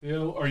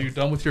Theo, are you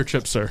done with your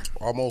chips, sir?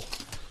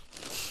 Almost.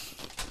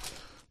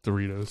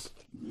 Doritos.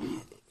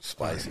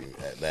 Spicy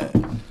at that.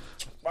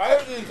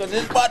 Spicy, because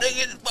it's about to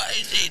get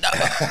spicy.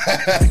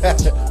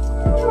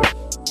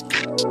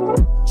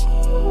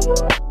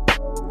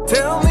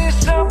 Tell me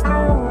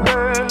something,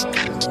 girl.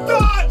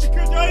 God,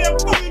 because I am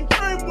fucking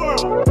dream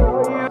world.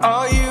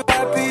 Are you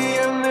happy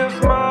in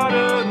this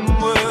modern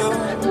world?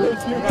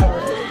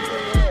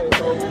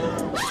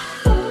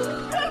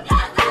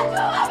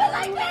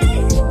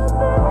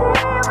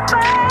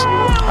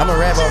 I'm gonna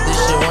rap off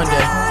this shit one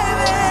day.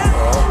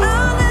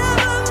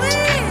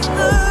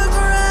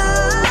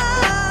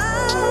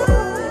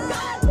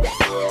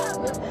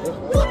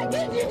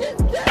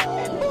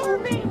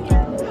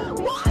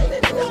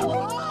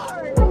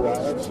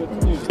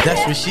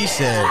 That's what she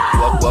said.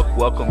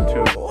 Welcome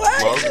to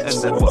Love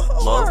and Then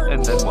What? Love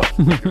and Then What?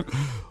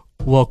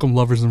 Welcome,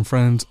 lovers and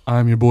friends.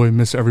 I'm your boy,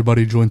 Mr.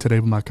 Everybody, joined today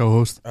by my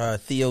co-host.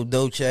 Theo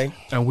Dolce.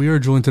 And we are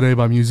joined today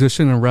by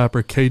musician and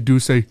rapper K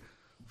Duce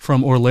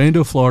from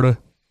Orlando, Florida,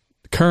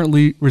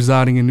 currently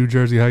residing in New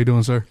Jersey. How you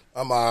doing, sir?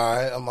 I'm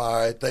all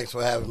right. Thanks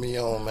for having me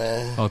on,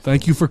 man. Oh,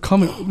 thank you for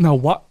coming. Now,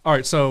 what? All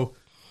right, so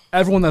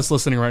everyone that's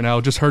listening right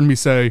now just heard me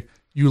say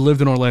you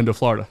lived in Orlando,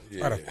 Florida.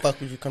 Why the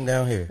fuck would you come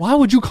down here? Why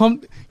would you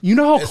come? You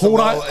know how cold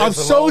I'm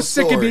so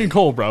sick of being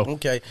cold, bro.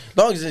 Okay. As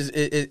long as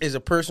it's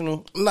a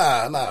personal.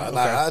 Nah.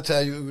 I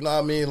tell you, you know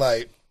what I mean?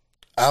 Like,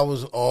 I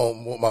was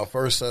with my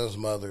first son's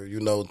mother,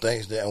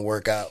 things didn't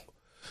work out.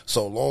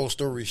 So long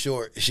story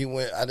short,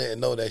 I didn't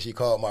know that she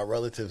called my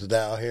relatives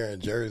down here in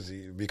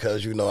Jersey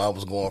because, I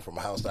was going from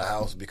house to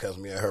house because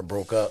me and her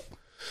broke up.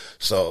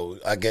 So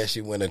I guess she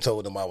went and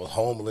told them I was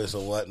homeless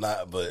or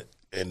whatnot,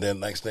 and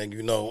then next thing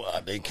you know,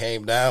 they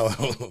came down.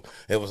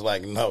 It was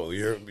like, no,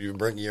 you're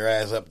bringing your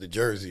ass up to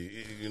Jersey.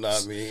 You know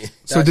what I mean?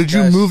 So did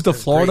you move to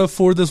Florida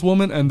for this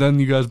woman, and then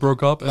you guys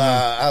broke up?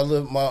 Nah,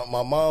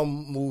 my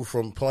mom moved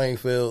from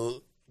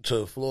Plainfield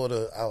to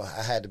Florida.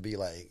 I had to be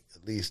like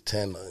at least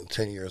 10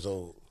 years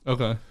old.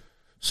 Okay.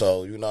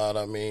 So you know what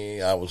I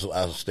mean?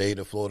 I stayed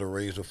in Florida,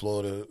 raised in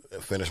Florida,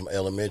 finished my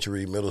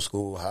elementary, middle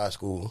school, high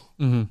school.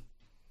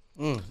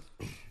 Mm-hmm.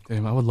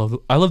 Damn, I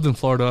lived in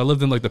Florida. I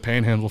lived in like the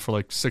Panhandle for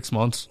like 6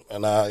 months.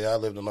 And I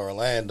lived in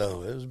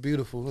Orlando. It was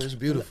beautiful. I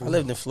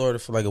lived in Florida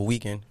for like a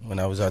weekend when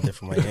I was out there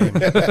for my game.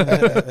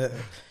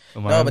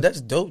 No, but that's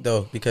dope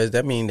though, because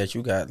that means that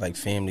you got like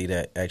family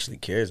that actually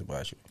cares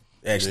about you.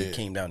 They actually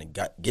came down and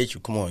get you.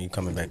 Come on, you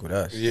coming back with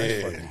us. Yeah.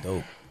 That's fucking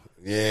dope.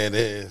 Yeah, it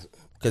is.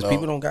 Because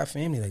people don't got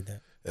family like that.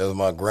 It was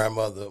my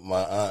grandmother,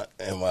 my aunt,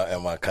 and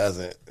my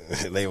cousin.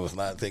 They was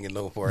not taking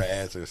no for an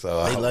answer.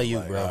 So they love you,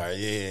 like, bro. All right,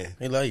 yeah.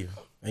 They love you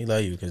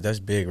because that's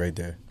big right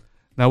there.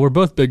 Now, we're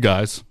both big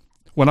guys.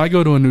 When I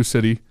go to a new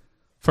city,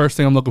 first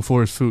thing I'm looking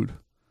for is food.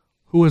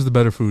 Who has the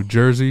better food,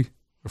 Jersey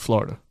or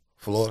Florida?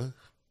 Florida.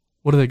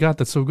 What do they got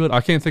that's so good?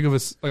 I can't think of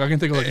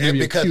maybe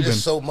because a Cuban.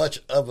 It's so much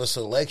of a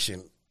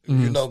selection.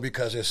 Mm-hmm.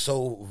 Because it's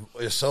so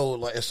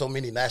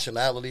many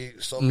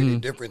nationalities, so many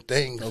different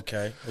things.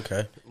 Okay.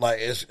 Like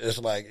it's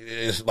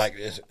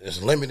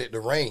limited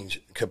the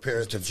range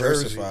compared to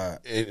Jersey.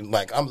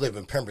 Like I'm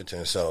living in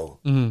Pemberton, so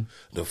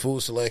the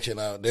food selection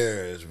out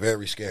there is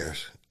very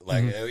scarce.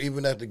 Like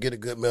even to get a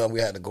good meal, we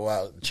had to go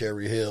out to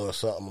Cherry Hill or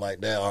something like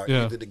that, or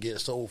either to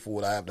get soul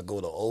food, I have to go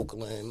to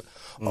Oakland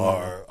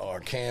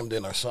or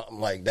Camden or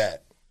something like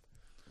that.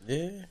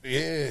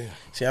 Yeah.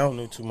 See, I don't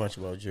know too much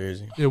about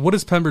Jersey. Yeah, what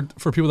is Pemberton,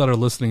 for people that are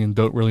listening and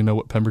don't really know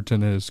what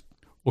Pemberton is,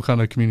 what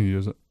kind of community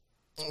is it?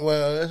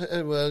 Well,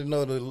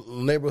 the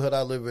neighborhood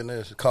I live in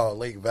is called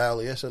Lake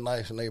Valley. It's a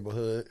nice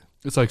neighborhood.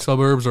 It's like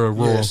suburbs or a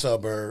rural? Yeah,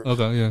 suburbs.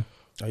 Okay, yeah.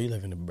 Oh, you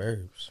live in the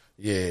burbs.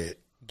 Yeah.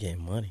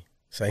 Getting money.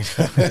 Well,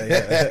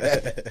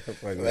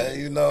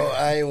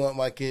 I ain't want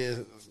my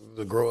kids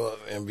to grow up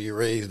and be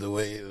raised the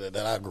way that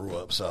I grew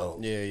up. So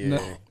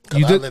yeah.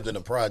 Because I lived in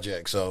a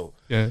project, so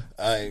yeah.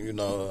 I ain't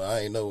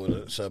know what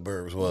the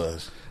suburbs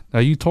was.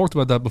 Now you talked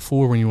about that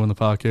before when you were on the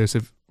podcast.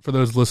 If for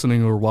those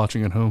listening or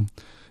watching at home,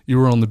 you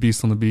were on the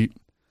Beast on the Beat.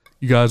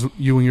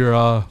 You and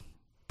your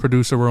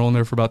producer were on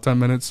there for about 10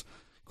 minutes.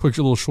 Quick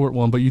little short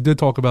one, but you did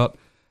talk about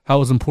how it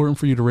was important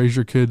for you to raise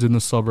your kids in the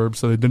suburbs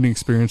so they didn't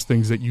experience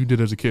things that you did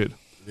as a kid.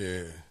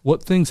 Yeah.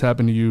 What things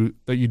happen to you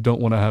that you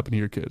don't want to happen to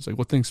your kids? Like,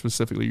 what things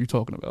specifically are you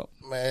talking about?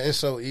 Man, it's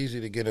so easy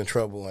to get in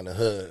trouble in the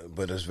hood,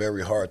 but it's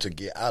very hard to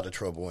get out of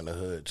trouble in the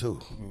hood, too.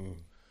 Mm-hmm.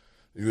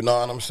 You know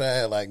what I'm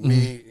saying? Like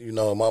me,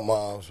 my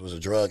mom was a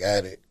drug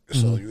addict,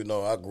 so,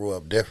 I grew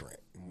up different.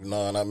 You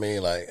know what I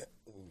mean? Like,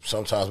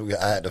 sometimes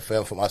I had to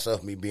fend for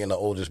myself, me being the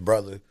oldest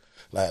brother,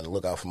 and I had to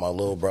look out for my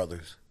little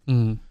brothers.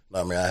 Mm-hmm.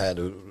 I mean, I had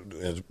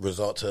to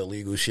resort to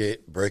illegal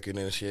shit, breaking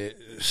in shit,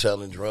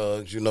 selling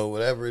drugs,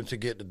 whatever to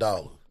get the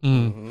dollar.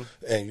 Mm-hmm.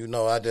 And,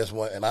 I just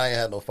went, and I ain't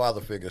had no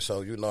father figure,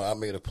 so, I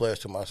made a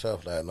pledge to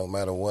myself that no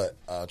matter what,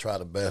 I'll try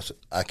the best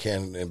I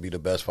can and be the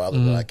best father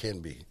that I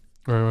can be.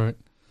 Right.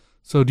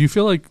 So do you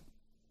feel like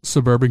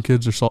suburban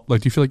kids are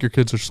do you feel like your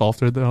kids are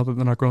softer now that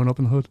they're not growing up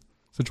in the hood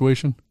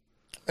situation?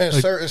 In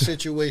certain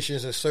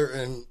situations and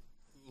certain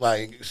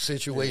like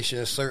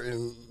situations,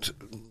 certain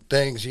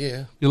things.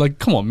 Yeah. You're like,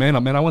 come on, man.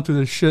 I went through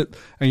this shit,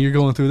 and you're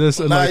going through this.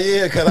 And Nah, like,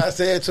 yeah, because I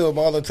said to him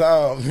all the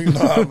time, you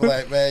know, I'm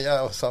like, man,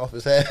 y'all soft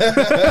as hell.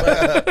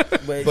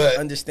 But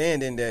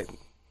understanding that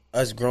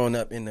us growing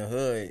up in the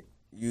hood,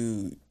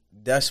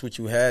 that's what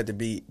you had to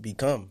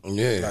become.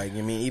 Yeah. Like,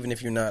 I mean, even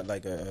if you're not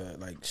like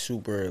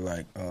super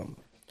like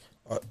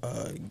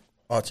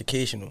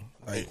altercational,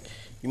 like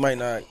you might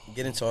not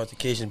get into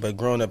altercations, but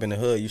growing up in the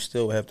hood, you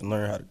still have to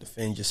learn how to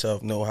defend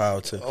yourself, know how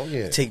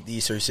to take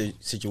these certain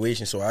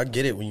situations. So I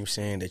get it when you're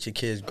saying that your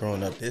kids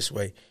growing up this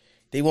way,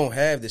 they won't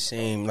have the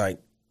same like.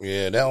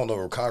 Yeah, they don't know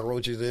what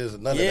cockroaches is.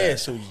 None of that. Yeah,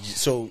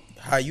 so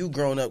how you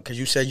growing up? Because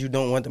you said you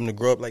don't want them to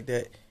grow up like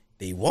that.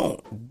 They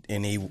won't,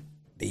 and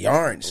they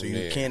aren't. So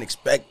you can't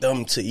expect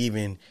them to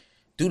even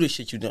do the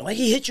shit you do. Like,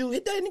 he hit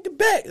that nigga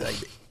back. Like,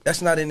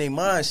 that's not in their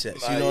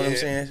mindsets. You know what I'm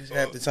saying?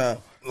 Half the time.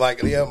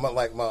 Like, yeah,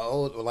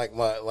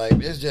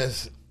 it's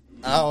just,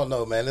 I don't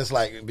know, man. It's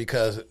like,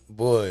 because,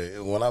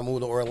 boy, when I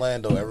moved to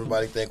Orlando,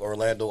 everybody think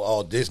Orlando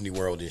all Disney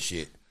World and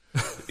shit.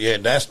 Yeah,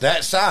 that's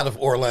that side of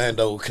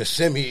Orlando.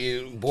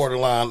 Kissimmee,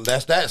 borderline,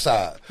 that's that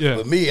side. Yeah.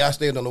 But me, I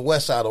stayed on the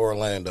west side of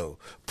Orlando.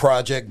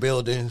 Project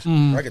buildings.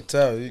 I can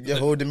tell. Your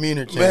whole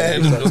demeanor changed.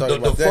 Man,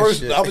 the first,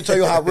 shit. I'm going to tell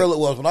you how real it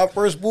was. When I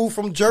first moved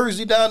from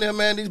Jersey down there,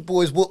 man, these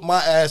boys whooped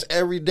my ass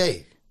every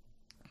day.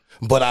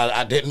 But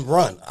I didn't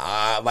run.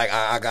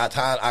 I got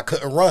tired. I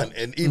couldn't run.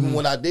 And even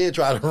when I did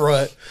try to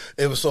run,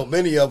 it was so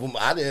many of them,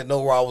 I didn't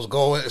know where I was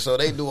going. So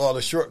they do all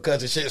the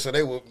shortcuts and shit. So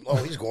they were,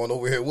 he's going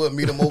over here. We'll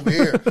meet him over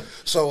here.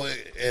 So,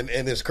 and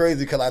it's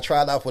crazy because I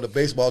tried out for the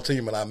baseball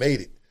team and I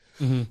made it.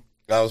 Mm-hmm.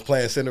 I was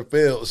playing center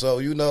field. So,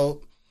 you know,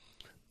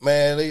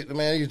 man,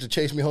 they used to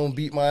chase me home,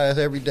 beat my ass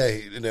every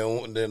day. And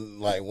then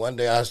like one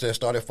day I just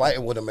started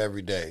fighting with them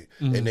every day.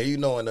 Mm-hmm. And then, you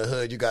know, in the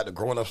hood, you got the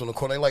grown-ups in the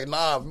corner. They like,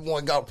 nah, if you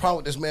want got a problem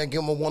with this man,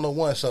 give him a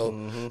one-on-one. So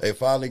they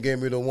finally gave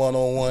me the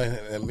one-on-one,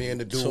 and me and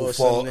the dude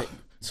fought.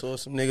 Tore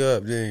some nigga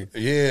up, didn't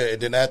you? Yeah,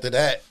 and then after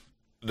that,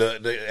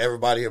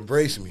 everybody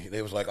embraced me.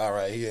 They was like, all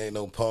right, he ain't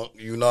no punk.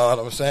 You know what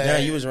I'm saying? Yeah,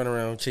 you was running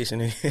around chasing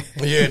it.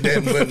 Yeah,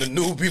 then when the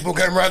new people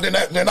came around, then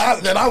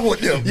I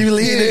whooped them. You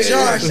lead the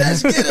charge.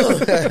 Let's get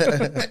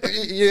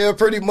him. Yeah,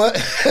 pretty much.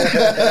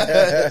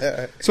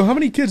 So how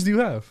many kids do you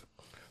have?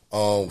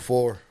 4.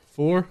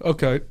 4?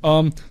 Okay.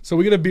 So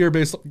we get a beer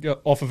based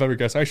off of every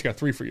guest. I actually got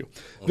 3 for you.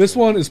 Okay. This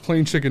one is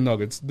plain chicken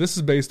nuggets. This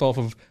is based off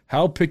of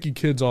how picky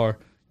kids are.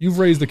 You've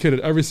raised a kid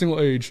at every single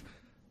age.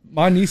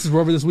 My nieces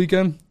were over this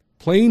weekend.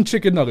 Plain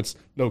chicken nuggets.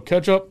 No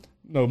ketchup,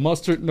 no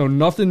mustard, no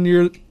nothing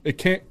near. It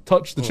can't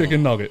touch the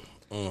chicken nugget.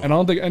 And I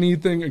don't think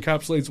anything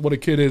encapsulates what a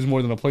kid is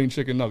more than a plain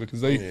chicken nugget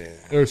because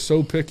they're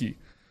so picky.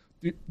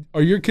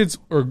 Are your kids,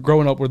 or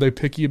growing up, were they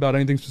picky about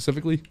anything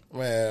specifically?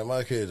 Man,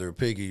 my kids are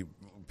picky,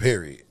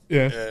 period.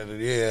 Yeah.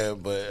 Yeah,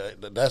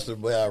 but that's the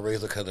way I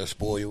raise them because they're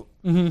spoiled.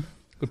 Mm-hmm.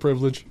 The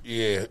privilege.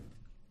 Yeah.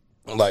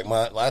 Like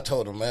I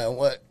told them, man,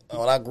 when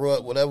I grew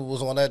up, whatever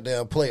was on that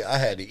damn plate, I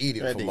had to eat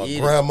it. From my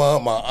grandma,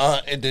 my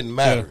aunt, it didn't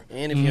matter. Yeah.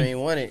 And if you ain't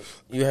want it,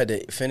 you had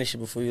to finish it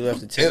before you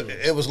left the table.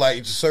 It was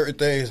like certain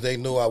things they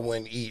knew I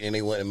wouldn't eat and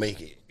they wouldn't make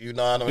it. You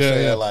know what I'm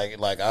saying? Yeah.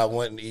 Like I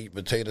wouldn't eat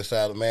potato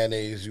salad,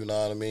 mayonnaise. You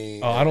know what I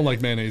mean? Oh, I don't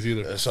like mayonnaise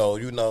either. So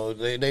you know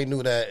they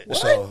knew that. What?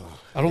 So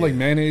I don't like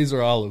mayonnaise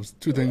or olives.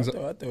 Two things. I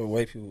thought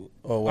white people.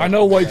 I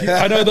know white people.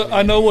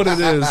 I know what it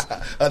is.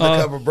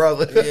 Undercover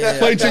brother. Yeah,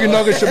 plain chicken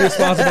nuggets should be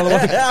sponsored by the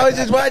way. I was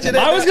just watching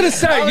that. I was gonna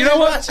say, you know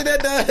what? Watching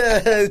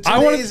that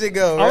 2 days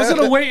ago. I was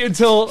gonna wait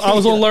until I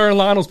was on Larry and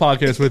Lionel's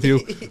podcast with you.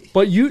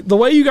 But the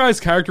way you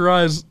guys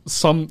characterize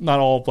some, not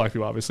all black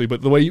people obviously,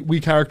 but the way we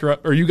characterize,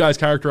 or you guys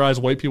characterize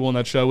white people in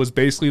that show is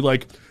basically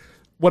like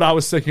what I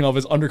was thinking of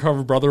as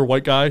undercover brother,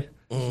 white guy.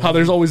 Mm-hmm. How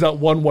there's always that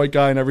one white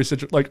guy in every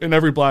like in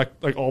every black,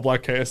 like all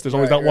black cast. There's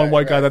always that one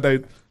white guy that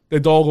they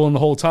dog on the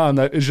whole time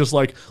that is just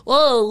like,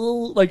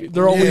 whoa, like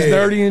they're always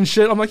nerdy and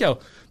shit. I'm like, yo,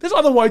 there's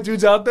other white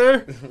dudes out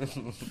there.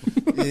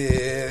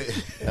 Yeah.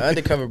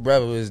 Undercover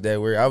Brother was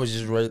that where I was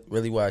just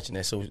really watching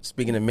that. So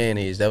speaking of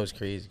mayonnaise, that was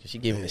crazy because she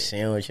gave me the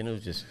sandwich and it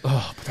was just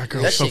but that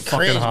girl's so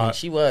fucking hot.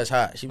 She was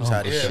hot. She was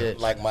hot as shit.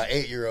 Like my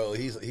 8-year-old,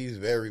 he's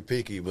very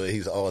picky, but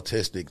he's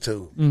autistic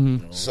too.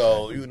 Mm-hmm.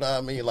 So you know what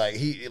I mean? Like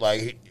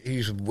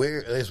he's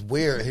weird. It's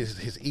weird.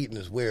 His eating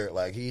is weird.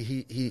 Like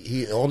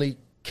he only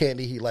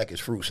candy he like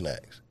is fruit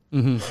snacks.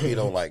 Mm-hmm. He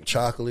don't like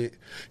chocolate.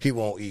 He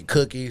won't eat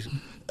cookies.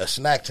 A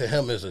snack to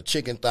him is a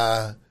chicken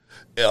thigh,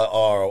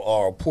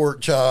 or a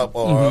pork chop,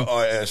 or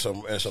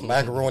some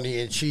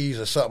macaroni and cheese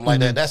or something like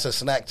that. That's a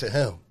snack to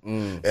him.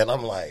 And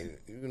I'm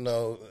like, you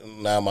know,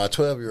 now my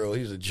 12-year-old,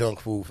 he's a junk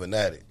food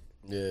fanatic.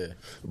 Yeah,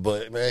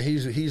 but man,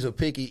 he's a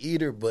picky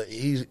eater, but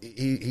he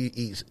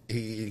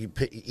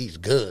eats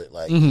good.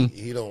 Like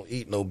he don't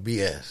eat no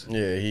BS.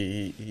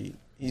 Yeah,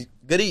 he's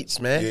good eats,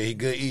 man. Yeah, he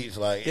good eats.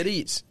 Like good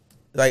eats.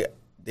 Like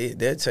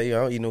They'll tell you I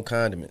don't eat no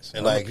condiments. And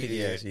I'm like a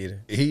pity ass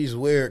eater. he's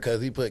weird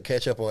because he put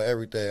ketchup on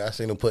everything. I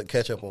seen him put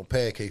ketchup on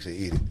pancakes and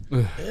eat it.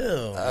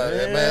 Ew,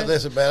 Man,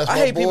 listen, man, that's I my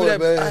hate boy, people that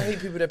man. I hate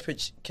people that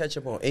put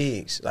ketchup on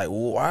eggs. Like,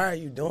 why are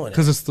you doing that?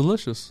 Because it's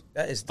delicious.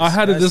 That is I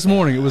had it this disgusting.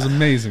 morning. It was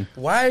amazing.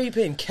 Why are you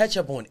putting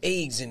ketchup on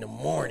eggs in the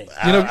morning?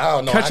 You know, I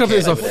don't know. ketchup I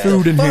is a can't-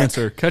 food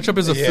enhancer. Ketchup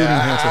is a food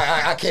enhancer.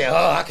 I can't.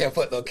 I can't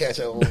put no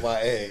ketchup on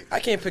my egg. I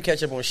can't put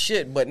ketchup on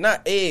shit, but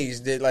not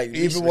eggs. That like be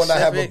Even when I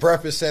have a specific.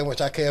 breakfast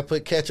sandwich, I can't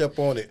put ketchup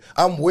on it.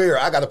 I'm weird.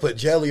 I got to put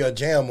jelly or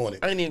jam on it.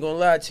 I ain't even gonna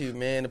lie to you,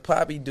 man. The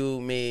poppy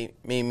dude made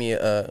me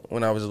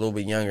when I was a little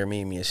bit younger,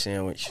 made me a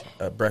sandwich,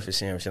 a breakfast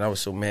sandwich, and I was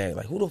so mad.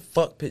 Like, who the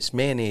fuck puts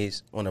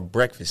mayonnaise on a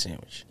breakfast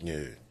sandwich? Yeah.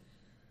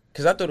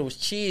 Because I thought it was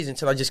cheese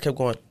until I just kept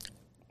going.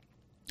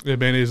 Yeah,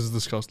 mayonnaise is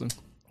disgusting.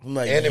 I'm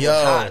like, And it yo,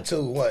 was hot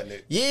too, wasn't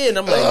it? yeah, and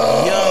I'm like,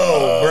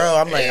 yo, bro.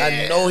 I'm like,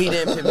 I know he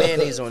didn't put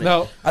mayonnaise on it.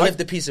 No, I lift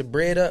a piece of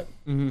bread up.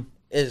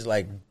 It's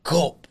like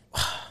gulp.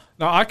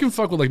 Now I can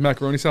fuck with like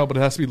macaroni salad, but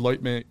it has to be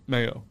light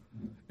mayo.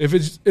 If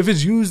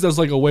it's used as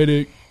like a way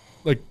to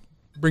like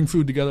bring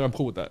food together, I'm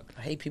cool with that.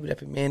 I hate people that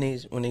put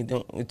mayonnaise when they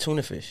don't with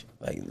tuna fish.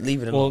 Like,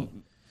 leave it Well,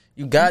 alone.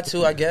 You got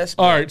to, I guess.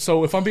 all right.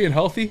 So if I'm being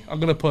healthy, I'm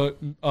gonna put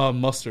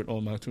mustard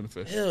on my tuna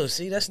fish. Ew,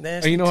 see, that's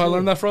nasty. And you know how I too.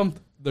 learned that from?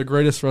 The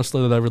greatest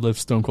wrestler that ever lived,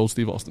 Stone Cold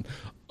Steve Austin.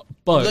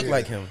 But You look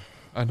like him.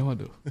 I know I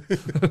do.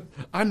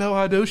 I know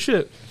I do.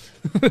 Shit.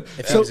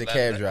 If he was a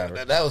cab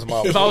driver. That was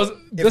my. If I was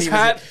this he was a-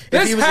 hat, if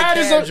this he was a hat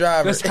cab is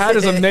driver. this hat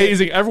is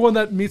amazing. Everyone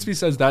that meets me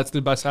says that's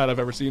the best hat I've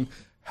ever seen.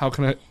 How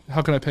can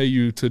I pay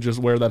you to just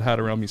wear that hat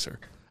around me, sir?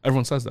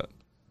 Everyone says that.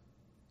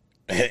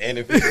 and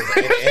if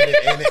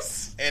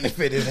it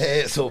fit his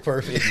head so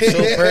perfect.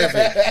 So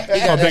perfect. He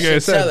got that big shit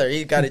ass head. tell her.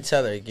 He got to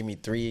tell her. Give me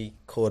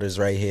 3/4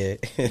 right here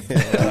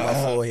on my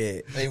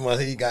forehead.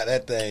 He got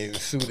that thing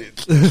suited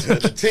to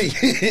the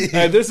T.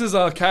 And this is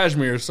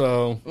cashmere,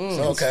 so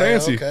it's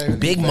fancy.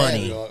 Big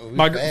money.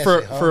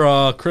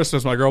 For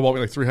Christmas, my girl bought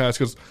me like 3 hats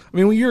because I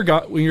mean when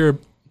you're a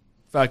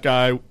fat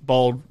guy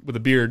bald with a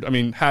beard, I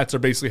mean hats are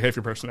basically half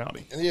your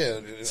personality.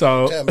 Yeah.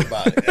 So- tell me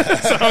about it.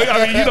 So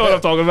I mean you know what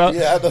I'm talking about.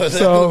 Yeah, I know exactly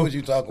So- what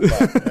you talking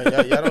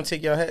about. Y'all don't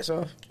take your hats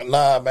off?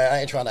 Nah, man, I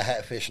ain't trying to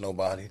hatfish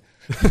nobody.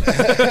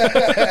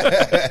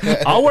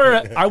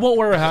 I won't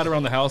wear a hat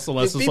around the house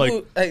unless it's like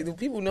do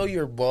people know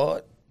you're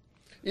bald?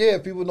 Yeah,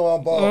 people know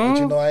I'm bald, but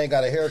you know I ain't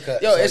got a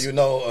haircut. Yo, So it's- you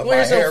know when my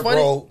it's so hair funny-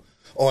 grow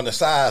on the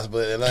sides,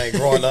 but it ain't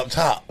growing up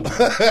top.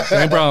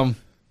 same problem.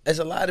 There's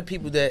a lot of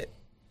people that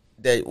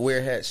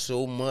wear hats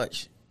so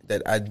much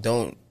that I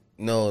don't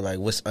know like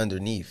what's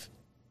underneath.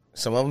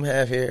 Some of them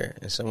have hair,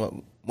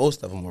 and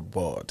most of them are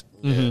bald.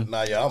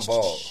 Nah, yeah, I'm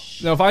bald.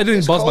 Now if I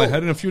didn't buzz my cold.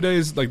 head in a few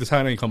days, like this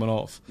hat ain't coming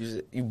off.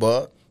 You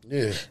bald?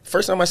 Yeah.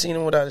 First time I seen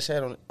him without his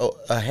hat on,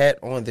 a hat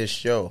on this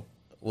show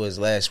was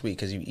last week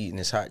because you eating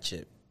this hot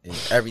chip and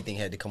everything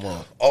had to come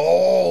off.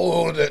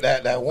 Oh,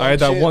 that one. I had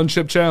that chip. one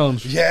chip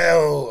challenge.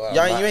 Yo,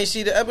 Y'all, you ain't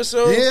see the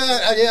episode?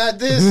 Yeah, I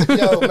did.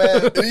 Yo,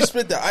 man. He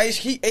spit the ice.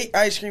 He ate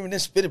ice cream and then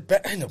spit it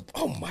back.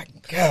 Oh my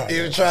god! He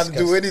was trying to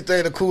do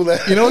anything to cool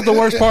that. You know what the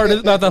worst part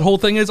is about that whole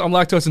thing is? I'm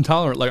lactose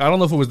intolerant. Like I don't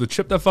know if it was the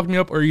chip that fucked me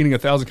up or eating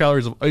 1,000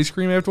 calories of ice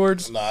cream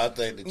afterwards. Nah, I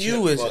think the You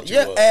chip was fucked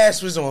your up.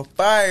 ass was on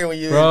fire when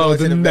you Bro, was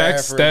the going to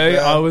next bathroom, day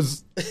bro. I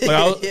was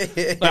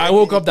like, I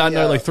woke up that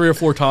night Yeah. like 3 or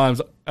 4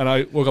 times, and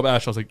I woke up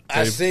Ash. I was like,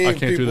 I Dave, seen I can't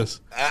do people- this.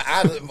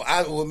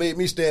 What made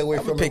me stay away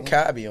I'm from gonna pick it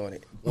Cobby on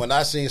it. when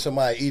I seen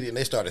somebody eat it and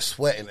they started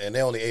sweating and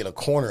they only ate a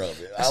corner of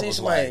it. I seen was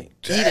somebody like,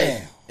 eat it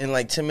damn. and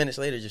like 10 minutes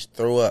later just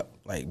throw up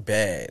like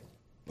bad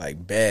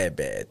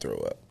throw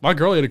up. My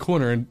girl ate a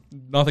corner, and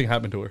nothing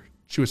happened to her.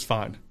 She was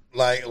fine.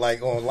 Like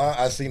online,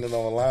 I seen it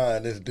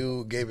online. This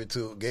dude gave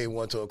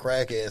one to a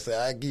crackhead. Said,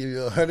 "I give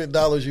you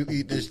 $100, you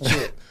eat this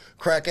chip."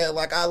 Crackhead,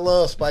 like I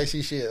love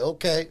spicy shit.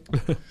 Okay,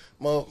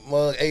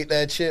 mug ate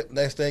that chip.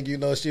 Next thing you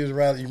know, she was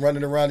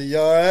running around the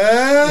yard.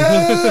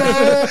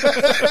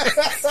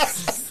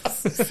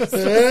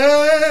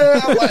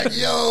 I'm like,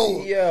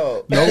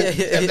 yo,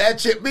 if that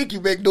chip make you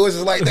make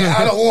noises like that,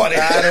 I don't want it.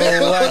 I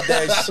don't want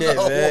that shit, I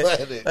don't man. want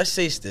it. Let's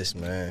taste this,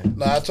 man.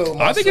 Nah, I told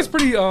my I think son, it's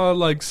pretty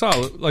like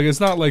solid. Like it's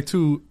not like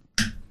too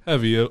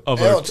heavy of it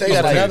don't taste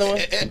got like another one?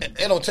 It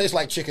don't taste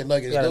like chicken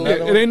nuggets. got dude.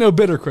 another It ain't no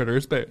bitter critter.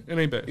 It's bad. It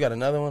ain't bad. You got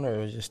another one or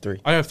it was just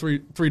 3? I have three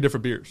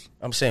different beers.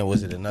 I'm saying,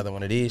 was it another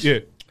one of these? Yeah,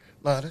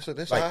 Nah, this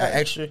Like all an right.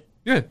 extra?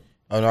 yeah.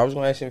 Oh no, I was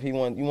gonna ask him if you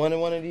wanted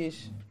one of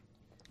these.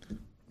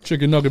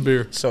 Chicken nugget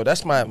beer. So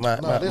that's my this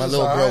little is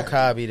bro all right.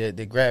 Cobby,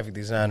 the graphic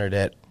designer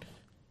that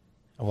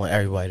I want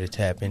everybody to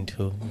tap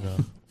into,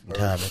 from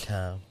time to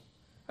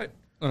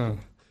time.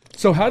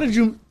 So how did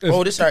you?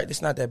 Oh, this alright.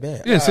 This not that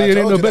bad. yeah. See, it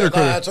ain't no bitter I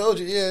critter. told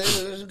you, yeah,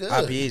 it's good.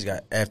 IPA's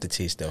got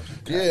aftertaste though.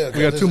 Yeah,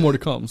 We got 2 more to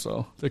come,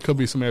 so there could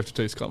be some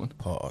aftertaste coming.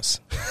 Pause.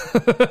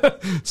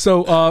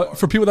 So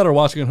for people that are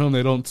watching at home,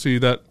 they don't see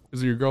that.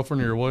 Is it your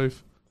girlfriend or your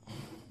wife?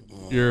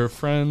 Your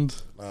friend?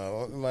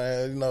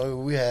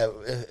 Man, we have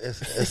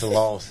it's a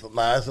long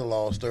it's a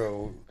long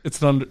story.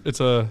 It's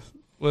a.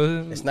 What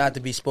is it? It's not to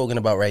be spoken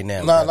about right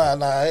now.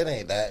 Nah, it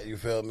ain't that. You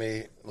feel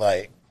me?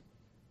 Like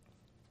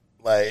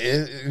Like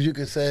you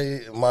could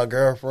say my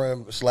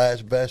girlfriend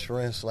 / best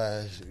friend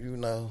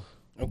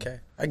 / Okay,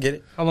 I get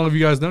it. How long have you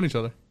guys known each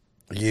other?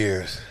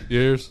 years.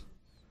 Years.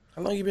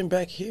 How long you been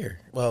back here?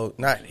 Well,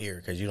 not here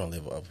because you don't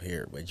live up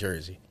here, but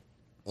Jersey.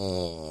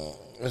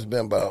 It's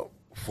been about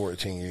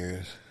 14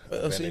 years.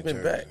 So you've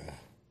been back.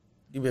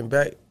 You've been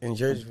back in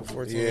Jersey for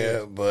 14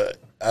 years? Yeah, but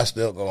I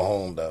still go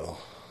home, though.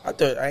 I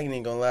ain't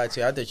even gonna lie to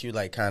you. I thought you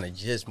like kind of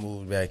just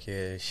moved back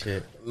here and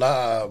shit.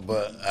 Nah,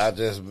 but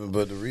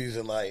the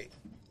reason, like,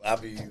 I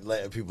be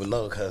letting people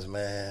know because,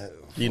 man,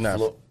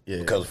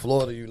 because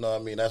Florida, you know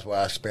what I mean? That's where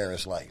I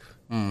experienced life.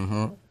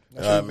 Mm-hmm.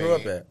 That's where you grew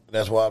up at.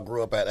 That's where I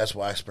grew up at. That's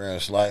where I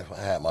experienced life.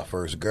 I had my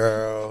first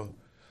girl,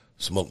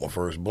 smoked my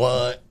first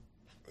blunt,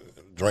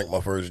 drank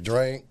my first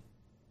drink.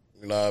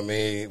 You know what I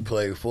mean?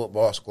 Played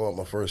football, scored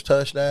my first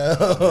touchdown.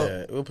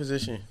 Yeah. What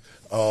position?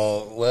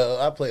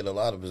 Well, I played a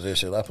lot of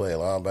positions. I played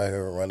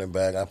linebacker, running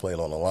back. I played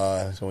on the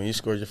line. So when you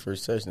scored your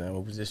first touchdown,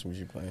 what position was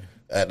you playing?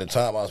 At the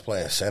time, I was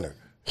playing center.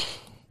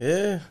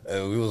 Yeah.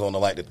 And we was on the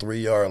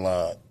 3-yard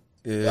line.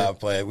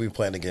 Yeah. We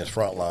playing against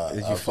front line.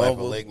 Did you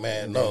fumble? Lake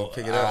Man. Then No,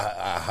 pick it up?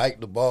 I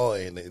hiked the ball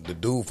and the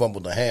dude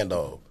fumbled the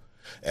handoff,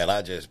 and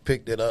I just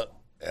picked it up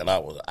and I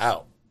was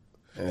out.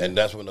 Yeah. And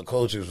that's when the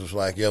coaches was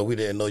like, "Yo, we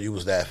didn't know you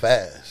was that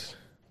fast."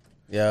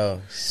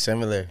 Yo,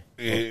 similar.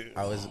 Yeah.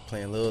 I was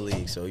playing Little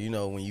League, so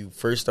when you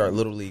first start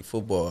Little League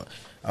football,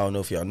 I don't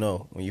know if y'all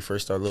know, when you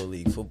first start Little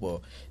League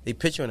football, they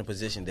put you in a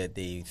position that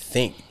they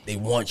think they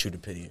want you to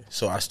put you.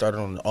 So I started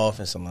on the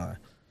offensive line,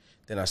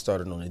 then I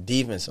started on the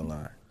defensive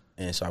line,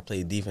 and so I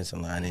played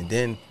defensive line, and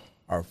then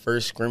our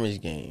first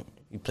scrimmage game,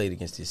 we played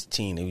against this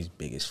team. They was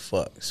big as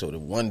fuck. So the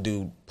one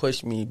dude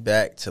pushed me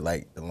back to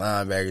the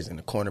linebackers and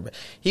the cornerback.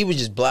 He was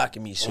just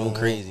blocking me so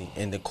crazy,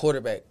 and the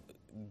quarterback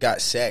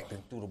got sacked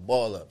and threw the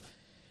ball up.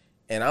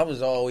 And I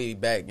was all the way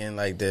back in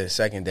the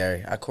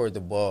secondary. I caught the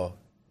ball.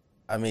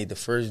 I made the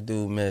first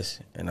dude miss,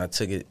 and I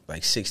took it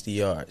 60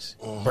 yards.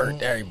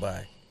 Burnt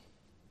everybody.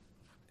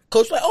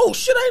 Coach oh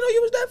shit! I didn't know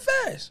you was that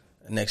fast.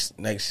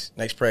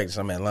 Next practice,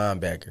 I'm at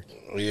linebacker.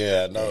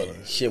 Yeah, no.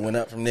 Shit went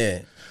up from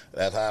there.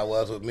 That's how it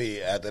was with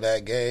me. After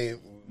that game,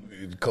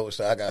 the coach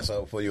said, "I got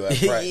something for you at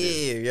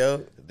practice." Yeah,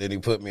 yo. Then he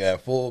put me at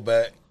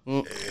fullback,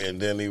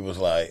 and then he was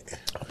like,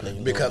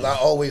 because I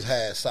always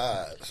had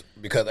size,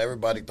 because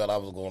everybody thought I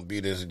was going to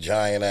be this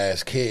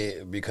giant-ass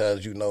kid,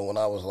 because, when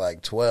I was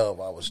 12,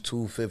 I was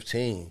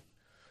 215,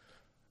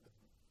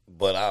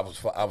 but I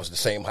was the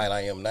same height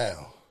I am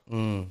now.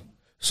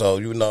 So,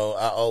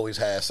 I always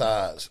had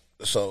size.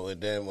 So, and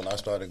then when I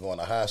started going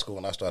to high school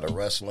and I started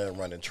wrestling,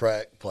 running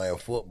track, playing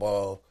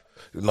football,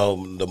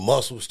 the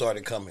muscles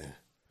started coming.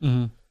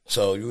 Mm-hmm.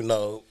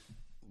 So,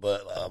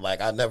 but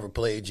I never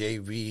played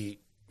JV,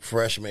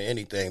 freshman,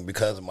 anything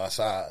because of my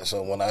size.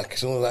 So as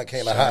soon as I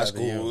came to high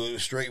school, it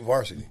was straight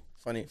varsity.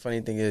 Funny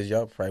thing is,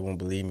 y'all probably won't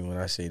believe me when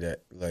I say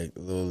that.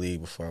 Little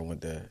League before I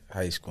went to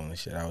high school and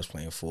shit, I was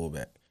playing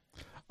fullback.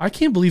 I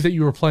can't believe that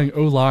you were playing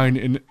O-line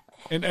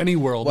in any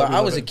world. Well, I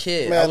was a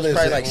kid. Man, I was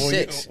probably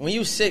 6. When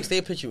you 6,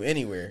 they put you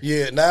anywhere.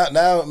 Yeah,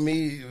 now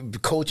me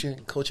coaching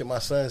my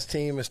son's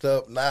team and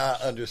stuff, now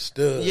I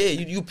understood. Yeah,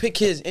 you pick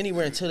kids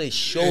anywhere until they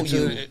show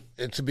you.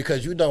 It's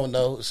because you don't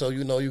know, so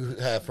you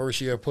have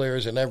first-year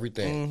players and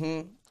everything.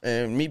 Mm-hmm.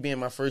 And me being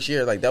my first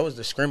year, that was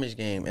the scrimmage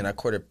game, and I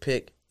caught a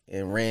pick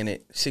and ran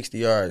it 60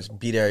 yards,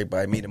 beat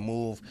everybody, made a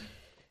move.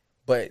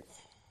 But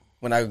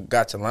when I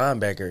got to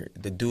linebacker,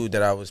 the dude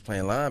that I was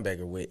playing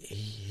linebacker with,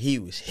 he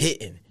was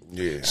hitting.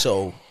 Yeah.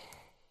 So,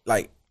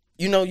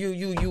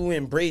 you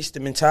embrace the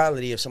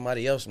mentality of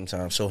somebody else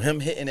sometimes. So him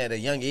hitting at a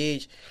young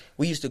age,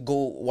 we used to go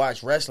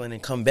watch wrestling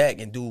and come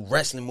back and do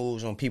wrestling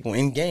moves on people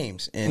in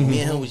games. And me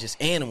and him was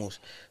just animals.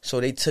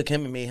 So they took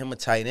him and made him a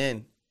tight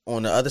end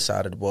on the other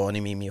side of the ball, and they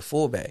made me a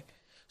fullback.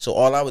 So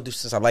all I would do,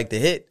 since I like to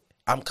hit,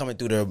 I'm coming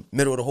through the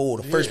middle of the hole.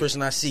 The first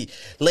person I see,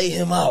 lay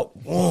him out.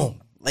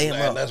 Boom. Lay him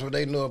out. That's what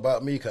they knew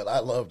about me, because I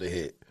love to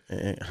hit.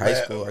 In high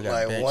school, I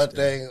got benched. One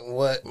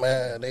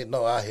thing, they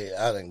know I hit.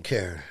 I didn't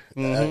care.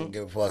 I didn't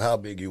give a fuck how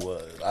big you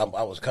was. I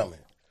was coming.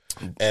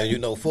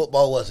 And,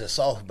 football wasn't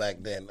soft back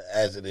then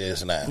as it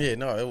is now. Yeah,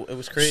 no, it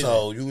was crazy.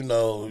 So,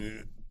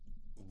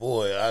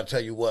 boy, I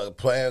tell you what,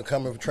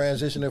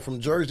 transitioning from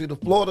Jersey to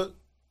Florida,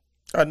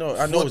 I know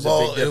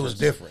football, it was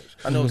different.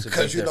 I know it's a big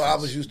difference. Because, I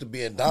was used to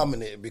being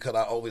dominant because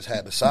I always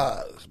had the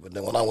size. But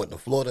then when I went to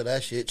Florida,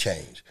 that shit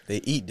changed. They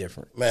eat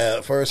different.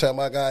 Man, first time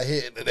I got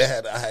hit, I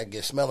had to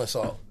get smelling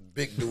salt.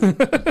 Big dude.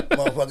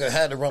 Motherfucker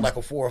had to run like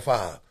a 4 or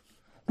 5.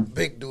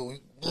 Big dude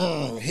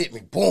hit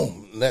me.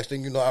 Boom. Next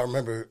thing you know, I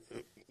remember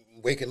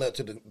waking up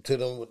to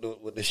them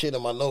with the shit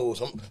in my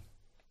nose.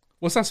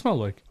 What's that smell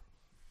like?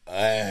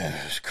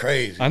 It's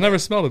crazy. I never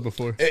smelled it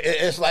before.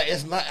 It's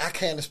not. I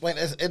can't explain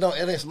it.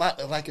 It's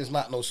not like it's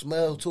not no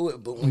smell to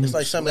it. But when it's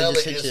you smell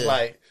it, it's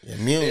like your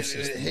immune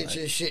system. It hits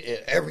your shit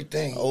and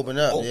everything open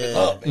up,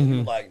 and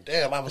you're like,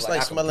 damn. I was it's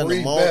like smelling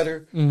ammonia.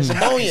 Better. It's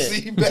ammonia.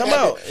 Come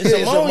out. It's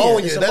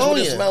ammonia. It's That's ammonia. what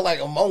it smells like.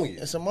 Ammonia.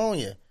 It's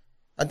ammonia.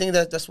 I think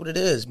that's what it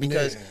is,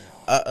 because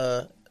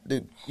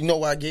you know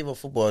why I gave up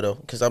football though?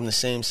 Because I'm the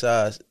same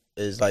size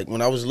as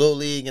when I was Little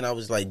League and I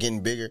was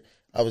getting bigger.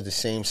 I was the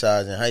same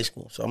size in high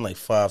school, so I'm like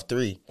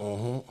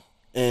 5'3".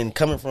 And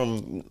coming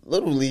from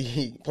Little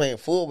League, playing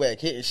fullback,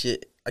 hitting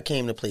shit, I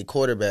came to play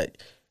quarterback.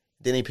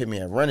 Then they put me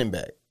at running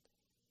back.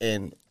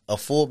 And a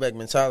fullback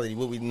mentality,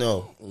 what we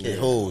know, get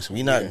holes.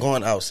 We not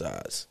going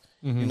outsides.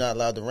 You're not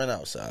allowed to run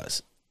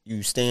outsides.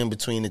 You stand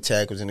between the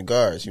tackles and the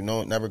guards. You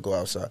know, never go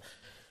outside.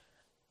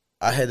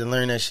 I had to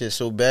learn that shit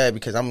so bad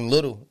because I'm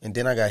little, and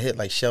then I got hit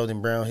like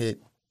Sheldon Brown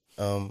hit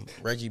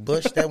Reggie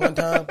Bush that one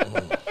time.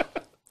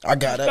 I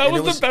got up. That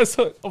was the best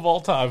hit of all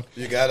time.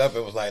 You got up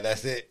and was like,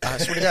 that's it. I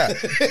swear to God.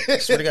 I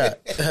swear to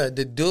God.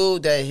 The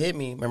dude that hit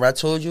me, remember I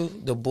told you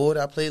the boy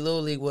that I played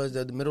Little League was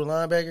the middle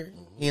linebacker?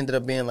 He ended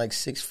up being like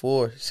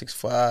 6'4",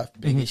 6'5",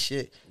 big as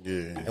shit.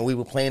 Yeah. And we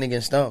were playing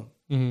against them.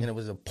 And it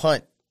was a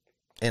punt.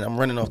 And I'm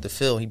running off the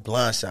field. He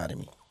blindsided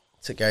me.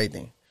 Took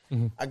everything.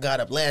 I got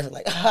up laughing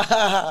like, ha,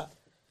 ha, ha.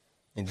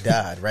 And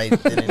died right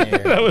then and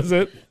there. That was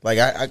it. Like,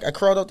 I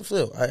crawled off the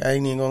field. I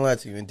ain't even gonna lie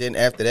to you. And then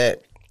after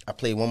that, I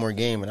played one more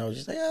game, and I was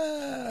just like,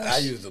 I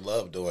used to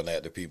love doing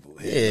that to people.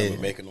 Yeah.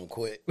 Making them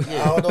quit. I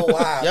don't know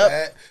why,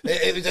 man.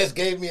 It just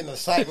gave me an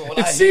excitement. When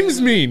It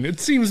seems mean. It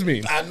seems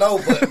mean. I know,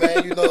 but,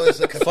 man, you know, it's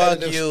a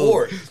competitive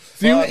sport.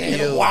 Wow,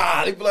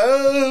 they be like,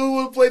 oh, I don't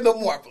want to play no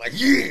more. I be like,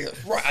 yeah,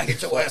 right. I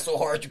hit your ass so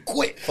hard you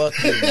quit. Fuck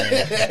you,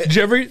 man.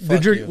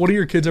 Did one of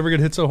your kids ever get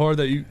hit so hard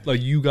that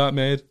you got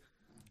mad?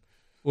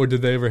 Or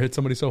did they ever hit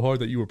somebody so hard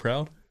that you were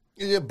proud?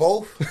 Yeah,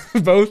 both.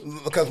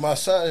 Both? Because my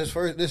son, this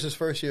is his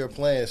first year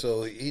playing,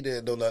 so he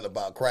didn't know nothing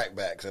about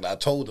crackbacks, and I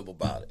told him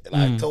about it. And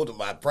I told him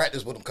I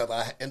practiced with him because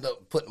I ended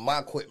up putting my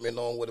equipment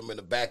on with him in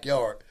the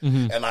backyard,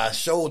 and I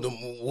showed him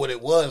what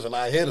it was, and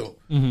I hit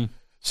him.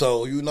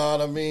 So, you know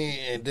what I mean?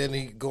 And then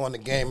he go in the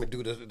game and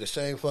do the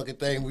same fucking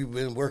thing we've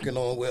been working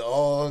on with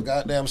all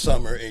goddamn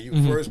summer, and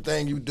you first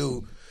thing you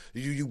do,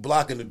 you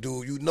blocking the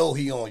dude, you know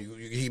he on you.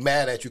 He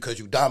mad at you because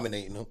you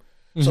dominating him.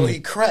 So he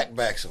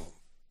crackbacks him.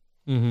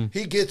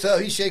 He gets up,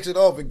 he shakes it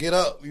off and get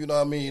up. You know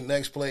what I mean?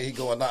 Next play, he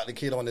go and knock the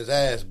kid on his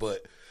ass.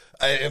 But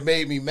it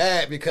made me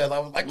mad because I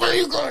was like, man,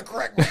 you going to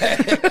crack back?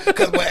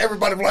 Because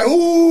everybody was like,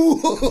 ooh.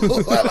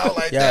 And I was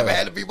like, that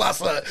had to be my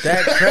son.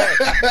 That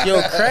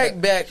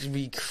crackbacks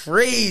be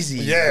crazy,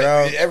 yeah,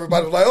 bro.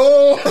 Everybody was like,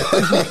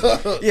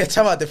 oh. Yeah,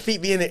 talking about the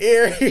feet be in the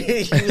air.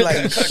 You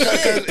like,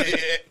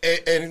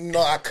 shit. And, you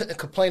know, I couldn't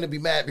complain to be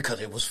mad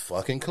because it was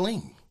fucking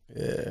clean.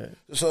 Yeah.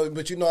 So,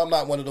 but you know, I'm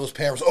not one of those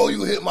parents. Oh,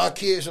 you hit my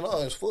kids, and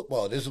it's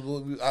football. This is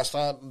what I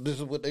signed. This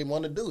is what they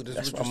want to do. This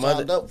is what you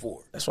signed up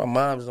for. That's why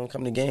moms don't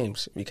come to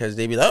games because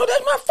they be like, "Oh,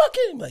 that's my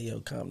fucking." I'm like,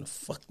 yo, calm the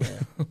fuck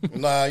down.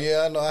 Nah,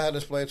 yeah, I know. I had to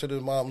explain to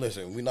this mom.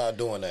 Listen, we're not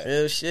doing that.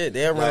 Real shit.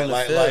 They're around the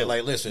field.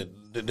 Like, listen.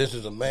 This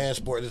is a man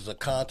sport. This is a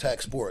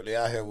contact sport. They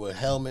out here with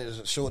helmets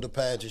and shoulder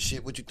pads and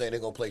shit. What you think they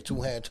gonna play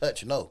 2-hand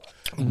touch? No.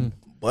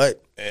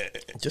 But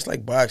just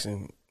like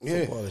boxing,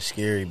 football is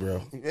scary,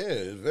 bro. Yeah,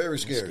 it's very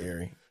scary. It's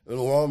scary.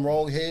 One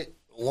wrong hit,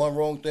 one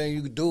wrong thing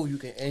you could do, you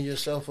can end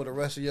yourself for the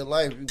rest of your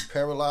life. You can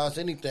paralyze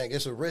anything.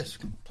 It's a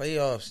risk.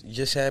 Playoffs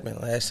just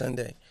happened last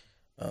Sunday.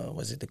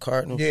 Was it the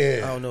Cardinals?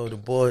 Yeah. I don't know. The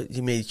boy,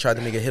 tried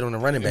to make a hit on the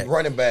running back.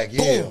 Running back,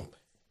 yeah. Boom.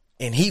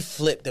 And he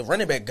flipped. The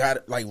running back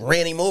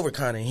ran him over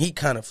kind of. And he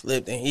kind of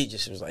flipped, and he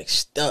just was like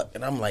stuck.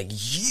 And I'm like,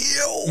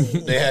 yo.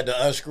 They had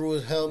to unscrew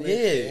his helmet. Yeah.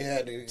 They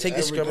had to take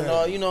the scrum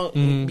and all,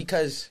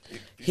 because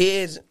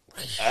his...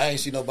 I ain't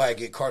seen nobody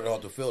get carted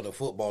off the field in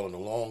football in a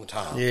long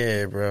time.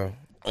 Yeah, bro.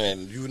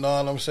 And you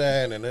know what I'm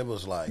saying? And it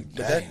was like,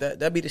 dang.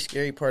 That'd be the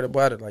scary part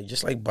about it. Like,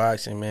 just like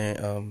boxing,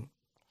 man.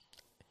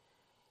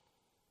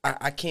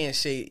 I can't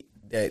say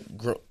that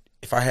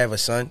if I have a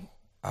son,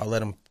 I'll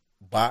let him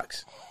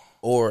box.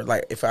 Or,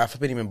 like, if I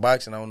put him in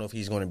boxing, I don't know if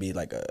he's going to be,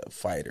 like, a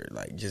fighter.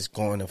 Like, just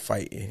going to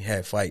fight and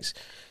have fights.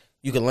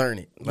 You can learn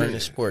it. Learn the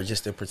sport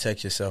just to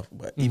protect yourself.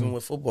 But even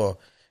with football,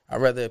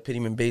 I'd rather put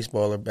him in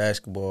baseball or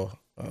basketball.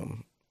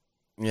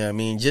 You know what I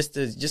mean? Just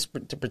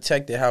to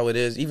protect it how it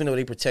is, even though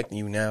they protecting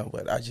you now,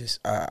 but I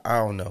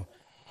don't know.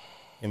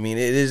 I mean,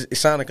 it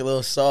sounds like a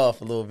little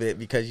soft a little bit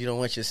because you don't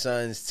want your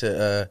sons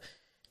to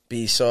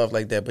be soft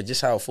like that, but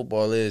just how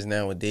football is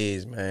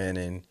nowadays, man,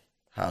 and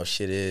how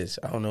shit is.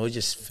 I don't know, it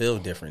just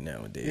feels different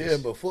nowadays. Yeah,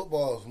 but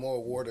football is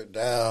more watered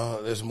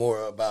down. It's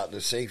more about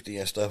the safety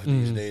and stuff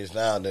these days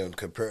now than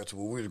compared to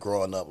when we was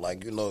growing up.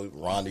 Like, you know,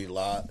 Ronnie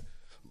Lott,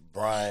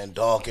 Brian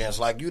Dawkins,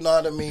 like, you know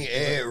what I mean?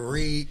 Ed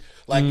Reed.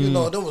 Like, you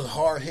know, them was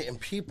hard-hitting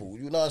people.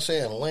 You know what I'm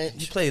saying? Lynch.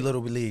 You played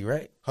Little League,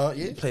 right? Huh?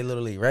 Yeah. You played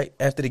Little League, right?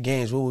 After the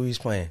games, what were we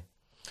playing?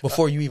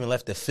 Before you even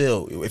left the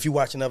field. If you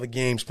watching other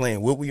games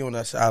playing, what were you on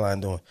that sideline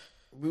doing?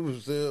 We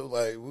would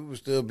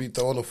still be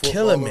throwing the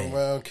football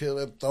around,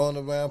 throwing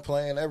around,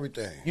 playing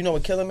everything. You know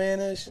what Killer Man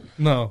is?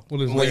 No.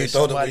 What is when that? you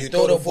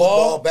throw the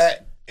football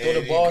back. Throw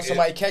the ball,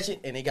 somebody catch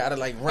it, and they got to,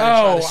 like, run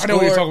and try to score. I know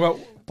what you're talking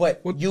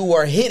about. But you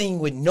are hitting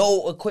with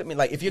no equipment.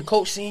 Like, if your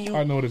coach seen you,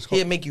 I know what it's called.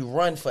 He'll make you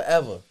run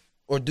forever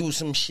or do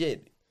some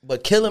shit.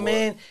 But Killer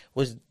Man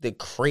was the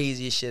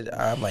craziest shit.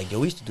 I'm like, yo,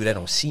 we used to do that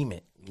on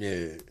cement.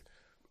 Yeah.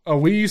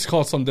 We used to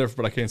call it something different,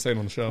 but I can't say it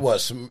on the show.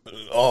 What?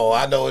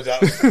 I know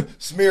it's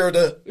smear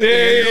the.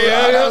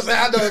 Yeah. I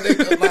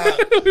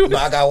know. Nah,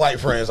 I got white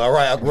friends. All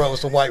right, I grew up with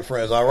some white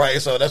friends. All right,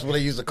 so that's what they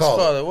used to call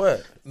Call it. it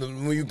what?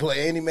 When you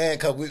play any man,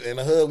 cause in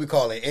the hood we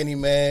call it any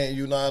man.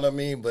 You know what I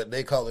mean? But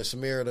they call it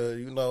smear the.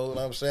 You know what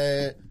I'm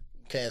saying?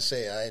 Can't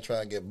say it. I ain't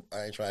trying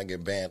to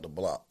get banned to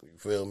block. You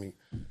feel me?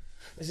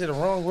 Is it a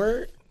wrong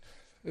word?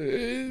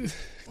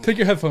 Take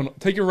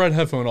your red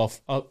headphone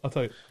off. I'll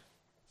tell you.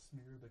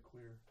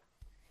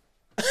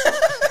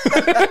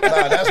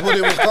 Nah, that's what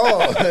it was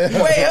called. Wait,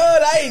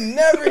 hold! I ain't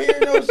never hear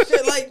no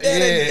shit like that a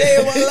day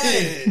of my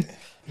life.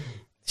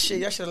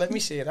 Shit, y'all should have let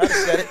me say it. I'd have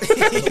said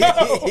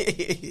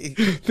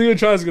it. Theo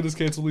tries to get his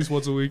kids at least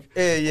once a week.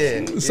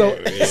 Yeah.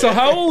 So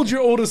how old's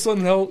your oldest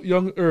son?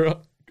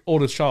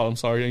 Oldest child? I'm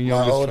sorry, and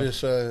My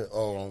youngest oldest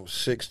son,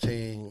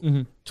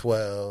 16,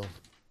 12,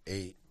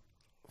 8,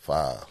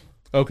 5.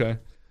 Okay,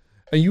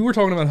 and you were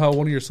talking about how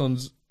one of your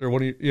sons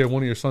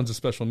is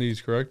special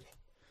needs, correct?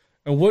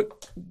 And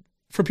what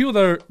for people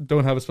that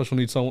don't have a special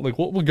needs son, like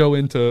what would go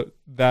into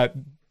that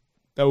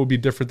would be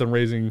different than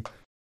raising,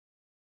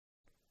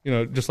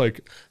 just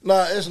like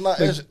No, it's not.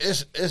 Like,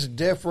 it's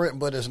different,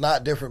 but it's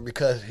not different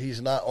because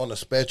he's not on the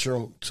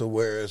spectrum to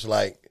where it's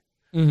like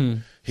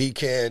he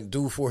can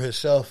do for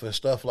himself and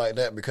stuff like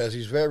that because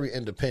he's very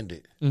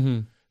independent. Mm-hmm.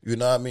 You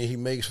know what I mean? He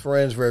makes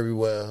friends very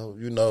well.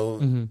 It's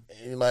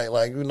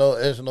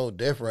no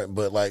different.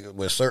 But like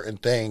with certain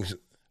things,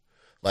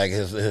 like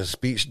his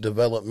speech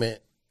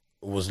development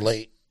was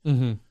late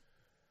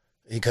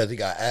because he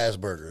got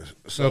Asperger's.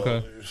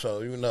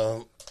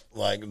 So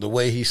like the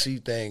way he see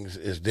things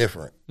is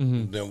different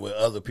than what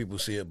other people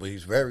see it. But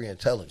he's very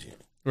intelligent.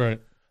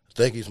 Right. I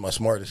think he's my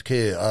smartest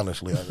kid.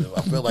 Honestly,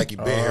 I feel like he's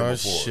been here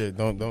before. Shit!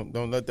 Don't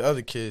let the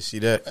other kids see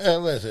that.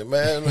 Man, listen,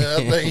 man.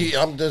 I think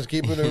I'm just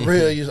keeping it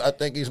real. I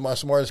think he's my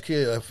smartest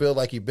kid. I feel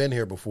like he's been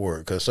here before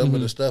because some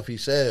of the stuff he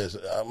says,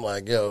 I'm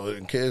like,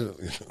 yo,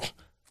 kids.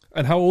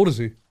 And how old is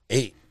he?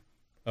 8.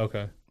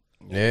 Okay.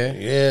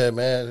 Yeah,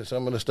 man.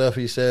 Some of the stuff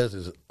he says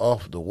is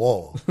off the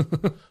wall.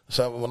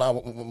 So when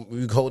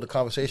you hold a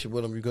conversation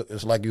with him,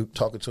 it's like you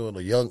talking to a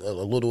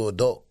little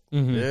adult.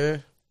 Mm-hmm. Yeah.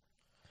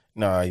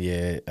 Nah,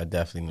 yeah, I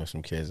definitely know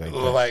some kids like that.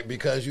 Like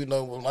because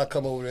when I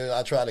come over there,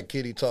 I try to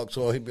kitty talk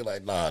to him. He'd be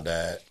like, "Nah,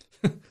 Dad."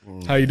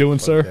 How you doing,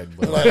 sir? He'd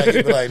be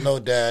like, "No,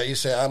 Dad." He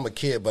said, "I'm a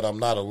kid, but I'm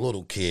not a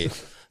little kid."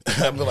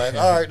 I'd be like,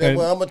 all right, then,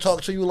 well, I'm going to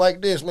talk to you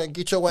like this, man.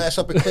 Get your ass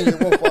up and clean your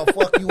room before I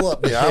fuck you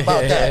up there. How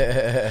about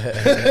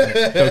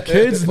that?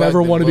 Kids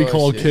never want to be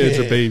called kids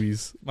or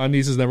babies. My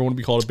nieces never want to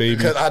be called a baby.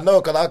 Because I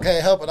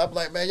can't help it. I'm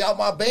like, man, y'all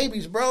my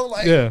babies, bro.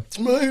 Like, man,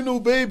 ain't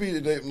no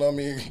baby.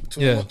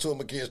 Two of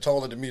my kids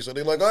taller than me, so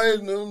they're like, I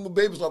ain't no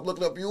baby, so I'm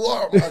looking up. You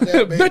are my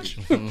damn baby.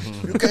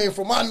 You came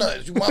from my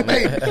nuts. You my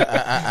baby.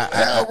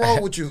 Hell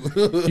wrong with you?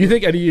 You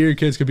think any of your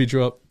kids could beat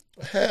you up?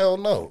 Hell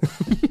no.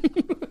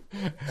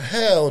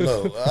 Hell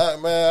no.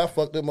 I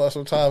fuck them up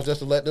sometimes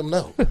just to let them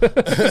know.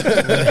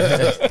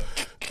 I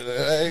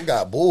ain't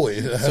got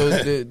boys.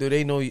 So do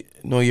they know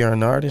you're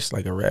an artist,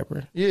 like a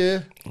rapper?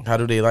 Yeah. How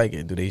do they like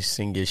it? Do they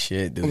sing your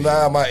shit?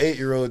 My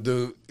 8-year-old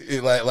dude,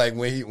 like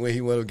when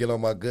he want to get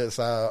on my good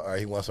side or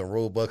he wants some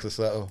Robux or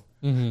something,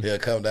 he'll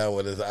come down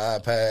with his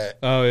iPad.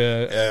 Oh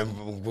yeah.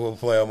 And we'll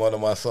play one of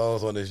my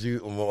songs on his on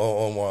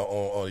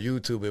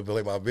YouTube and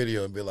play my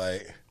video and be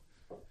like,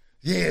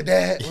 yeah,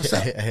 Dad, what's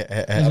up?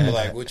 I'll be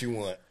like, what you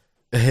want?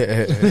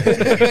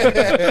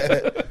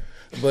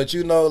 But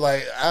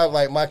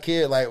like my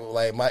kid, like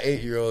my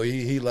 8-year-old,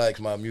 he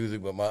likes my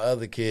music, but my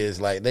other kids,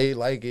 like they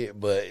like it,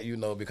 but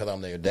because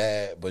I'm their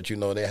dad, but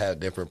they have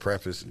different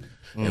preferences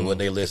in what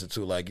they listen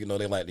to. Like they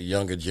like the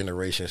younger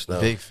generation stuff.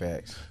 Big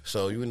facts.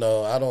 So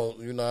I don't,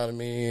 you know what I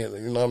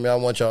mean. I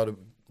want y'all to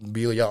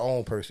be your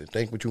own person.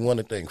 Think what you want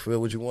to think. Feel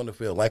what you want to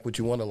feel. Like what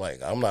you want to like.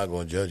 I'm not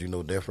going to judge you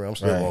no different. I'm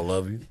still going to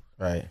love you.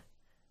 Right.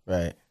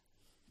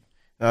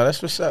 No,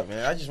 that's what's up,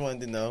 man. I just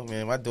wanted to know,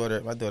 man. My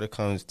daughter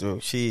comes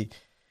through. She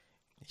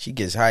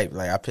gets hyped.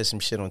 Like I put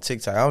some shit on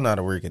TikTok. I don't know how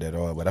to work it at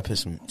all, but I put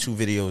 2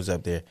 videos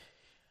up there.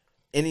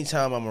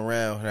 Anytime I'm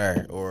around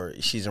her or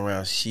she's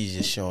around, she's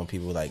just showing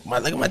people like,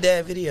 look at my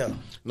dad video.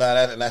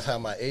 Nah, that's how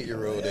my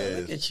 8-year-old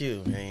is. Look at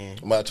you, man.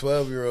 My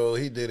 12-year-old,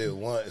 he did it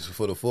once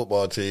for the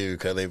football team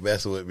because they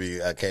messing with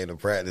me. I came to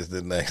practice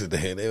the next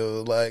day and they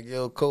was like,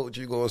 yo, coach,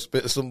 you gonna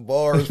spit some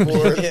bars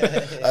for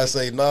us? I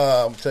say,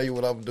 nah, I'm tell you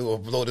what I'm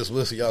doing. Blow this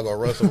whistle, y'all gonna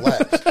run some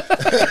laps.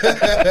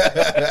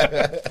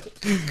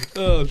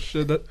 Oh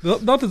shit!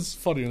 Nothing's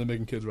funnier than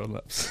making kids run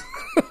laps.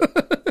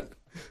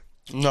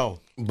 No.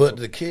 But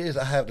the kids,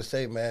 I have to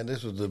say, man,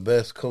 this was the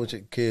best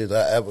coaching kids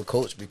I ever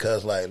coached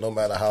because, like, no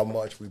matter how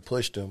much we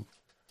pushed them,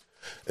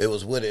 it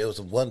was with it. It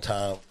was one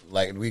time,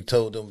 like, we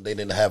told them they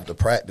didn't have to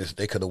practice.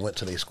 They could have went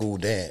to their school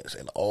dance,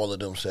 and all of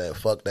them said,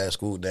 fuck that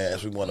school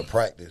dance. We want to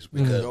practice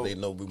because they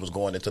know we was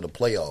going into the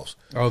playoffs.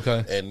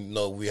 Okay. And,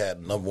 we had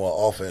number 1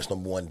 offense,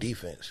 number 1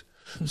 defense.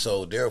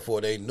 So, therefore,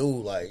 they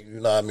knew, like,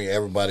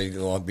 everybody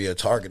going to be a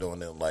target on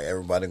them. Like,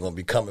 everybody going to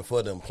be coming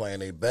for them, playing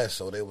their best.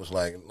 So, they was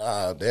like,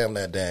 nah, damn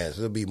that dance.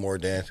 There'll be more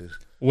dances.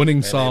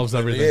 Winning solves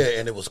everything. Yeah,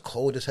 and it was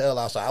cold as hell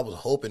outside. I was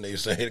hoping they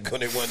said they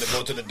wanted to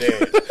go to the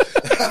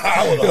dance.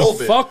 I was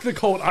hoping. Fuck the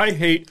cold.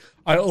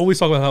 I always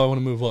talk about how I want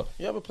to move up.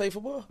 You ever play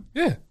football?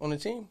 Yeah. On the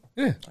team?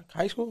 Yeah. Like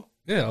high school?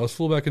 Yeah, I was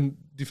fullback and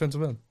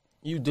defensive end.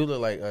 You do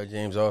look like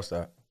James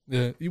Allstar.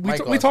 Yeah. We Mike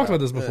talked Allstar. about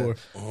this before.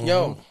 Yeah.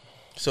 Yo,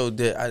 so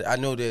I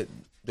know that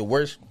the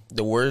worst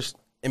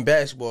in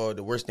basketball,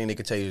 the worst thing they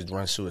could tell you is to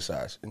run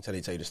suicides until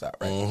they tell you to stop,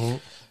 right?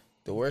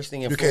 The worst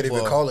thing in You football. can't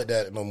even call it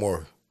that no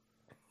more.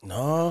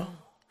 No.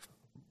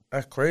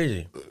 That's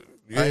crazy.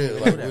 Yeah,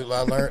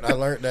 I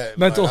learned that.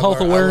 Mental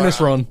health awareness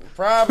run.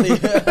 Probably.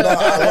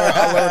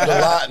 I learned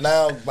a lot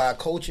now by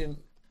coaching.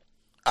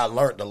 I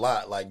learned a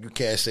lot. Like, you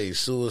can't say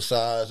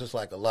suicides. It's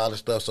like a lot of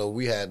stuff. So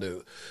we had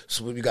to,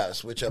 you got to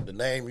switch up the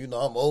name. You know,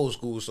 I'm old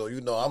school, so you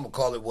know, I'm going to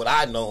call it what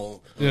I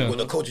know. Yeah. What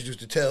the coaches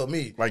used to tell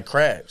me. Like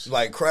crabs.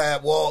 Like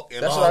crab walk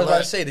and That's all what I was that.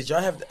 about to say. Did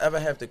y'all ever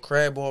have to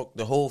crab walk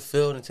the whole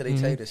field until they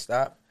tell you to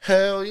stop?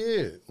 Hell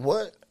yeah.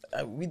 What?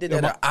 We did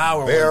that an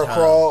hour Bear one time.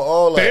 crawl,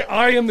 all that.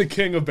 I am the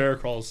king of bear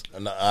crawls.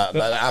 And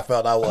I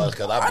felt I was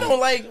because I don't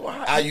like.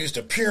 I used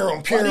to peer them.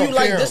 Why do you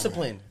like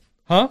discipline?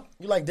 Huh?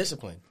 You like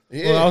discipline?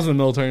 Yeah. Well, I was in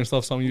the military and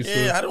stuff, so I'm used to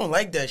Yeah, it. I don't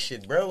like that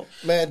shit, bro.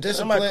 Man, I'm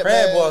discipline. not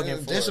crab man, walking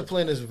for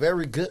discipline is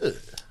very good.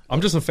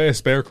 I'm just a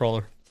fast bear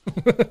crawler.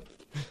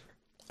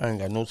 I ain't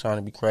got no time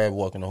to be crab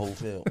walking the whole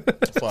field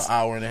for an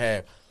hour and a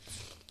half.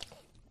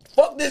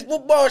 Fuck this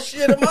football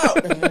shit, I'm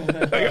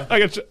out. I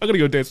gotta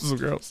go dance with some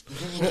girls.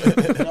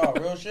 No,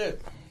 real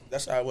shit.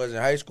 That's how I was in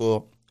high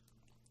school.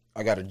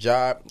 I got a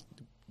job,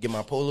 get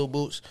my polo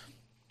boots.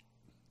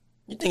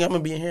 You think I'm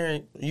gonna be in here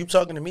and you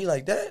talking to me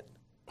like that?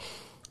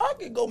 I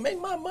could go make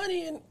my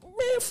money and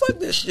man, fuck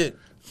this shit.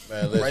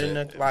 Man, listen, Right in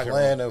the locker room.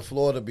 playing in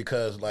Florida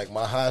because like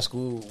my high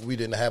school, we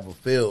didn't have a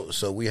field,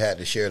 so we had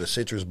to share the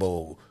Citrus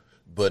Bowl.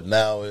 But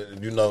now,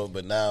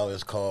 now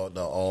it's called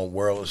the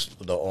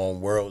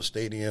World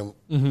Stadium,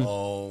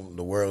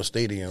 the World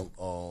Stadium.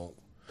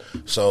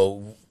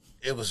 So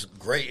it was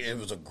great. It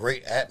was a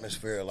great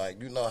atmosphere. Like,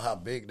 you know how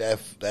big that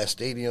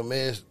stadium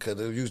is,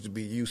 because it used to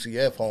be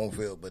UCF home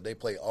field, but they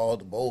play all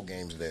the bowl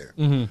games there.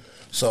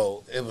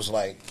 So it was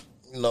like,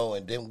 you know,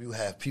 and then you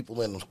have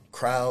people in the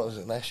crowds,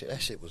 and that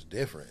shit was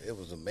different. It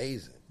was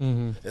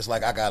amazing. It's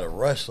like I got to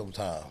rush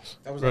sometimes.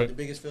 That was Right. like the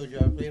biggest field you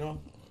ever played on?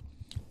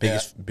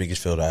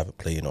 Biggest field I ever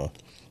played on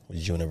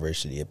was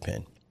University of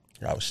Penn.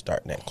 I was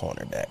starting at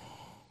cornerback,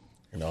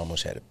 and I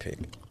almost had a pick.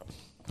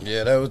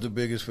 Yeah, that was the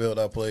biggest field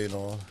I played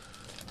on.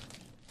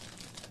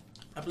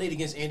 I played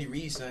against Andy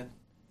Reid, son.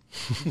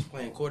 He was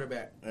playing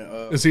quarterback.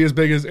 Is he as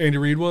big as Andy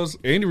Reid was?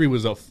 Andy Reid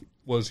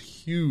was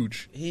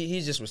huge.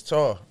 He just was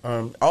tall.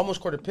 I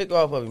almost caught a pick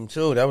off of him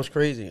too. That was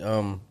crazy.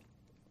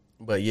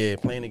 But yeah,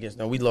 playing against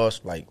them, we probably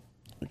lost like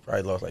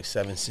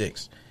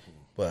 7-6.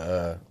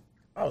 But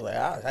I was like,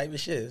 I was hype as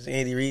shit. It's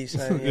Andy Reid,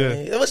 son. You know what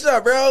I mean? What's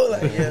up, bro?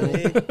 Like, you know what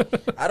I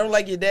mean? I don't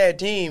like your dad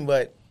team,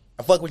 but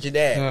I fuck with your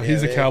dad.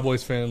 He's You a know?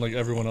 Cowboys fan like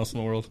everyone else in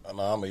the world.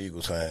 No, I'm an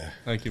Eagles fan.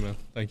 Thank you, man.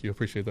 Thank you.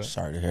 Appreciate that.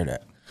 Sorry to hear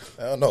that.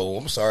 I don't know.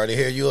 I'm sorry to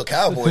hear you a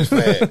Cowboys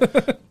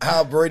fan.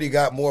 How Brady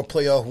got more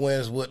playoff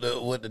wins with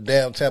the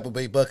damn Tampa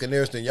Bay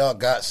Buccaneers than y'all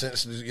got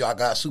since y'all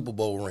got Super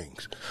Bowl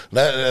rings.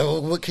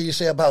 What can you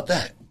say about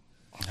that?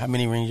 How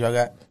many rings y'all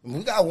got?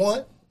 We got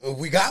one.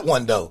 We got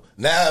one though.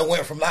 Now it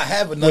went from not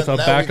having nothing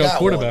With a now we backup got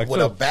quarterback, one,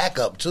 with too. a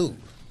backup too.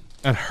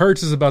 And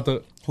Hurts is about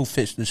the. Who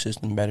fits the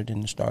system better than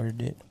the starter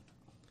did?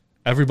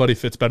 Everybody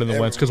fits better than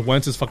Wentz because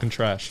Wentz is fucking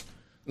trash.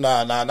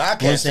 Nah, I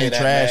can't Wentz say ain't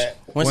that. trash. Man.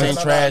 Wentz ain't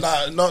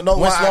trash. No, Wentz why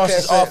I lost can't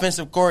his say-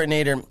 offensive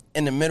coordinator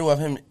in the middle of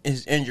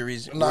his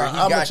injuries where he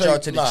I'ma got tell y'all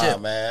you- to the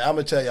chip. man. I'm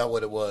gonna tell y'all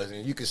what it was,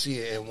 and you can see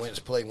it in Wentz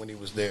play when he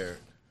was there.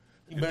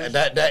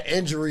 That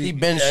injury, He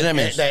Ben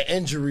Simmons. That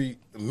injury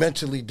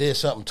mentally did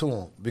something to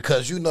him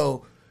because you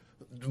know,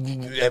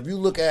 if you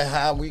look at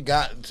how we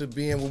got to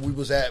being where we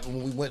was at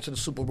when we went to the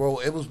Super Bowl,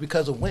 it was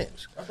because of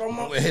Wentz,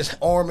 his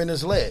arm and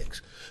his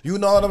legs. You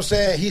know what I'm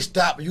saying? He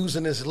stopped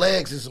using his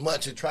legs as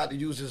much and tried to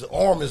use his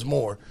arm as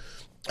more,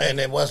 and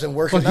it wasn't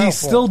working. But he's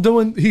still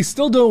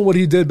doing what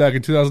he did back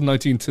in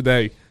 2019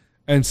 today,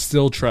 and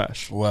still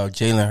trash. Well,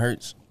 Jalen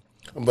Hurts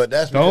But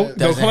that's No,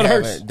 because, come on,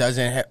 Hurts.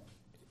 doesn't have.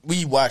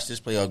 We watched this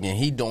playoff game.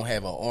 He don't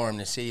have an arm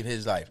to save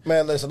his life.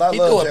 man. Listen, I He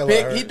love threw a Jalen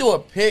pick. Hurts. He threw a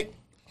pick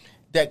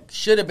that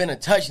should have been a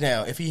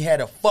touchdown if he had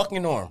a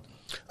fucking arm.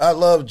 I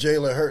love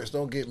Jalen Hurts.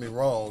 Don't get me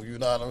wrong. You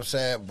know what I'm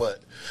saying. But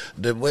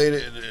the way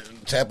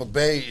that Tampa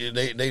Bay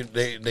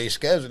they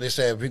scheduled, they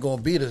said if he's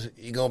gonna beat us,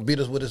 he's gonna beat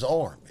us with his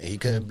arm. And he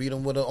couldn't beat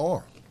him with an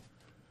arm.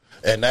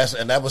 And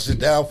that was his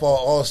downfall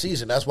all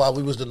season. That's why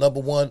we was the number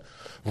one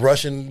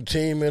rushing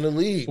team in the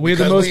league. We had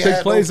the Because most we big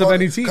had plays of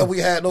any team. Because we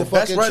had no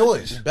fucking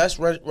choice. Best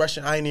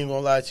rushing. I ain't even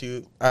gonna lie to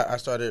you. I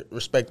started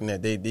respecting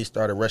that. They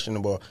started rushing the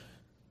ball.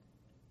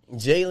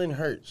 Jalen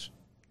Hurts.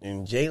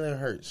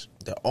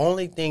 The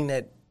only thing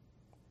that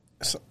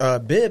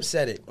Bibb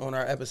said it on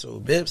our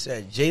episode. Bibb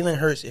said Jalen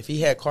Hurts, if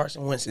he had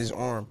Carson Wentz's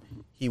arm,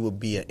 he would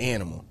be an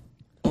animal.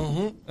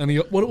 And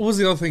what was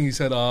the other thing he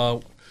said?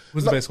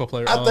 Who's the baseball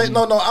player? I think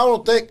I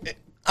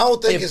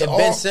don't think If his Ben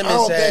arm. Simmons I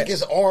don't had- think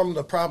his arm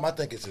the problem. I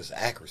think it's his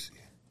accuracy.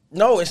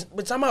 No,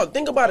 but time out.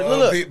 Think about it.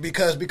 Look.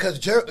 Because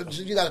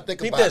you got to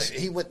think about this. it.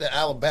 He went to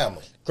Alabama.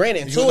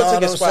 Granted, You Tua know took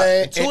what his I'm spot.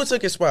 saying? Tua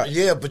took his spot.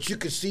 Yeah, but you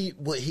could see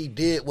what he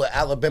did with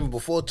Alabama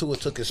before Tua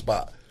took his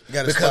spot.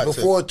 Got his Because spot,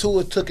 before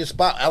Tua took his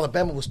spot,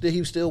 Alabama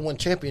he still won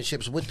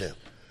championships with them.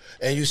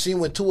 And you see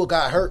when Tua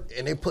got hurt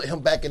and they put him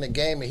back in the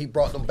game and he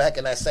brought them back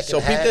in that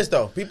second half.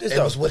 So peep this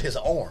though. It was with his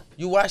arm.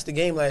 You watched the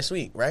game last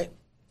week, right?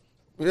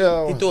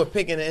 Yeah. He threw a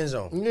pick in the end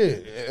zone. Yeah.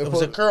 It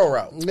was a curl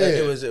route. Yeah.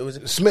 It was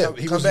Smith.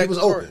 He was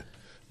open.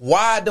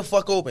 Wide the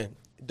fuck open.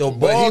 The But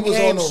ball he was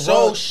came on the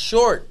so run.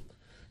 short.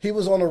 He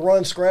was on the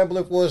run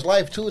scrambling for his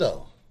life too,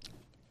 though.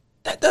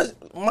 That does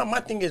my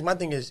thing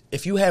is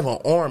if you have an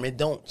arm, it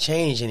don't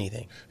change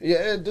anything.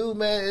 Yeah, dude,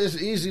 man, it's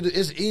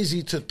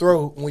easy to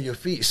throw when your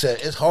feet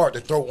set. It's hard to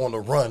throw on the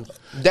run.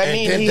 That And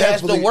means then he has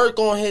to definitely- work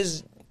on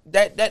his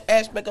that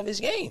aspect of his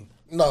game.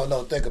 No,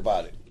 think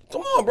about it.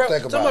 Come on, bro.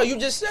 Think about it. You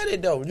just said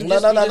it though. No.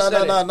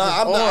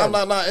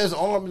 I'm not. It's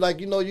arm.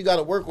 Like, you got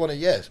to work on it.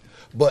 Yes,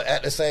 but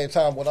at the same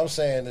time, what I'm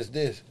saying is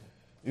this.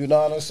 You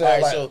know what I'm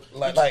saying? All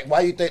right, like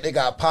why you think they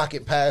got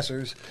pocket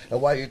passers, and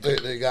why you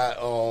think they got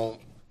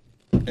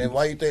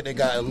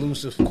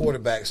elusive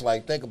quarterbacks?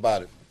 Like, think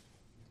about it.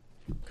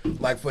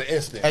 Like, for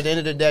instance, At the end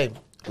of the day,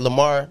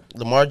 Lamar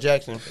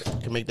Jackson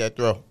can make that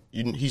throw.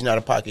 He's not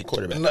a pocket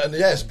quarterback.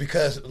 yes,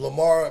 because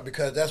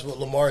that's what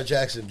Lamar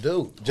Jackson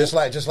do. Just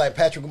like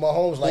Patrick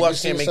Mahomes. Like, Who you else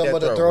see can't make some that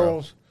of the throw,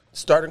 throws. bro?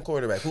 Starting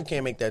quarterback. Who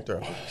can't make that throw?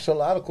 There's a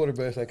lot of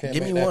quarterbacks that can't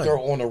Give make me that one.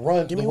 throw on the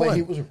run. Give the me way one.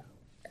 he was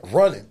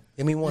running.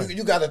 Give me one.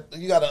 You gotta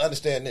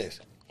understand this.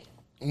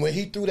 When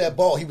he threw that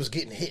ball, he was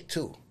getting hit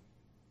too.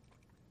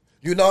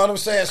 You know what I'm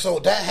saying? So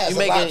that has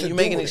a lot to do You're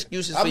making with it.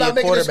 excuses I'm for not your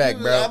making quarterback,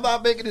 excuses. bro. I'm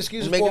not making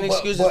excuses. You're making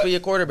excuses for your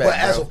quarterback, But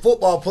as bro. a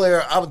football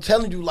player, I'm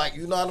telling you, like,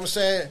 you know what I'm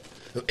saying?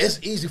 It's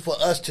easy for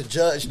us to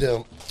judge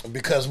them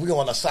because we're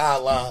on the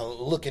sideline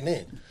looking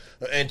in.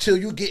 Until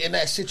you get in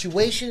that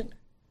situation,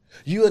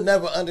 you will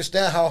never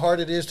understand how hard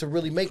it is to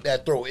really make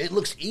that throw. It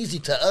looks easy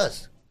to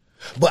us.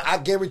 But I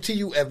guarantee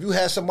you, if you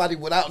had somebody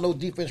without no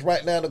defense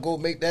right now to go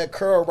make that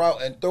curl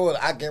route and throw it,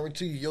 I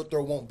guarantee you your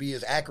throw won't be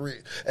as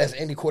accurate as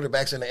any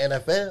quarterbacks in the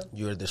NFL.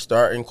 You're the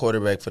starting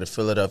quarterback for the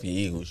Philadelphia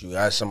Eagles. You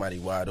got somebody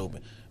wide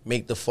open.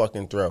 Make the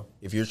fucking throw.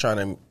 If you're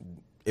trying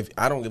to,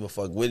 I don't give a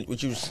fuck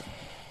what you.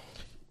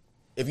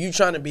 If you're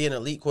trying to be an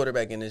elite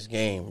quarterback in this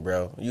game,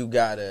 bro, you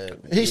gotta.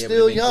 He's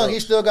still young. Throws. He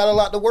still got a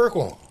lot to work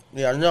on.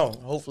 Yeah, I know.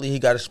 Hopefully, he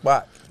got a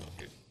spot.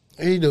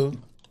 He do.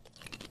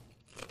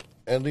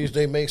 At least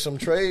they make some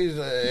trades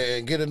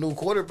and get a new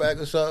quarterback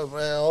or something,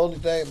 man. Only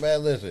thing,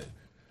 man, listen.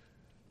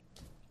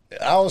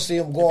 I don't see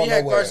him going If he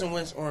had nowhere. Carson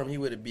Wentz's arm, he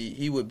would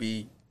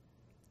be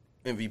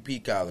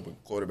MVP caliber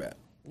quarterback.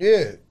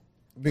 Yeah,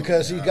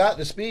 because he got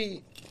the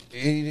speed.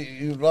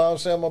 You know what I'm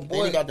saying, my boy?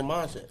 And he got the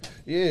mindset.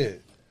 Yeah,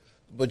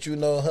 but you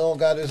know he don't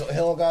got his arm.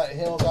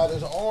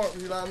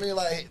 You know what I mean?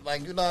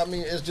 Like you know what I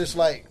mean? It's just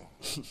like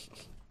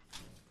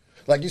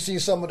you see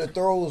some of the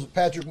throws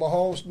Patrick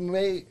Mahomes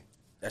made.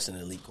 That's an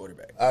elite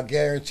quarterback. I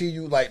guarantee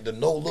you, like the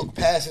no-look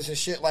passes and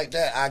shit like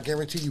that. I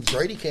guarantee you,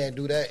 Brady can't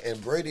do that, and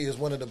Brady is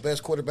one of the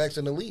best quarterbacks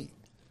in the league.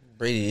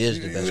 Brady is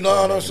the best. You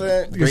know what I'm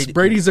saying?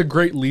 Brady's a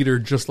great leader,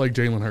 just like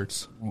Jalen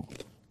Hurts.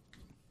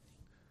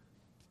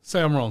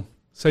 Say I'm wrong.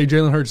 Say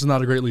Jalen Hurts is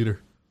not a great leader.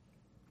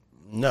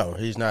 No,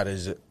 he's not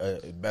as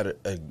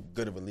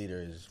good of a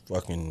leader as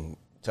fucking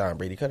Tom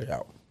Brady. Cut it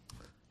out.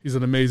 He's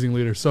an amazing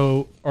leader.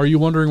 So, are you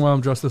wondering why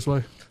I'm dressed this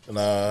way?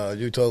 Nah,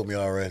 you told me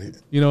already.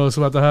 You know what's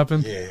about to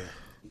happen? Yeah.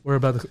 We're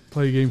about to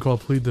play a game called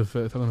Plead the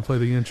Fifth. I'm going to play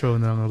the intro,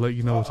 and then I'm going to let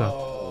you know what's happening.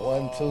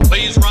 1, 2.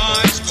 Please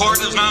rise. Court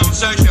is now in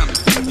session.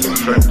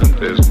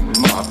 Defendant is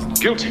not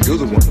guilty. You're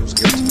the one who's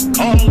guilty.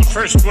 Call the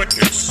first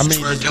witness. I mean,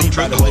 Swear to tell the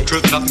truth, the whole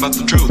truth, nothing but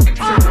the truth.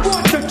 I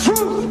want the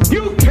truth.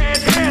 You can't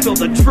handle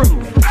the truth.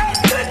 And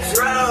the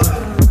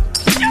truth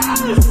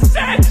shall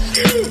set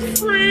you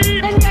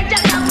free. Then you're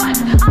just a bunch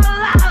of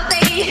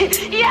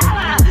lousy,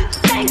 yellow,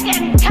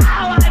 stinking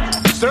cowards.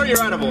 Sir,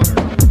 you're out of order.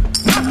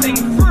 Nothing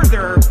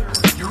further,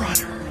 Your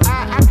Honor.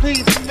 I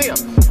plead the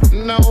fifth.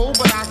 No,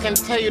 but I can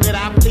tell you that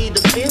I plead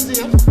the fifth.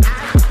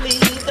 I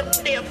plead the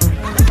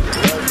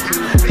fifth.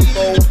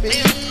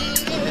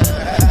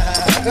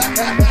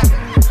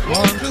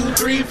 1, 2,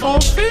 3,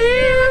 4, 5.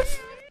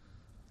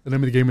 The name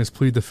of the game is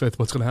Plead the Fifth.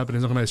 What's going to happen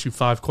is I'm going to ask you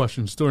 5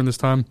 questions. During this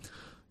time,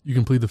 you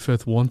can plead the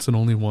fifth once and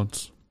only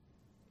once.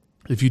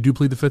 If you do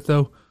plead the fifth,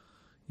 though,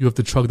 you have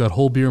to chug that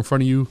whole beer in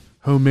front of you.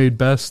 Homemade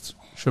Best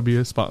should be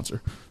a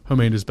sponsor.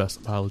 Homemade is best.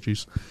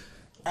 Apologies.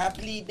 I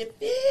plead the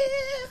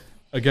fifth.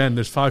 Again,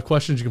 there's 5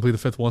 questions. You can plead the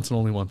fifth once and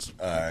only once.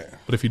 All right.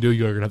 But if you do,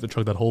 you're going to have to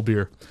chug that whole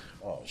beer.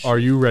 Oh, shit. Are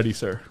you ready,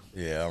 sir?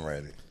 Yeah, I'm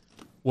ready.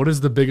 What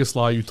is the biggest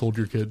lie you told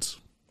your kids?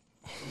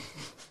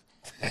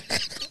 I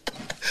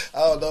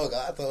don't know.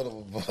 I told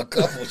him a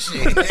couple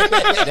shit.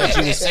 That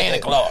you was Santa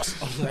Claus.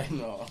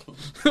 No.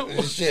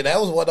 Shit, that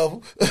was one of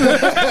them.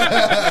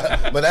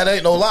 But that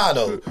ain't no lie,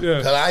 though. Yeah.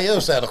 Because I am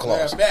Santa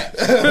Claus.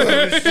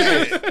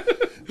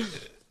 Shit.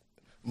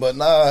 But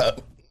nah,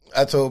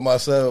 I told my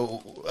son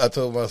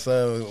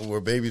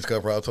where babies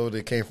come from. I told him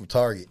they came from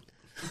Target.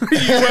 You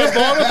went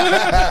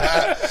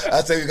bottom?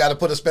 I say we got to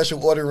put a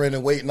special order in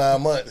and wait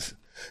 9 months.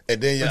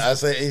 And then I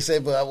say, he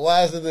said, but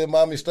why is it in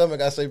mommy's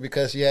stomach? I say,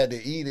 because she had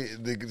to eat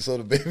it, so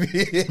the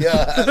baby.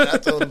 I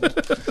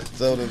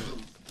told him.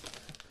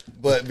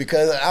 But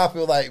because I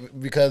feel like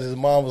because his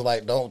mom was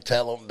like, don't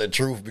tell him the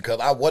truth because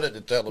I wanted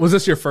to tell him. Was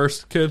this your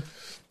first kid?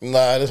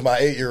 Nah, this is my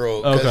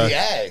 8-year-old. Because Okay. he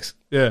asked.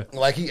 Yeah.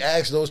 Like he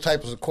asked those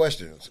types of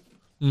questions.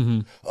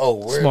 Mm-hmm.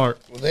 Oh, Smart.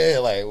 Yeah,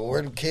 like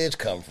where do kids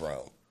come from?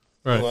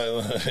 Right.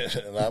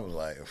 And I was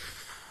like,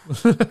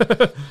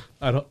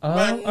 I don't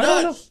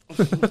know.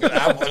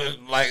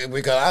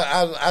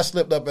 Because I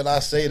slipped up and I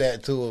say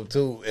that to him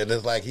too, and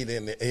it's like he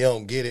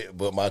don't get it,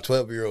 but my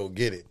 12-year-old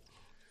get it.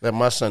 That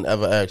my son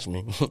ever asked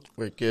me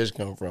where kids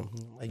come from.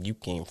 Like, you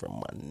came from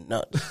my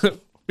nuts.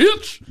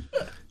 Bitch.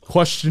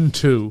 Question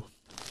 2.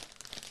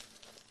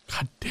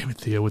 God damn it,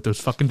 Theo, with those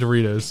fucking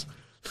Doritos.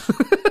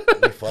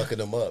 You're fucking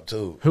them up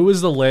too. Who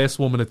was the last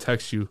woman to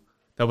text you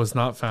that was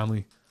not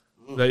family?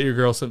 That your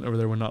girl sitting over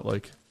there would not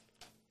like?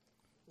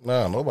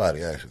 Nah,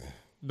 nobody actually.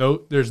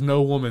 No, there's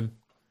no woman.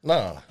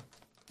 Nah.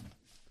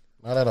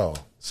 Not at all.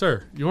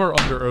 Sir, you are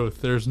under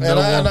oath. There's no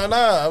woman.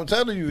 Nah. I'm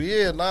telling you,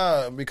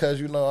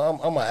 because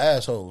I'm an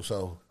asshole,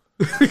 so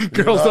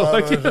girls don't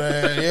like it.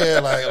 Yeah,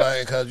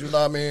 like, cause you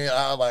know what I mean.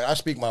 I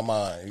speak my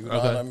mind. You know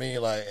what I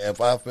mean. Like,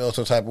 if I feel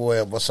some type of way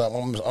about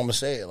something, I'm gonna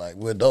say it. Like,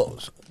 we're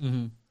adults.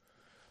 Mm-hmm.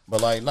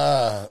 But like,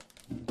 nah,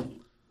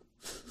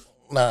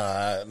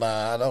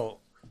 I don't.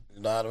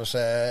 You know what I'm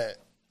saying?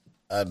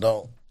 I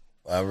don't.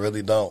 I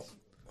really don't.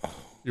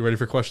 You ready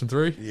for question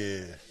 3?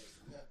 Yeah.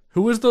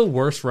 Who is the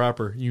worst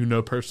rapper you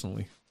know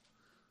personally?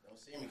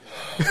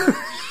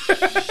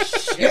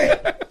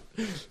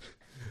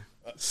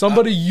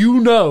 Somebody you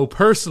know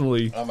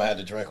personally. I'm gonna have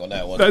to drink on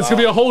that one. That's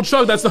gonna be a whole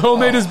chug. That's the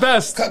homemade is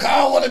best. I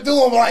don't want to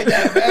do him like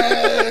that,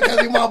 man. Because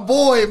he's my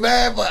boy,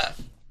 man. But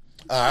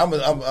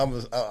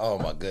oh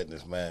my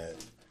goodness, man.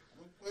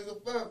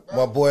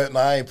 My boy,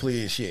 I ain't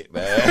pleading shit,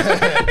 man.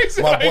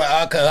 My boy,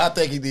 cause I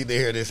think he need to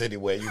hear this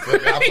anyway. You feel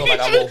me? I feel like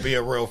I won't be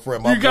a real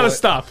friend. You gotta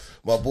stop.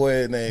 My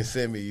boy named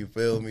Simi. You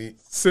feel me?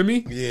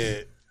 Simi?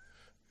 Yeah.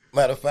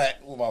 Matter of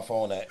fact, where my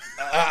phone at?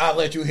 I'll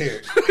let you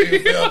hear it. You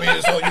feel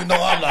me? So you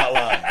know I'm not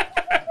lying.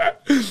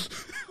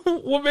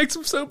 What makes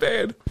him so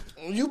bad?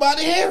 You about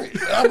to hear it.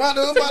 I'm about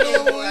to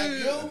like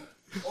you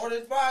or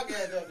this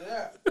podcast after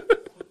that.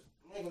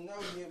 I'm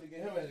never be able to get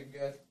him as a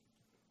guest.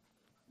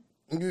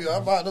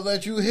 I'm about to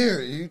let you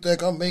hear it. You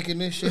think I'm making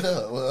this shit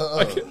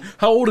up?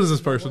 How old is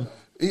this person?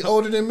 He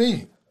older than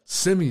me.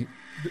 Simi.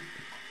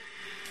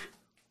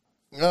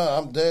 No,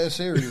 I'm dead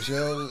serious,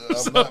 yo.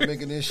 I'm not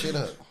making this shit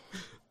up.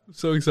 I'm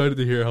so excited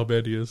to hear how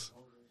bad he is.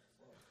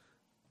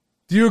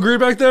 Do you agree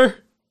back there?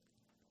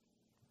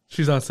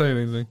 She's not saying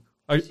anything.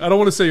 I don't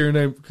want to say your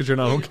name because you're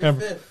not on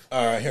camera.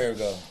 All right, here we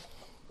go.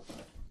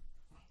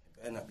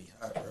 Better not be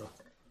hot, bro.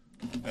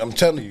 I'm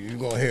telling you, you're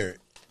going to hear it.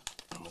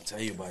 I'm going to tell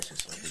you about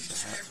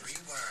yourself.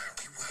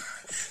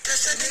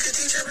 That's that nigga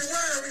DJ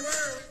Rewind.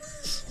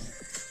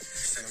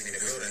 Send me in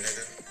the building,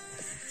 nigga.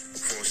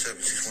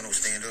 47610,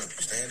 stand up.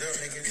 Stand up,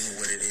 nigga. You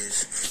know what it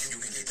is. You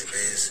can get the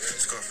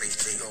best. Scarface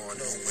J.R.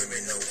 No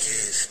women, no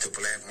kids. The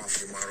black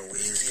mafia motto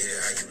is get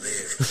it how you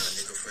live. A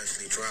nigga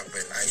freshly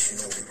dropping. Ice, you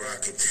know we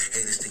rock it.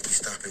 Haters think you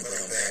stopping, but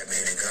I'm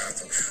Batman and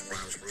Gotham.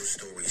 Rhymes, real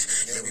stories.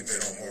 Yeah, we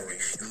been on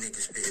Maury. You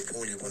niggas spit it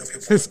poorly.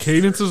 His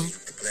cadence is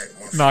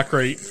not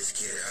great.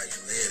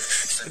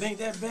 It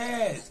ain't that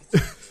bad.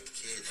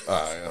 All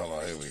right, hold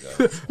on. Here we go.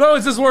 No,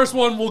 it's his worst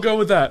one. We'll go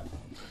with that.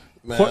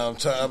 Man,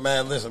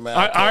 man, listen, man.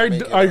 I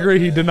agree.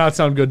 He did not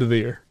sound good to the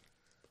ear.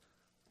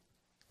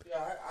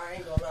 Yeah, I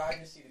ain't gonna lie. I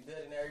can see the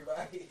good in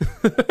everybody.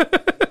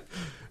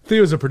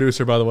 Theo's a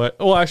producer, by the way.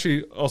 Well,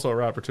 actually, also a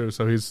rapper too.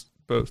 So he's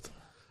both.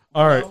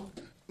 All right.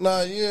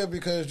 Nah, yeah,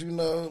 because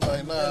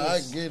I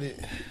get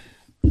it.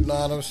 You know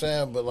what I'm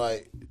saying? But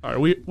like, all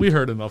right, we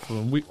heard enough of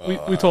him. We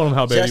told him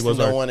how bad Justin he was.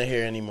 Don't want to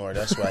hear anymore.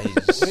 That's why he's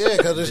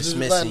because it's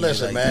dismissing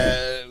listen,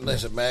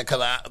 man,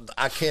 because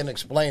I can't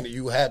explain it.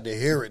 You had to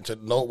hear it to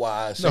know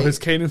why I say. No, his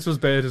cadence was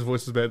bad. His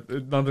voice was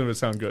bad. None of it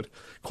sound good.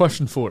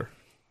 Question 4.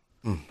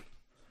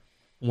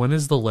 When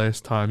is the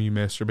last time you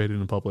masturbated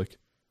in public?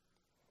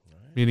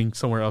 Meaning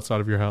somewhere outside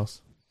of your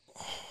house,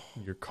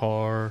 your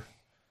car,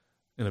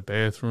 in a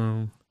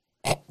bathroom.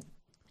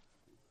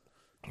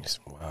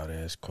 Some wild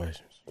ass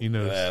questions. You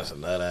know, that's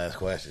another ass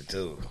question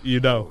too. You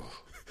know,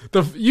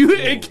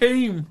 it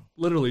came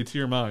literally to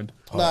your mind.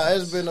 Nah,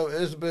 it's been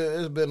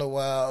a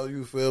while.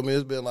 You feel me?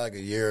 It's been like a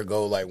year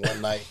ago. Like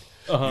one night,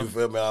 you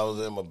feel me? I was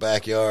in my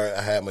backyard.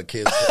 I had my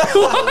kids.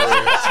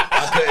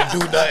 I couldn't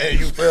do nothing.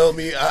 You feel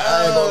me?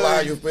 I ain't gonna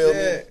lie. You feel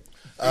me?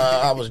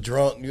 I was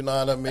drunk. You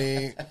know what I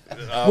mean?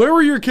 Where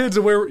were your kids?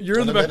 And where you're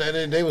in the back?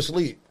 They were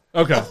asleep.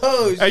 Okay.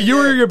 You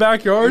were in your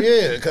backyard?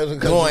 Yeah, because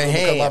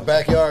my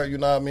backyard, you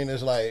know what I mean,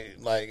 it's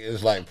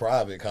like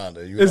private kind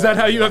of. Is that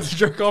how you have to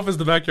jerk off? Is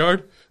the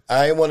backyard?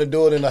 I ain't want to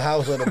do it in the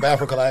house or the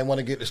bathroom because I didn't want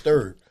to get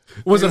disturbed.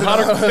 Was it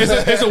hotter? Is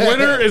it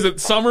winter? Is it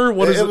summer?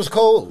 What is it? It was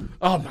cold.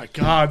 Oh my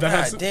God, that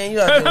has to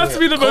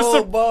be the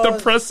most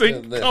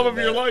depressing come of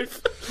your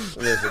life.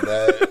 Listen,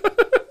 man.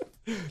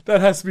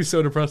 That has to be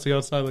so depressing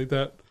outside like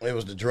that. It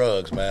was the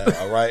drugs, man.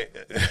 All right,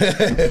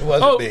 it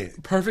wasn't me.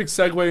 Perfect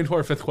segue into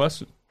our fifth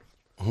question.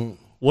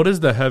 What is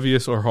the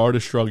heaviest or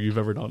hardest drug you've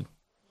ever done?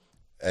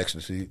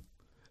 Ecstasy.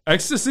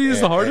 Ecstasy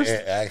is the hardest?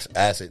 And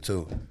acid,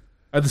 too.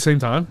 At the same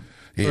time?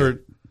 Yeah.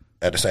 Or,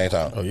 at the same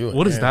time.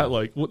 What is that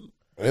like? What,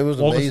 it was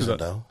amazing,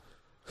 though.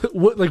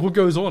 What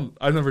goes on?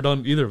 I've never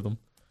done either of them.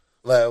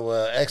 Like,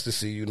 well,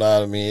 ecstasy, you know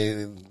what I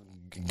mean?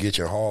 It get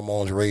your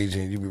hormones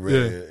raging. You be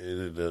ready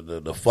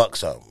to fuck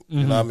something.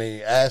 You know what I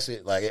mean?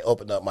 Acid, like, it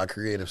opened up my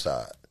creative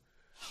side.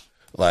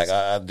 Like,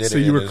 I did it. So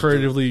you were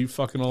creatively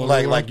fucking all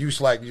over?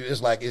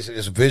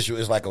 It's visual.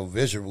 It's like a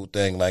visual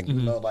thing. Like, you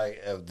know,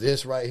 like, if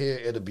this right here,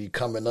 it'll be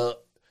coming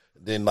up.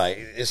 Then, like,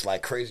 it's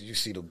like crazy. You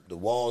see the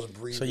walls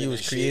breathing. So you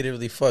was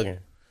creatively fucking?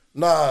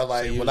 Nah,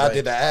 like, when I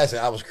did the acid,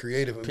 I was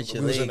creative. Put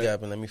your leg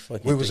up and let me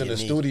fucking. We was in the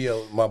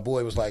studio. My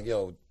boy was like,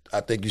 yo, I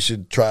think you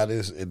should try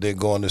this and then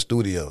go in the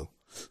studio.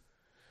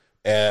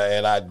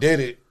 And I did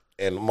it,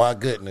 and my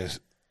goodness,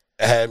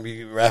 it had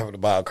me rapping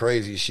about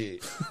crazy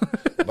shit.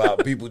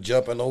 About people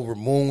jumping over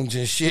moons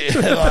and shit.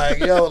 Like,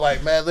 yo,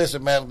 like, man,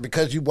 listen, man,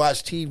 because you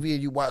watch TV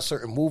and you watch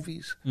certain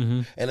movies,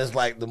 and it's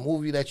like the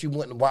movie that you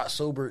wouldn't watch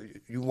sober,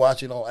 you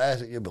watch it on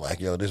acid, you'll be like,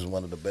 yo, this is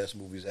one of the best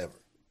movies ever.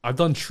 I've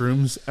done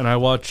shrooms, and I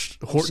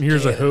watched Horton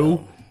Hears a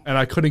Who, and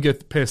I couldn't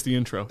get past the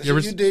intro. You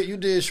did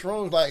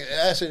shrooms, like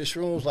acid and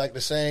shrooms, like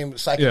the same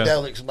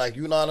psychedelics, like,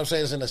 you know what I'm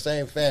saying? It's in the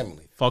same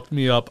family. Fucked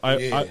me up.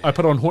 I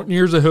put on Horton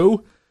Hears a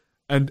Who,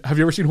 and have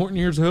you ever seen Horton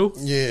Hears a Who?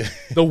 Yeah.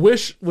 The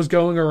Wish was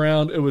going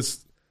around. It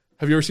was.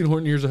 Have you ever seen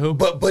Horton Hears a Who?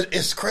 But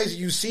it's crazy.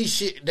 You see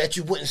shit that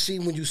you wouldn't see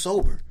when you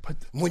sober. But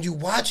when you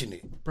watching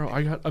it, bro,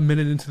 I got a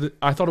minute into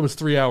I thought it was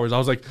 3 hours. I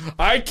was like,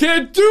 I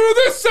can't do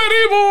this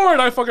anymore,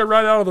 and I fucking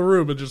ran out of the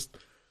room and just.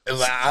 It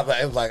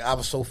was like I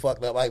was so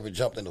fucked up. I even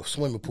jumped in the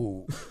swimming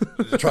pool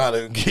to try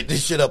to get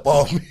this shit up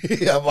off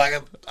me. I'm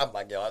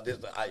like, yo,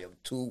 I am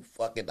too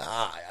fucking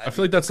high. I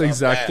feel like that's the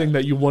exact thing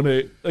that you want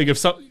to like.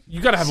 If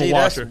you gotta have a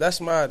watcher. That's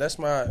my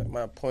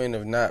point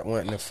of not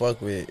wanting to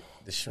fuck with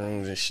the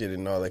shrooms and shit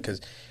and all that,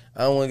 because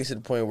I don't want to get to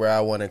the point where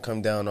I want to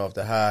come down off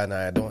the high and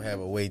I don't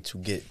have a way to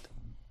get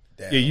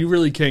down. Yeah, you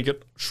really can't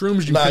get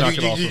shrooms. You cannot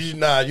get off of.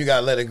 Nah, you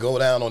gotta let it go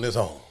down on its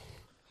own.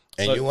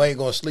 And you ain't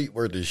gonna sleep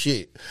worth the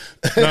shit.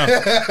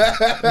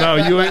 No,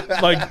 you ain't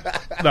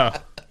no.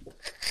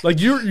 Like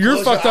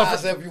you're fucked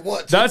up. If you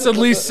want to. That's at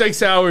least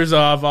 6 hours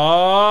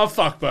of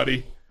fuck,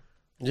 buddy.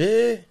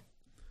 Yeah.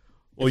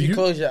 Well, if you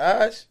close your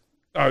eyes.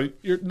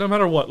 You're no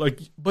matter what.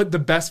 Like, but the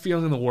best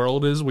feeling in the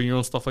world is when you're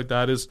on stuff like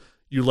that is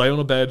you lay on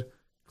a bed,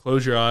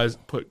 close your eyes,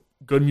 put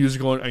good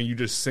music on, and you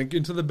just sink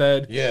into the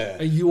bed. Yeah.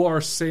 And you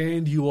are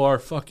sand. You are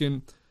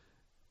fucking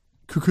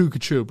cuckoo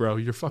cuckoo, bro.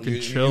 You're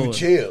fucking chilling. You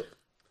chill.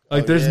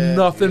 Like, there's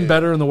nothing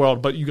better in the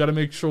world, but you got to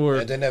make sure.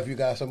 And then if you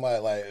got somebody,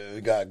 like, you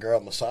got a girl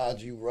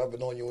massage you,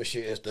 rubbing on you and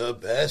shit, it's the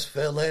best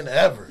feeling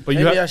ever. But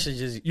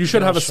you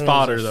should have a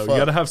spotter, though. You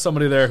got to have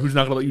somebody there who's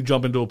not going to let you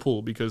jump into a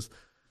pool, because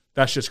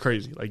that's just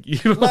crazy. Like, you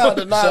know?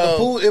 The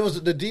pool,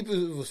 the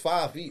deepest was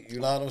 5 feet,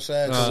 you know what I'm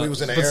saying? Because we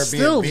was in an Airbnb.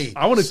 Still,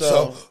 I want to.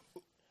 So,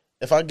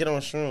 if I get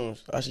on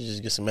shrooms, I should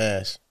just get some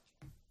ass.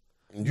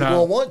 You're going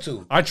to want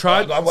to. I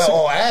tried.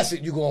 On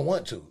acid, you're going to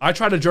want to. I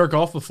tried to jerk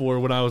off before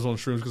when I was on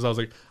shrooms, because I was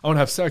like, I want to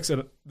have sex.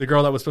 And the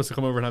girl that was supposed to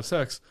come over and have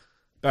sex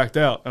backed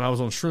out. And I was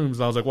on shrooms.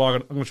 And I was like, well, I'm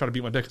going to try to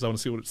beat my dick because I want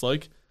to see what it's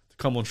like to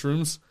come on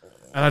shrooms.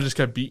 And I just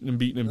kept beating and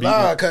beating and beating.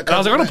 And I was like,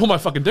 I'm going to pull my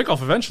fucking dick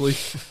off eventually.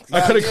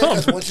 I couldn't come.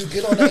 Once you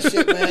get on that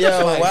shit, man.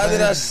 Yo, why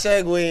did I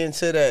segue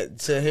into that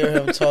to hear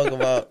him talk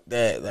about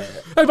that? Like,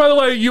 hey, by the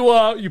way,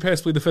 you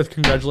passed Plead the Fifth.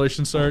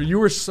 Congratulations, sir. You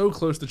were so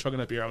close to chugging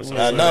that beer. I was so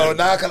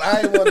because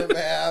I ain't want to,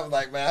 man. I was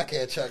like, man, I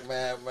can't chug,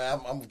 man.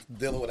 I'm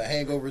dealing with a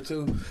hangover,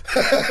 too.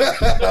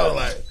 I was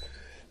like,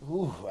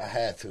 ooh, I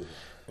had to.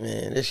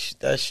 Man,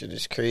 that shit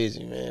is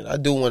crazy, man. I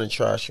do want to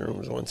try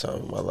shrooms one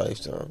time in my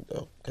lifetime,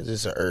 though, because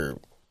it's an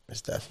herb. It's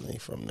definitely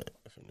from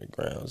the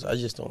grounds. I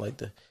just don't like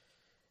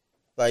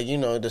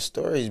the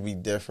stories be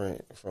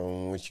different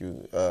from what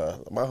you.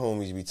 My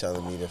homies be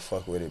telling me to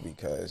fuck with it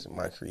because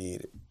my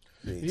creative.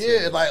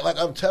 Yeah, like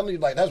I'm telling you,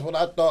 like that's what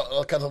I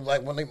thought. Because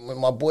like when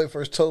my boy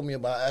first told me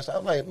about acid, I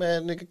was like,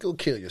 man, nigga, go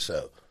kill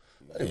yourself.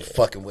 I ain't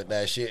fucking with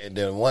that shit. And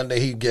then one day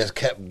he just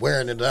kept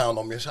wearing it down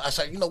on me. So I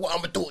said, you know what, I'm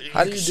gonna do it.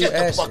 How do you do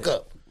acid? The fuck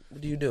up. What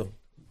do you do?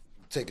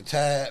 Take a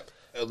tab,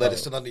 let it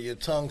sit under your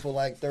tongue for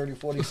like 30,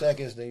 40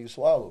 seconds, then you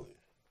swallow it.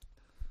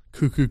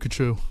 Cuckoo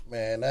cuckoo.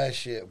 Man, that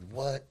shit,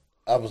 what?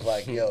 I was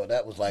like, yo,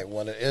 that was like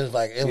one of it was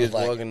like it was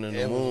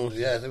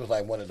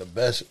like one of the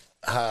best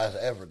highs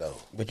ever though.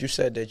 But you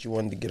said that you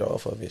wanted to get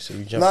off of it, so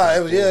you jumped. Nah,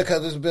 it was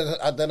because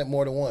I've done it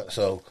more than once.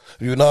 So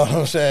you know what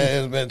I'm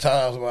saying? It's been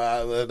times where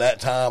I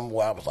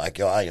was like,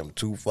 yo, I am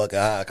too fucking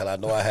high because I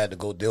know I had to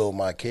go deal with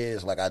my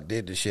kids. Like I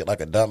did this shit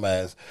like a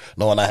dumbass,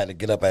 knowing I had to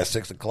get up at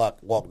 6 o'clock,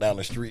 walk down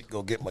the street,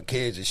 go get my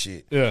kids and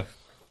shit. Yeah.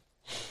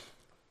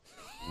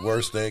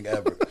 Worst thing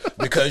ever.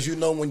 Because you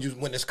know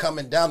when it's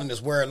coming down and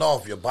it's wearing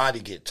off, your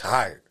body get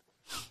tired.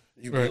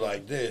 You be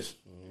like this.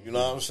 You know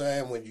what I'm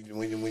saying? When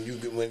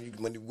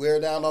you wear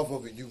down off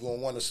of it, you're gonna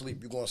want to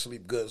sleep. You're gonna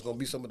sleep good. It's gonna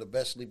be some of the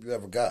best sleep you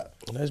ever got.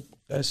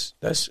 That's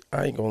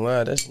I ain't gonna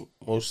lie. That's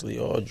mostly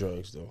all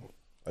drugs though.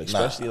 Like,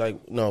 especially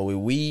with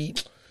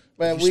weed.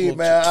 Man, weed,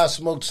 man. I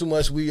smoke too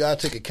much weed. I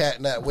take a cat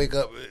nap, wake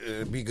up,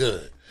 be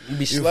good. You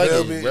be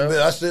sluggish, bro.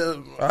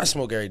 But I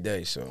smoke every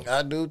day, so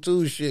I do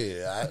too.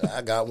 Shit,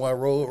 I got one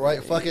rolled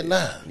right fucking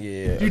now.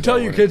 Yeah. Do you tell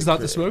your kids not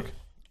to smoke?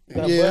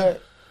 Yeah.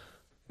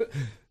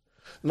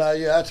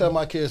 Yeah, I tell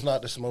my kids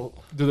not to smoke.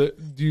 Do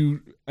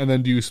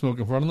you smoke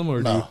in front of them,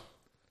 or No.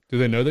 do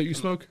they know that you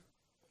smoke?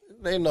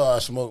 They know I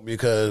smoke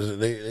because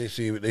they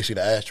see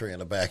the ashtray in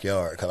the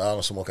backyard because I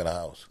don't smoke in the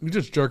house. You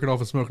just jerking off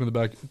and smoking in the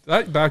back.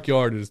 That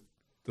backyard is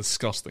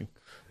disgusting.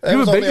 It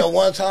was only a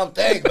one-time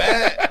thing,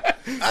 man.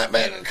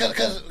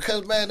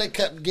 Because man, they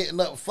kept getting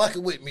up,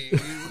 fucking with me,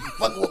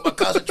 fucking with my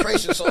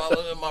concentration. So I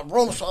was in my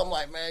room. So I'm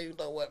like, man, you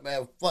know what,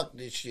 man, fuck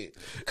this shit.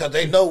 Because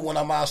they know when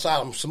I'm outside,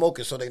 I'm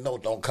smoking, so they know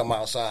don't come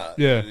outside.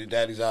 Yeah,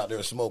 Daddy's out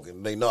there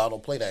smoking. They know I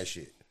don't play that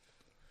shit.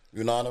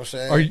 You know what I'm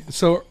saying?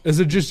 So is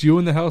it just you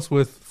in the house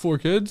with 4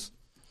 kids?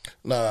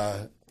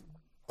 Nah,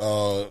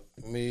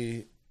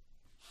 me,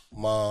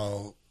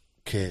 mom,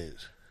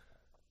 kids.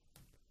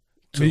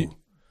 2.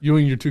 You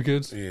and your 2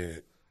 kids? Yeah.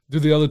 Do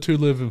the other 2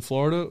 live in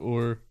Florida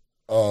or?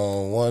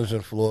 One's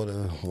in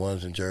Florida,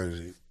 one's in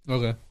Jersey.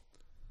 Okay.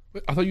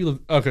 I thought you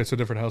lived. Okay, so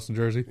different house in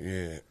Jersey.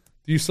 Yeah.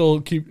 Do you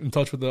still keep in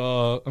touch with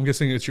the? I'm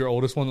guessing it's your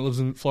oldest one that lives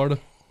in Florida.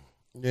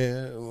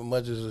 Yeah, as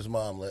much as his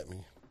mom let me.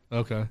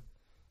 Okay.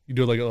 You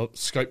do like a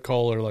Skype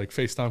call or like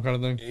FaceTime kind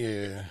of thing.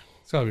 Yeah.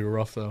 It's gotta be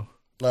rough though.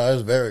 No,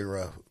 it's very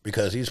rough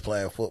because he's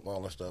playing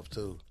football and stuff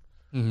too,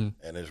 and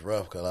it's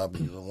rough because I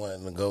be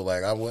wanting to go.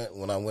 Like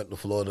when I went to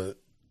Florida.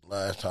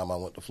 Last time I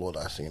went to Florida,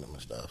 I seen him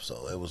and stuff,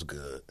 so it was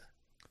good.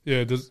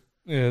 Yeah,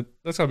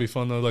 that's gotta be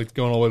fun though. Like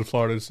going all the way to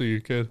Florida to see your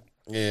kid.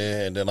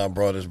 Yeah, and then I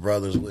brought his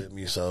brothers with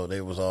me, so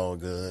they was all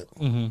good.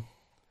 Mm-hmm.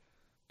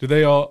 Do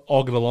they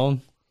all get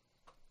along?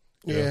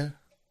 Yeah.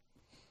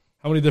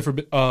 How many different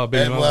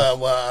baby mamas?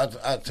 Well,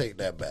 I take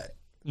that back.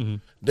 Mm-hmm.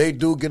 They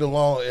do get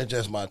along. It's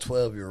just my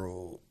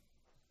 12-year-old,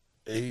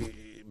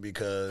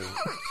 because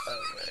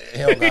he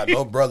don't got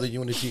no brother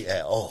unity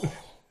at all.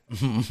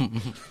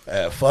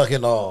 At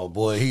fucking all,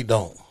 boy, he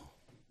don't.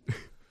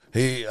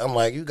 I'm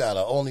like, you got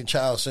an only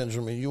child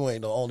syndrome and you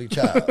ain't the only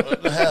child.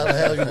 What the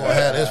hell you gonna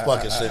have this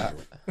fucking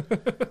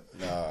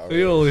syndrome?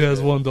 He only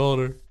has one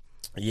daughter.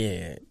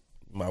 Yeah,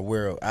 my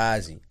world,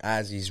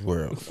 Ozzy's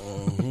world.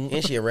 Mm-hmm.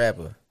 And she a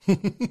rapper.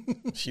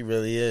 She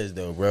really is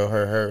though, bro.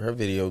 Her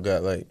video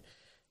got like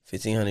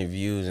 1,500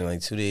 views in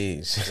like 2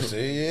 days.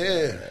 See,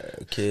 yeah.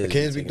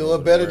 Kids be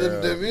doing better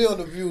than me on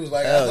the views.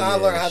 Like, that's how I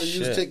learned how to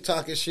use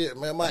TikTok and shit,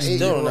 man. My 8-year-old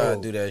still know how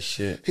to do that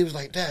shit. He was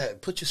like,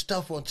 Dad, put your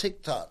stuff on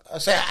TikTok. I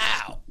said,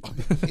 ow.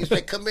 He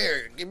said, come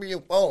here, give me your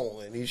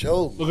phone. And he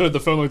showed me. Looking at the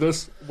phone like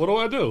this, what do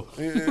I do?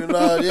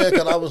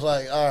 Because I was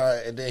like, all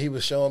right. And then he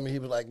was showing me, he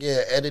was like,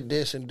 yeah, edit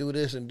this and do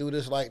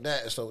this like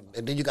that. So,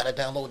 and then you got to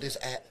download this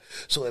app.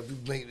 So if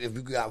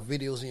you got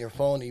videos in your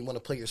phone and you want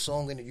to play your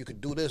song in it, you could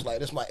do this. Like,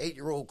 this my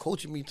 8-year-old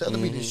coaching me,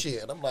 telling me this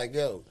shit. And I'm like,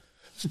 yo,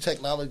 this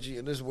technology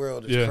in this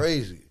world is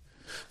crazy.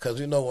 Because,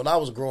 when I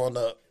was growing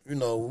up,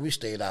 we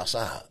stayed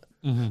outside.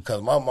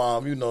 Because my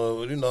mom,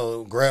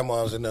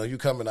 grandmas, you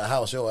come in the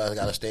house, your ass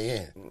got to stay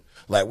in.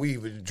 Like, we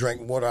would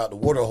drink water out the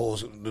water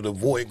hose to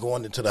avoid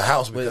going into the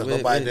house because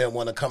nobody didn't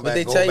want to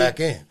go back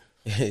in.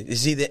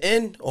 It's either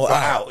in or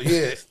out.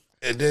 Yeah.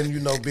 And then,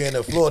 being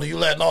in Florida, you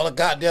letting all the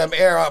goddamn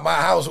air out my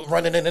house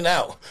running in and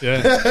out.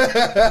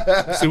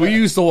 Yeah. See, we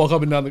used to walk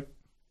up and down the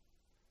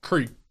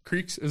creek.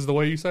 Creeks is the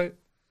way you say it?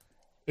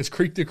 Is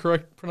creek the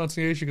correct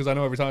pronunciation? Because I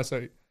know every time I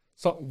say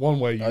something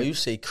one way. You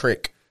say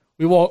crick.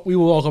 We would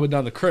walk up and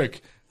down the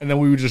creek, and then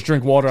we would just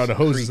drink water out of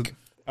hoses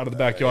out of the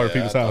backyard of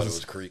people's houses. It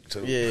was creek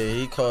too. Yeah,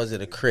 he calls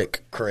it a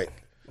crick. Crick.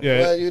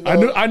 Yeah,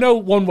 well, I know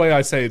one way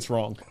I say it's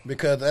wrong.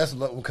 Because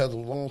a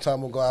long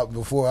time ago,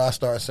 before I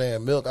started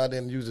saying milk, I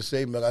didn't use to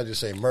say milk. I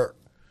just say Merc.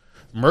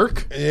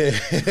 Merc? Yeah,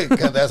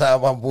 because that's how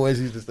my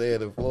boys used to say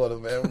it in Florida,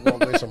 man. We're going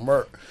to make some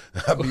Merc.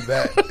 I'll be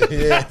back.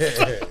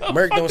 Yeah.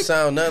 Merc don't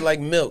sound nothing like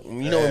milk.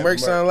 You know what Merc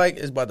sound like?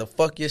 It's about to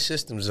fuck your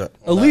systems up.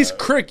 At least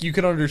crick you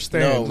can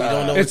understand. No, we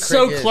don't know it's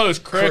what crick so is.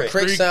 close.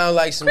 Crick sound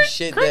like some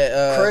shit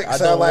that crick I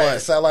don't want.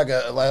 Sound like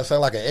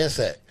an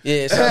insect.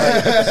 Yeah,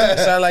 it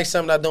sound like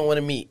something I don't want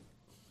to meet.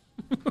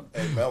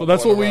 Hey, well,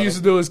 that's what we used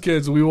to do as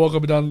kids. We walk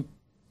up and down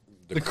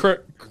the creek.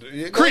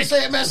 Creek.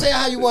 Say it, man. Say it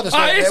how you want to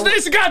say it.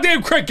 It's a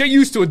goddamn creek. Get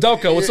used to it,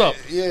 Delco. What's up?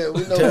 Yeah,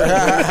 we know.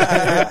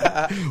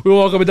 We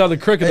walk up and down the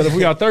creek, and then if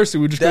we got thirsty,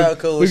 we just go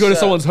to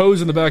someone's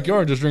hose in the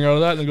backyard, just drink out of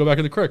that, and then go back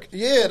in the creek.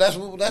 Yeah, that's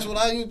what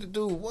I used to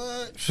do.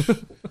 What?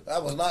 I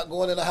was not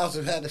going in the house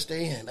and had to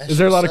stay in. Is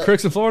there a lot of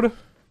creeks in Florida?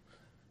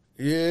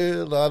 Yeah,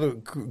 a lot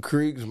of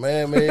creeks,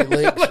 man-made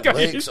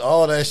lakes,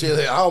 all that shit.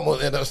 I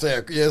almost end up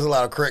saying, yeah, there's a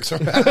lot of creeks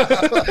around.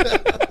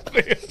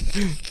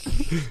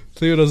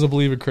 Theo doesn't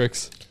believe in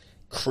creeks.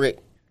 Crick.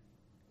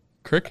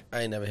 Crick?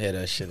 I ain't never had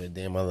that shit a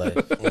day in my life.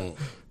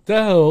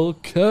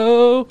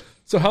 Delco.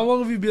 So how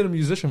long have you been a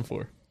musician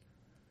for?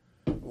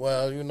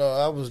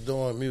 Well, I was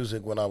doing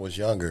music when I was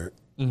younger.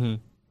 Mm-hmm.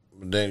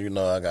 But then,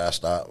 I got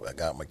stopped. I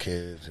got my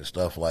kids and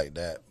stuff like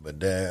that. But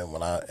then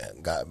when I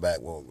got back,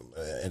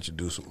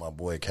 introduced my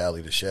boy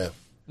Cali the Chef.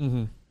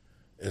 Mm-hmm.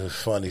 It was a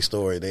funny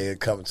story. They had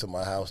come to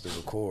my house to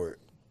record,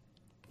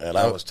 and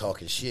I was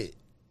talking shit.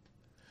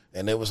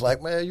 And it was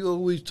like, man, you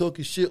always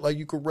talking shit like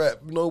you could rap.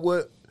 You know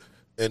what?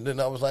 And then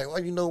I was like,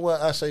 well, you know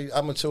what? I say,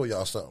 I'm going to tell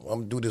y'all something. I'm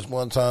going to do this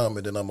one time,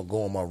 and then I'm going to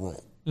go in my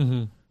room.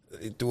 Mm-hmm.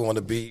 He threw on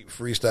the beat,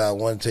 freestyle,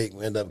 one take,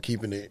 ended up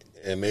keeping it,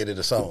 and made it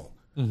a song.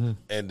 Mm-hmm.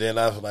 And then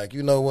I was like,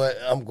 you know what?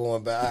 I'm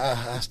going back.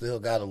 I still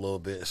got a little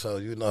bit. So,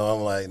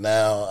 I'm like,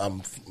 now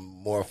I'm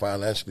more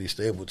financially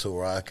stable to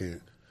where I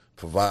can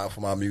provide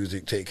for my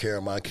music, take care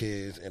of my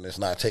kids, and it's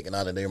not taken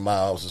out of their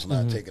mouths. It's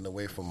not taken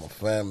away from my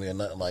family or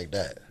nothing like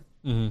that.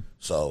 Mm-hmm.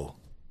 So,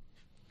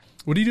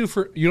 what do you do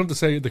for? You don't have to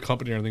say the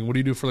company or anything. What do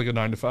you do for like a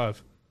 9 to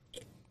 5?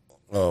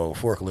 Oh,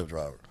 forklift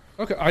driver.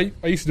 Okay,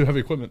 I used to do heavy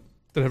equipment.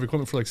 Did heavy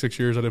equipment for like 6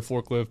 years. I did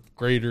forklift,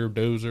 grader,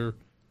 dozer.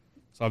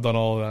 So I've done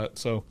all of that.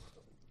 So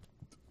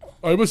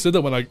I almost did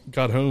that when I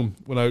got home.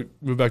 When I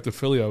moved back to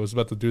Philly, I was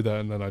about to do that,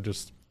 and then I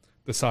just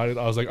decided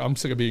I was like, I'm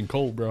sick of being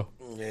cold, bro.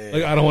 Yeah.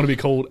 Like I don't want to be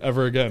cold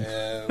ever again.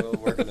 Yeah,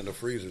 working in the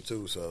freezer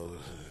too, so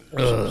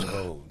it's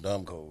cold,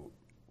 dumb cold.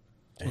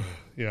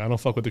 Yeah, I don't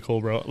fuck with the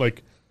cold, bro.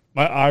 Like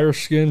my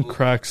Irish skin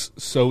cracks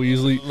so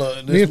easily.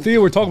 Me and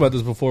Theo were talking about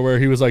this before, where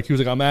he was like,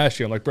 I'm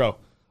ashy. I'm like, bro,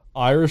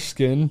 Irish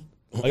skin.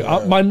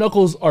 Like my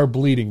knuckles are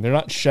bleeding. They're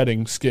not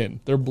shedding skin.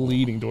 They're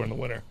bleeding during the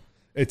winter.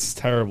 It's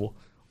terrible.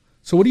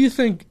 So what do you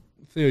think,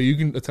 Theo? You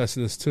can attest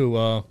to this too.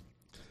 What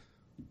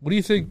do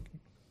you think?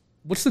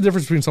 What's the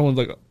difference between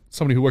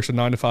somebody who works a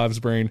 9 to 5's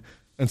brain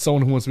and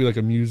someone who wants to be like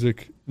a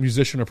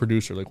musician or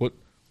producer? Like what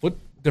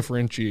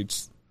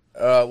differentiates?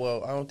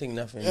 Well, I don't think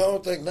nothing. I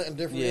don't think nothing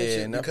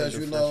differentiates because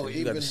even though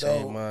you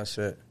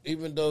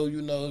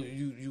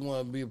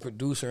want to be a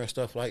producer and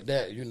stuff like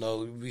that,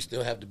 we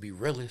still have to be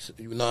realists.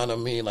 You know what I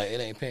mean? Like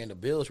it ain't paying the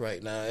bills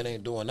right now. It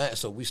ain't doing that,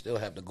 so we still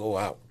have to go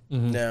out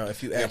now.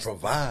 If you ask,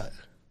 provide.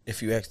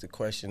 If you ask the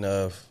question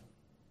of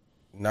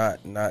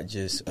not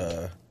just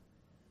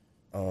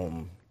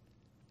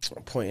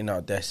pointing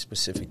out that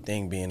specific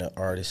thing, being an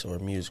artist or a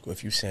musical,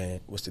 if you're saying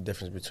what's the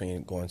difference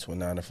between going to a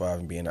 9 to 5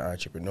 and being an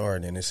entrepreneur,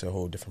 then it's a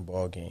whole different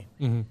ball game.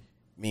 Mm-hmm.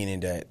 Meaning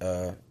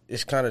that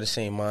it's kind of the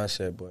same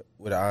mindset, but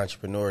with an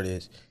entrepreneur, it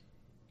is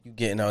you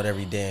getting out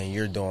every day and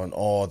you're doing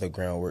all the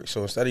groundwork.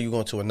 So instead of you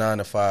going to a 9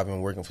 to 5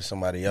 and working for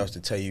somebody else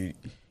to tell you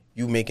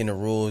making the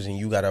rules and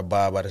you got to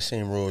abide by the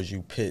same rules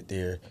you put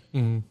there,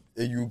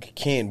 you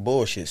can't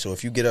bullshit. So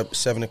if you get up at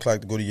 7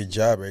 o'clock to go to your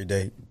job every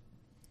day,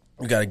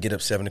 you got to get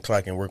up 7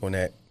 o'clock and work on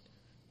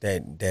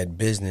that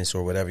business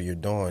or whatever you're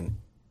doing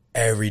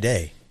every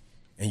day,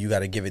 and you got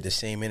to give it the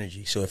same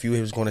energy. So if you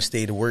was going to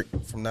stay to work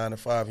from 9 to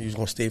 5, and you was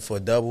going to stay for a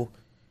double,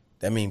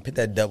 that means put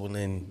that double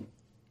in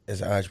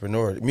as an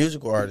entrepreneur. The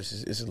musical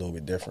artist is a little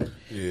bit different,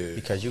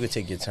 because you could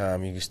take your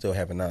time, you can still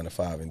have a 9 to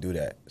 5 and do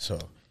that. So,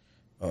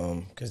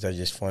 because that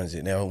just funds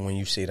it. Now, when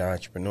you say the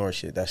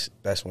entrepreneurship,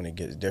 that's when it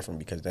gets different,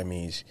 because that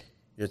means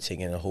you're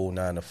taking a whole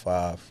 9 to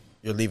 5,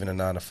 you're leaving a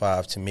 9 to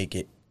 5 to make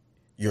it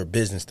your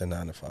business to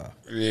 9 to 5.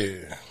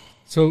 Yeah.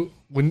 So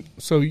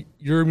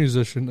you're a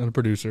musician and a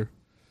producer.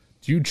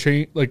 Do you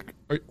change? Like,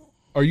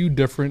 are you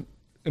different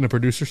in a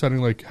producer setting,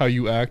 like how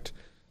you act,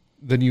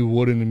 than you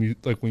would in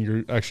when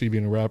you're actually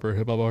being a rapper, or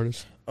hip hop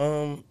artist?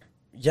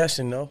 Yes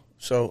and no.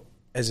 So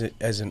as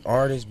an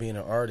artist, being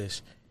an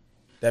artist,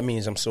 that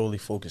means I'm solely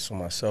focused on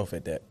myself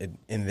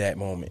in that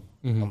moment.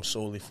 Mm-hmm. I'm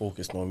solely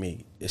focused on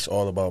me. It's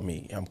all about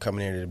me. I'm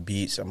coming into the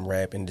beats. I'm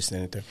rapping this and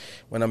anything.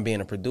 When I'm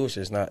being a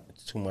producer, it's not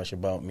too much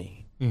about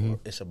me. Mm-hmm.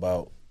 It's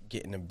about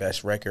getting the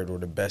best record or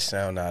the best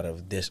sound out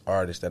of this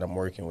artist that I'm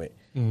working with,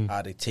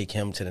 how to take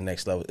him to the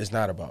next level. It's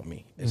not about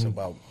me. It's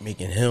about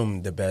making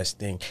him the best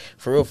thing.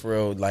 For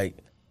real, like,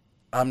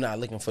 I'm not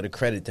looking for the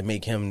credit to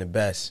make him the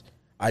best.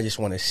 I just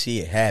want to see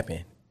it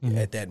happen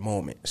at that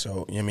moment.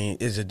 So, I mean,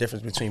 there's a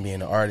difference between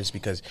being an artist,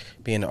 because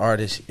being an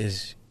artist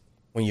is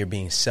when you're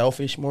being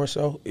selfish more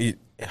so.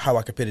 How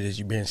I could put it is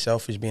you're being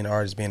selfish, being an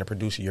artist, being a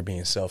producer, you're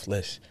being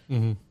selfless.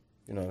 Mm-hmm.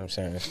 You know what I'm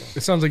saying?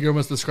 It sounds like you're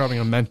almost describing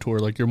a mentor,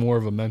 like you're more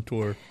of a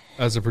mentor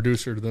as a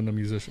producer than a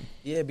musician.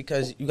 Yeah,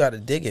 because you got to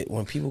dig it.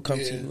 When people come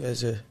to you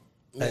as a...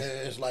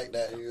 it's like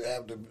that.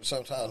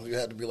 Sometimes you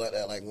have to be like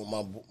that. Like when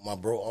my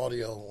bro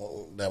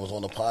Audio that was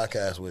on the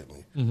podcast with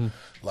me,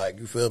 like,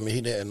 you feel me?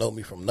 He didn't know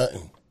me from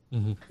nothing.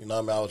 Mm-hmm. You know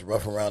what I mean? I was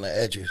rough around the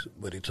edges,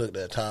 but he took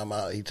that time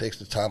out. He takes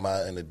the time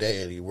out in the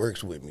day and he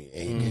works with me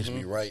and he gets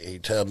me right. And he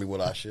tells me what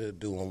I should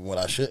do and what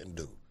I shouldn't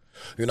do.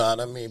 You know what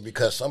I mean?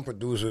 Because some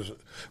producers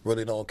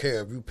really don't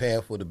care. If you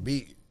paying for the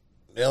beat,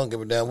 they don't give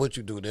a damn what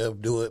you do. They'll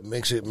do it,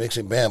 mix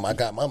it, bam. I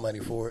got my money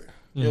for it.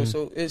 Yo,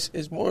 so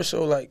it's more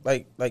so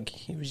like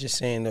he was just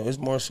saying though. It's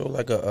more so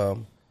like a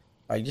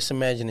like, just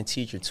imagine a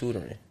teacher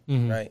tutoring,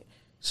 right?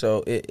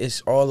 So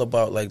it's all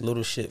about like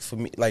little shit for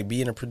me. Like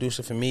being a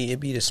producer for me, it'd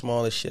be the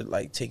smallest shit,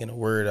 like taking a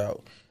word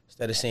out.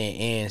 Instead of saying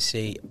and,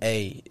 say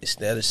a.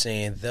 Instead of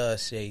saying the,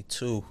 say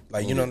to.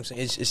 Like, you know what I'm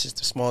saying? It's just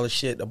the smallest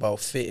shit about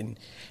fitting,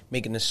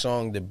 making the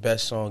song the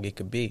best song it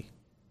could be.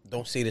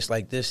 don't say this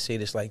like this, say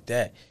this like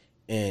that.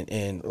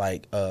 And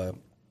like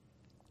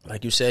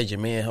you said, your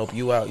man help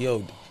you out.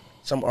 Yo,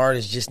 some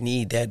artists just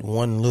need that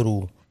one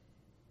little,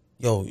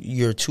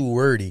 you're too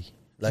wordy.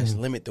 Let's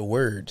limit the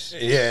words.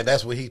 Yeah,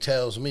 that's what he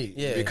tells me.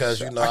 Yeah, because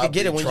so you know I could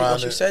get it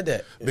once you said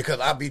that. Because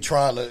I be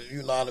trying to,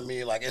 you know what I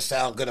mean. Like it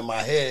sounds good in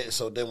my head.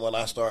 So then when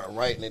I start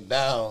writing it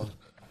down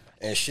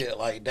and shit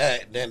like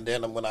that, then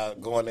when I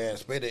go in there and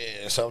spit it,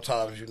 and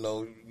sometimes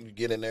you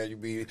get in there, you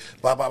be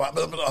hold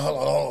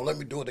on, let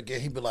me do it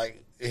again. He be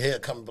like, he'll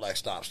come and be like,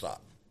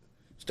 stop.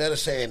 Instead of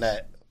saying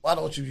that, why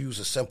don't you use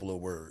a simpler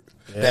word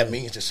that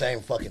means the same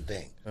fucking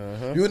thing?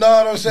 You know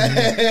what I'm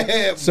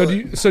saying? So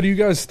do you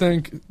guys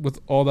think with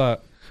all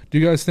that? Do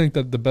you guys think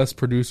that the best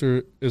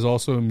producer is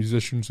also a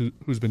musician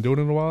who's been doing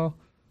it a while?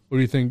 Or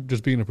do you think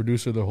just being a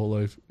producer their whole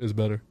life is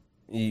better?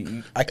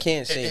 I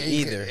can't say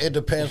either. It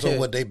depends on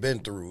what they've been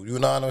through. You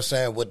know what I'm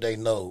saying? What they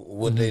know,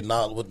 what they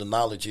what the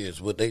knowledge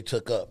is, what they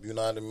took up. You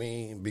know what I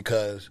mean?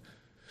 Because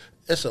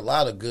it's a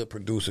lot of good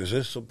producers.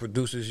 There's some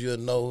producers you'll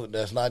know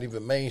that's not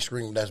even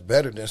mainstream that's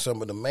better than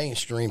some of the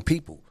mainstream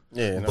people.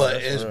 Yeah, but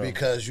it's real.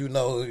 Because you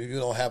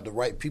don't have the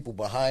right people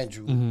behind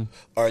you,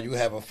 or you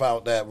haven't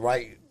found that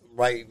right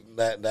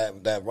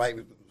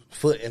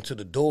foot into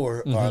the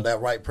door, or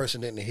that right person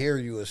didn't hear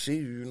you or see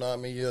you. You know what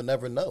I mean? You'll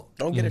never know.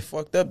 Don't get it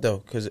fucked up though,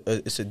 because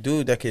it's a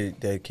dude that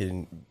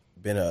can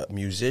been a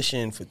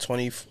musician for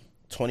 20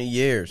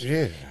 years,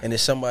 and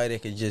it's somebody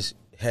that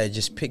had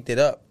just picked it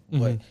up,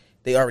 but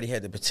they already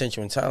had the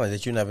potential and talent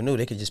that you never knew.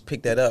 They could just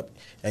pick that up,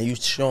 and you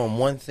show them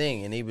one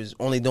thing, and they was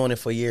only doing it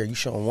for a year. You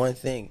show them one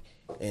thing,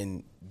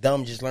 and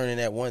them just learning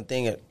that one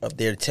thing of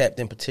their tapped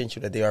in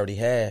potential that they already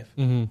have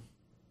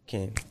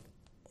can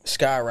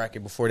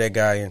skyrocket before that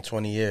guy in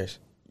 20 years.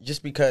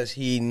 Just because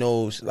he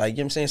knows, like, you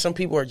know what I'm saying? Some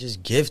people are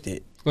just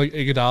gifted. Like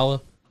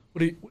Iguodala.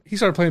 He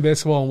started playing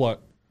basketball in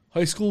what?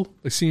 High school?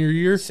 Like senior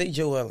year? Say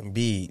Joel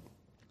Embiid.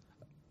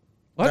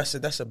 What?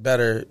 That's a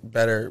better.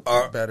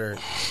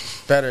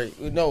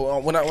 No,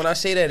 when I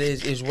say that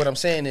is what I'm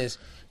saying is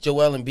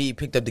Joel Embiid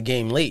picked up the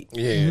game late.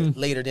 Yeah.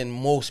 Later than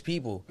most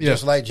people. Yeah.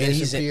 Just like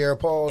Jason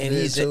Pierre-Paul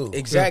did too.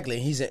 Exactly.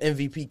 He's an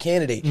MVP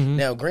candidate.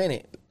 Now,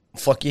 granted,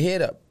 fuck your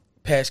head up.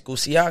 Pascal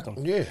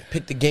Siakam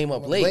picked the game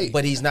up late,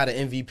 but he's not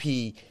an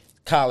MVP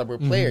caliber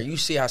player. You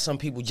see how some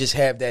people just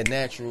have that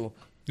natural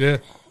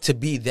to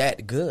be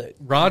that good.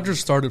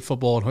 Rodgers started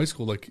football in high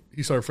school. Like,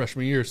 he started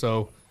freshman year,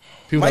 so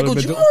people Michael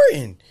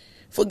Jordan,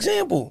 for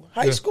example,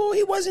 high school,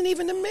 he wasn't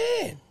even the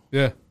man.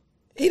 Yeah.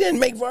 He didn't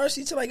make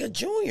varsity till like a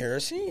junior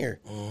or senior.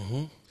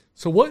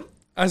 So what,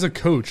 as a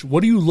coach, what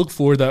do you look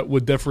for that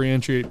would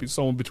differentiate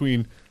someone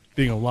between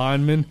being a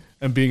lineman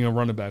and being a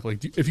running back?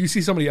 Like, if you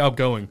see somebody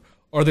outgoing,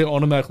 are they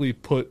automatically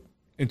put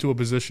into a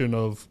position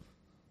of,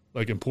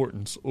 like,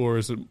 importance, or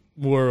is it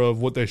more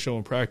of what they show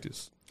in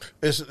practice?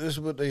 It's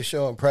what they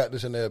show in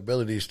practice and their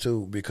abilities,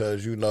 too,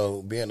 because,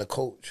 being a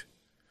coach,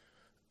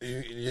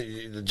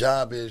 the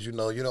job is, you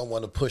don't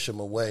want to push them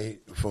away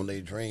from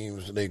their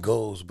dreams and their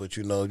goals, but,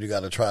 you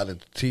got to try to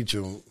teach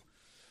them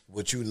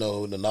what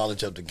the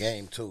knowledge of the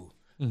game, too.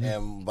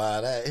 And by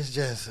that, it's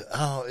just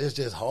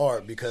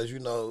hard because,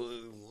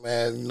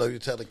 man, you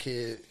tell the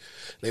kid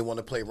they want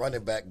to play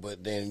running back,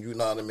 but then, you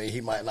know what I mean,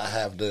 he might not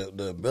have the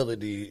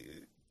ability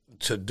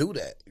to do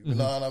that. You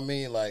know what I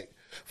mean? Like,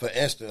 for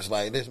instance,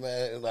 like this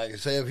man, like,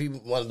 say if he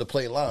wanted to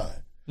play line,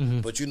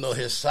 but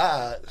his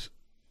size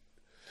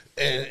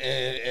and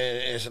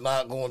it's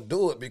not going to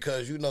do it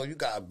because, you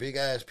got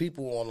big-ass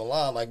people on the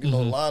line. Like,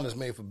 line is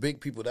made for big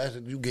people. That's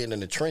you getting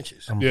in the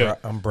trenches. I'm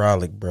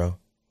brolic, bro.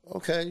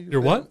 Okay.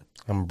 You're what?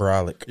 I'm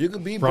brolic. You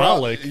could be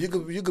brolic. You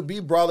could be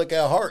brolic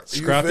at heart.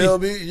 Scrappy? You feel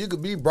me? You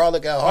could be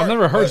brolic at heart.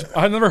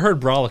 I've never heard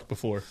brolic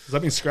before. Does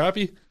that mean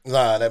scrappy?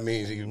 Nah, that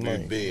means he can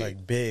be big.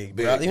 Like big.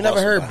 You never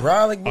heard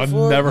brolic before? I've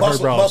never heard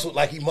brolic. Muscle,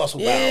 like he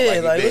muscle bound.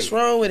 Yeah, like what's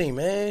wrong with him,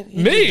 man?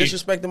 He Me?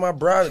 disrespecting my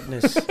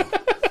brolicness.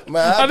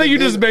 Man, I think you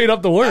just made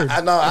up the word.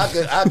 I know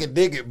I could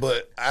dig it,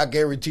 but I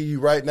guarantee you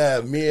right now,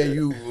 me and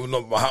you,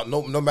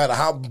 no matter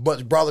how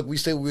much brolic we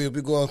say we'll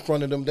be going in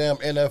front of them damn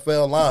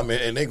NFL linemen,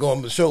 and they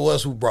going to show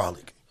us who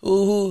brolic.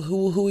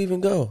 Who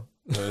even go?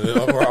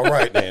 All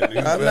right then.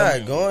 I'm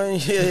not going.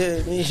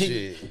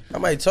 I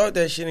might talk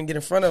that shit and get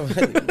in front of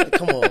him.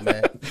 Come on,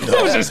 man.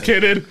 I was just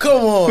kidding.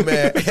 Come on,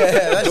 man.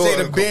 Let's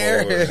say the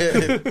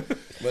beer.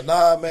 But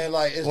nah, man,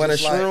 like it's want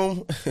just a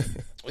shroom? Like,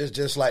 it's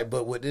just like,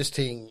 but with this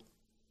team,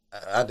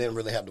 I didn't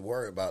really have to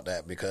worry about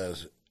that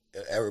because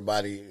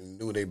everybody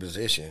knew their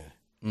position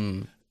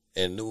and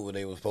knew what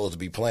they were supposed to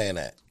be playing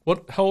at.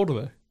 How old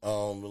are they?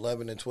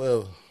 11 and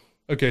 12.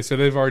 Okay, so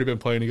they've already been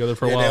playing together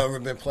for a while.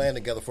 They've been playing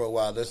together for a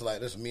while. This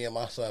is me and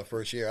my son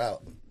first year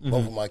out.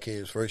 Both of my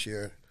kids first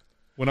year.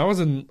 When I was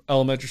in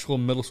elementary school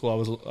and middle school, I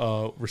was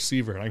a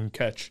receiver and I can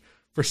catch.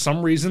 For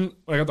some reason,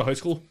 when I got to high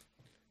school,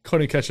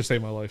 couldn't catch to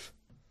save my life.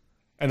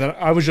 And then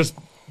I was just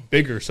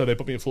bigger, so they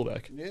put me in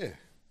fullback. Yeah.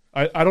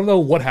 I don't know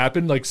what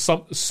happened. Like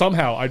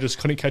somehow I just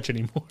couldn't catch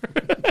anymore.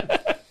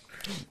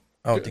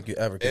 I don't think you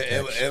ever could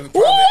catch.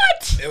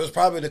 What? It was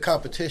probably the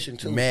competition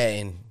too.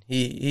 Man,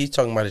 He's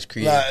talking about his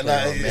creative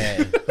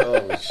man.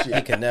 Oh shit!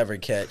 He can never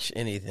catch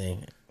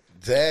anything.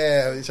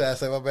 Damn, you trying to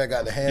say my man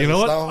got the hands You know of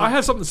what? stone? I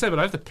have something to say, but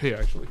I have to pee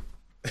actually.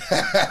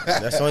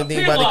 That's the only thing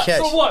Pee about a lot, to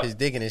catch. so what? His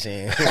dick in his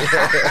hand.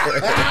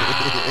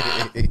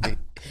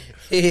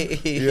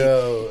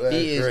 Yo, that's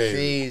he is crazy.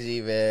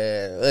 crazy,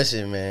 man.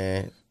 Listen,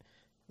 man.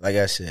 Like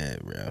I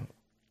said, bro,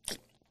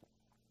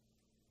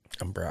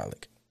 I'm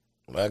brolic.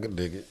 I can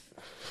dig it.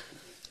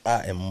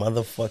 I am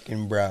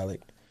motherfucking brolic.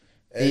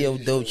 Theo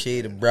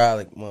Dolce the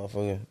brolic,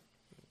 motherfucker.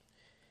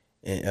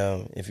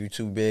 And if you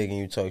too big and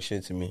you talk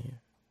shit to me,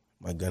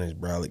 my gun is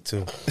brolic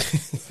too.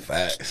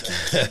 Facts.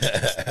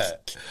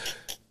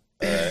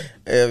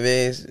 Yeah,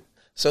 man.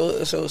 So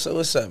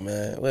what's up,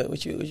 man?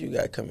 What you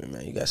got coming,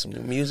 man? You got some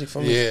new music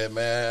for me? Yeah,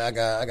 man.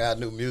 I got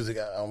new music.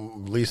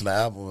 I'm releasing an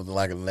album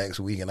like the next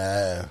week and a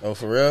half. Oh,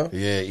 for real?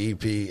 Yeah,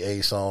 EP,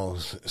 8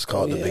 songs. It's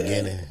called The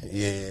Beginning.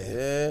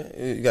 Yeah.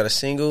 Yeah. You got a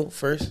single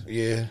first?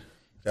 Yeah.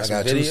 Got I some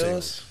got 2 videos?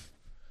 singles.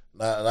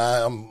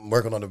 Nah, I'm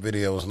working on the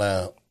videos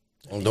now.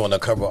 I'm doing the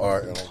cover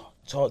art.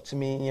 Talk to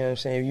me, you know what I'm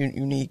saying? You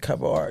need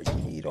cover art, you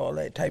need all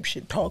that type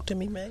shit. Talk to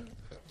me, man.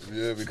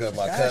 Yeah, because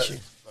my Got cousin,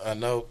 you. I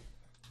know.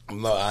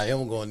 No, I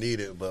am going to need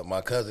it, but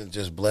my cousin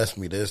just blessed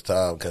me this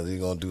time because he's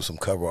going to do some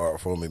cover art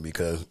for me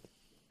because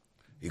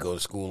he goes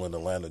to school in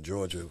Atlanta,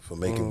 Georgia for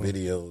making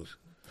videos,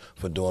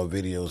 for doing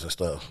videos and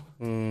stuff.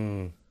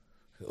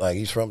 Like,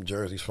 he's from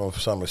Jersey, he's from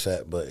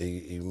Somerset, but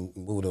he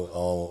moved to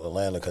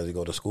Atlanta because he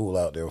go to school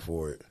out there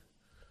for it.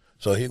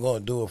 So he going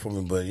to do it for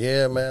me. But,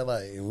 yeah, man,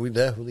 like, we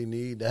definitely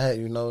need that,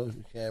 you know.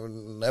 You can't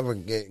never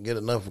get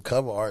enough of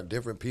cover art,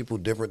 different people,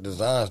 different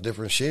designs,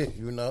 different shit,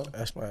 you know.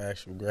 That's my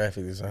actual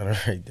graphic designer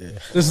right there.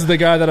 This is the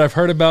guy that I've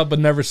heard about but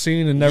never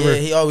seen and never. Yeah,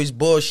 he always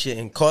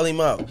bullshitting. Call him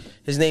out.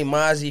 His name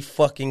Mozzie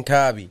fucking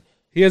Kabi.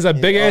 He has a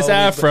big ass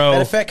afro.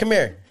 Matter of fact, come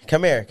here.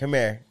 Come on.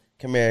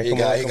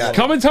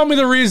 Come and tell me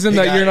the reason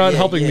that you're not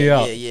helping me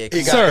out.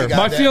 Sir,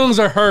 my feelings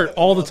are hurt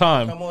all the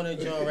time. Come on,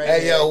 John, right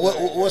Hey, here. yo,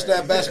 what's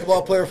that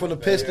basketball player from the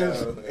Pistons?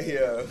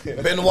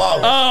 Ben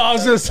Wallace. Oh, I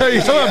was going to say,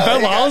 you talking about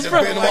Ben Wallace,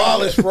 bro? Ben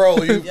Wallace,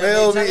 bro. You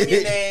feel Tell him your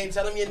me? name.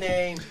 Tell him your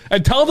name.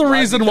 And tell the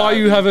reason why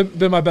you haven't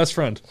been my best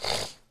friend.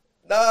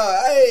 Nah,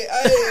 I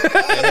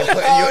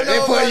They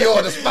put you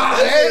on the spot,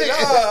 ain't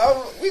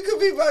it? we could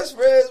be best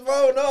friends,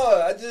 bro.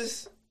 No, I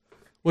just.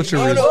 What's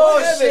your I don't reason?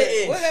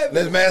 know what happened.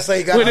 This man say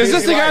he got Wait, a is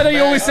this busy the guy life, that you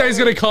man. always say is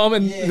going to come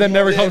and then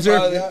never comes here?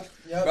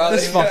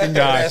 This fucking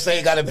guy. Man say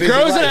he got a busy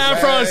Grows life, an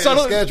afro man. and His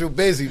suddenly- schedule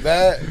busy,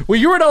 man.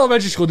 When you were in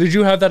elementary school, did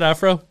you have that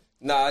afro?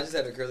 Nah, I just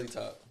had a curly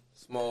top.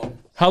 Small.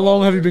 How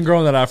long have you been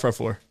growing that afro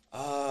for?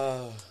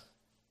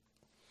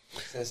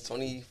 Since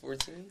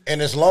 2014.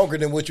 And it's longer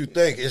than what you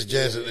think. It's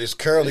just, it's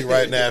curly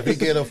right now. If you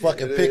get a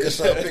fucking pick or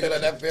something, pick it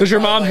up that Does your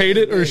mom hate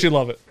it or does she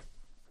love it?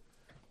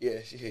 Yeah,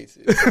 she hates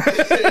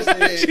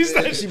it. She's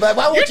like, She's like,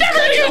 why would you're you never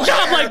cut gonna get your a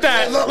job hair? like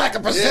that. You look like a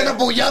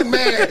presentable young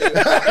man.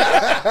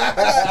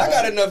 I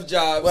got enough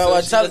jobs.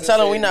 Well, so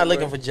tell him we're not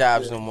looking for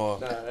jobs no more.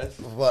 Nah, that's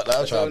What?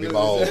 I'm trying to be my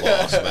own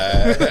boss,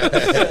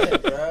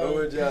 man. no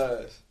more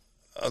jobs.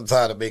 I'm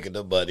tired of making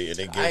the money and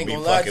then I giving ain't me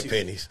gonna lie fucking to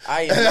you. pennies.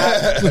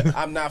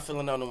 I'm not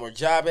filling out no more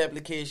job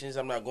applications.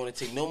 I'm not going to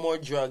take no more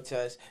drug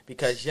tests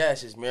because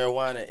yes, it's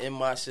marijuana in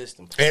my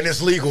system. And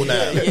it's legal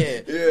now.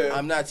 Yeah.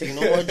 I'm not taking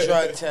no more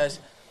drug tests.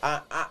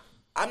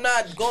 I'm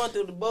not going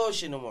through the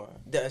bullshit no more.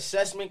 The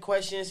assessment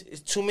questions is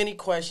too many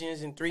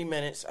questions in 3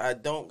 minutes. I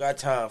don't got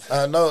time for.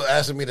 I know,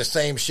 asking me the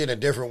same shit in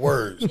different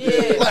words.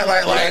 Yeah.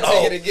 like,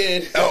 Take it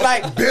again.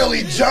 Like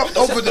Billy jumped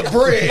over the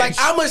bridge. Like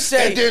I'ma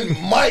say, and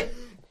then Mike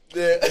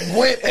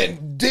went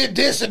and did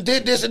this and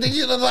did this and then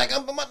you know, like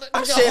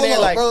I'm saying that,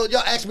 like, bro,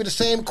 y'all asked me the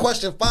same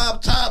question 5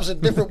 times in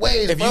different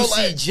ways. if bro, you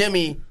like, see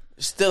Jimmy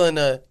still in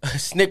a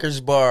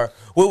Snickers bar,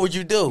 what would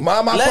you do?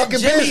 Mind my Let fucking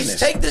Jimmy business.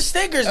 take the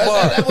Snickers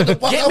bar. That's what the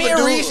fuck Get I'ma me a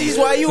do. Reese's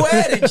while you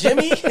at it,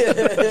 Jimmy.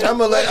 I'm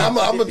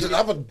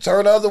gonna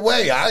turn the other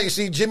way. I ain't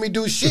see Jimmy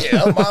do shit.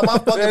 I'm mind my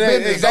fucking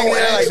business. Exactly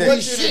Don't like ask that.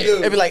 me shit.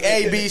 It'd be like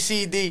A, B,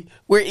 C, D.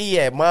 Where E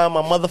at? Mind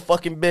my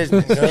motherfucking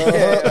business. Like,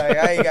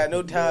 I ain't got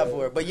no time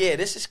for it. But yeah,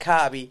 this is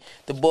Kabi,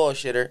 the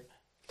bullshitter.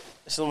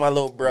 This is my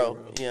little bro.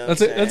 You know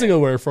That's a good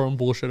word for him,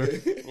 bullshitter.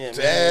 Yeah,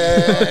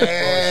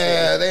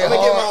 They I'm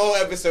gonna get my hard.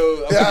 own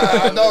episode.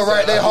 Yeah, I know,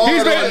 right? They hard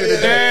He's on you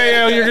today.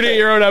 yeah, you're gonna get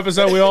your own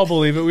episode. We all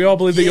believe it. We all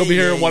believe that you'll be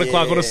here at 1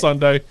 o'clock on a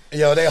Sunday.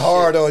 Yo, they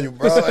hard on you,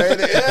 bro. Ain't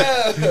it?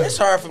 It's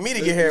hard for me to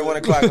get here at 1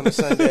 o'clock on a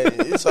Sunday.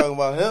 You talking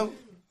about him?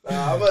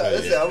 I'm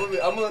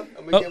gonna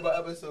get my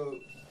episode.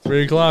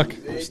 3 o'clock.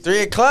 It's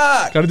 3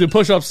 o'clock. Got to do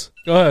push-ups.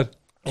 Go ahead.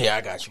 Yeah,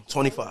 I got you.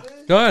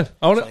 25. Go ahead.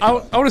 I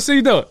want to see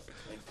you do it.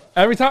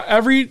 Every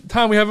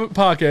time we have a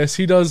podcast,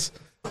 he does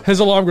his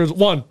alarm goes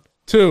 1,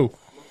 2,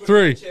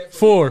 3,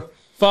 4,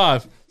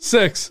 5,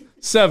 6,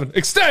 7.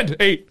 Extend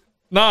 8,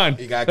 9.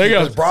 You gotta there keep you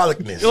his go.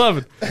 brolicness.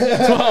 11,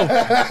 12,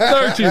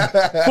 13,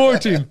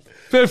 14,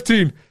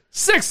 15,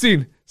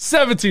 16,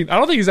 17. I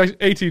don't think he's actually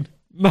 18,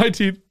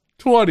 19,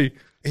 20,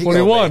 He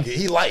 21, gonna make it.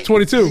 He light.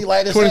 22, He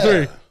light as 23,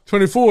 hell.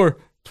 24,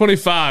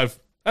 25.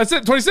 That's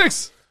it.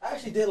 26. I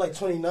actually did like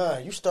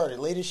 29. You started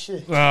late as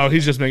shit. Oh,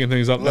 he's just making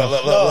things up now.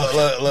 Look.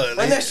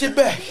 Run that shit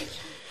back.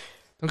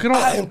 Don't get all.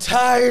 I am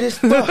tired as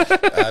fuck.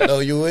 I know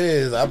you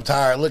is. I'm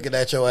tired looking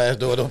at your ass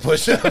doing the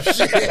push-up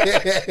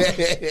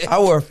shit. I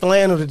wore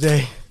flannel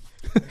today.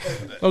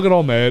 Don't get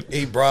all mad.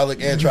 Eat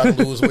brolic and try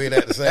to lose weight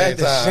at the same time. At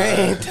the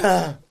same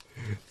time.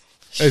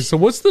 Hey, so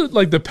what's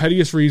the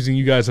pettiest reason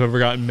you guys have ever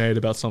gotten mad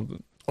about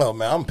something? Oh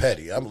man, I'm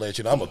petty. I'm gonna let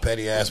you know I'm a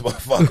petty ass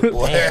motherfucker,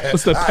 boy.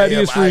 What's the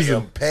pettiest reason? I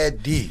am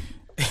petty.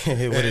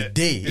 With a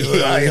D.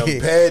 I am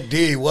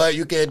petty. What?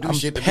 You can't do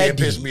shit to me and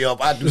petty. piss me off.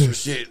 I do some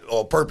shit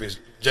on purpose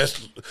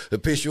just to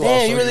piss you off.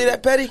 Damn, So you really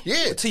that petty?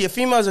 Yeah. To your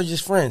females or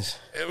just friends?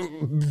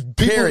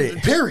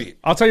 Period.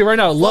 I'll tell you right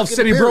now, Love Fucking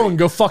City period. Bro, and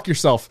go fuck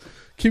yourself.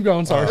 Keep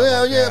going, sorry.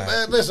 Hell yeah,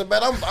 man. Listen,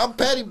 man, I'm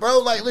petty, bro.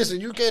 Like, listen,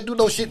 you can't do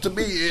no shit to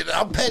me.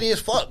 I'm petty as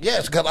fuck.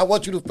 Yes, because I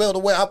want you to feel the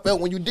way I felt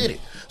when you did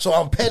it. So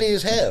I'm petty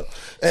as hell.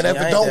 And if I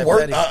it ain't don't that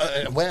work,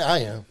 petty. well, I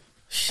am.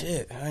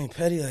 Shit, I ain't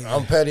petty like that.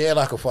 I'm petty and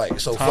I can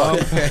fight. So Tom.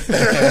 fuck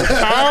it.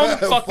 I'm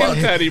fucking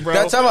petty, bro.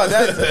 That's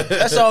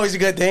always a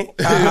good thing.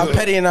 I'm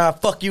petty and I'll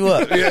fuck you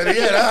up.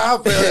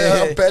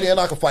 I'm petty and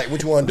I can fight.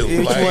 What you want to do?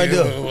 Yeah, what you wanna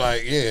do?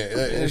 Like, yeah,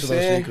 it's no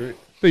saying? secret.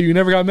 Hey, you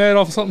never got mad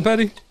off of something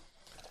petty?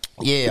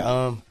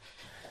 Yeah,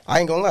 I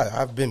ain't gonna lie.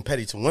 I've been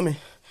petty to women.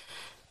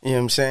 You know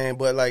what I'm saying?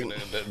 But like,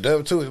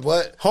 Them too.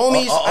 What?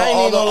 Homies, I ain't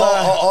even gonna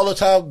lie. All the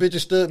time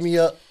bitches stood me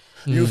up.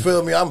 You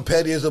feel me? I'm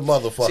petty as a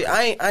motherfucker. See,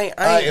 I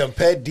am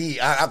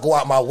petty. I go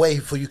out my way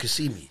so you can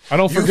see me. I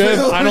don't You forget.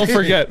 feel I don't me?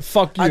 forget.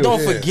 Fuck you. I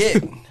don't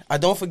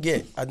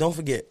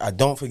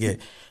forget.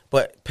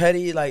 But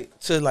petty like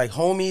to like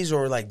homies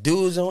or like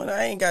dudes, and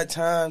I ain't got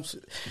time.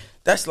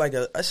 That's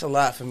a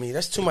lot for me.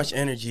 That's too much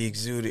energy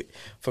exuded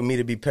for me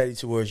to be petty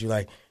towards you.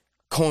 Like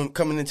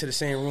coming into the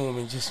same room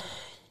and just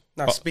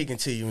not speaking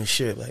to you and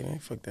shit. Like, man,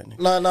 fuck that nigga.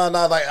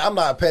 No. Like, I'm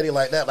not petty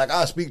like that. Like,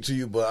 I speak to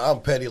you, but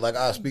I'm petty. Like,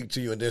 I speak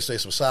to you and then say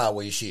some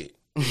sideways shit.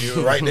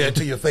 You right there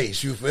to your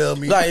face. You feel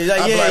me? Like, I be yeah,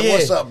 like, yeah.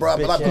 what's up, bro?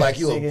 But I be Bitch like,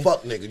 ass you a nigga.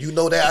 fuck nigga. You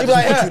know that? I You just be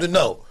like, want you to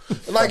know.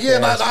 Like, yeah,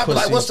 ass I be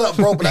like, pussy. what's up,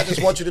 bro? But I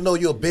just want you to know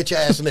you're a bitch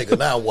ass nigga.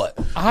 Now what?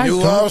 I You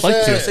know don't what I'm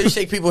like saying? to. So you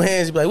shake people's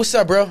hands, you be like, "What's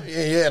up, bro?"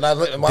 Yeah, and I'm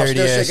still Dirty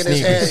ass shaking his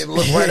hand sneakers. and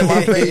look right in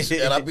my face.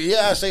 And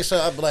I say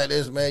something, I be like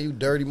this, man, you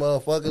dirty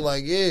motherfucker.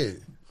 Like, yeah.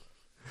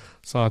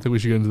 So I think we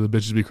should get into the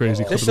bitches be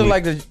crazy. This shit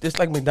like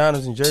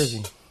McDonald's in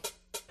Jersey.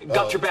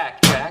 Got your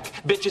back, Jack.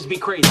 Bitches be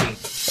crazy.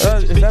 Is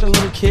that a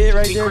little kid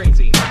right Be there?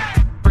 crazy.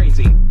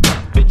 Crazy.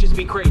 Bitches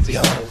be crazy.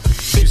 Yo,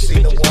 you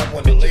seen the one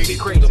when the lady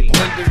threw the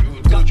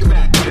blender, Got your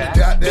back, Jack.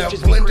 goddamn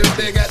Bitches be blender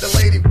crazy. thing at the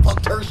lady,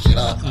 fucked her shit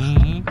up.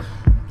 I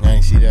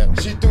ain't see that one.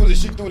 She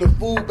threw the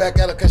food back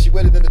at her because she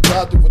waited in the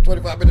drive-thru for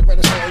 25 minutes.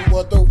 Brother said, "You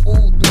want to throw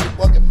food through the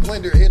fucking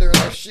blender?" Hit her and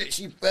her shit.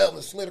 She fell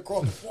and slid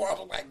across the floor. I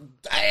was like,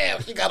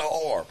 "Damn, she got an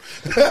arm."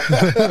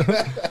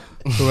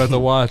 So we have to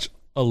watch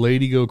a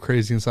lady go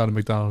crazy inside of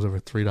McDonald's over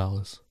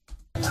 $3.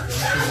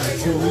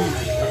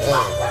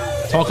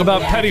 Talk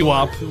about petty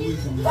wop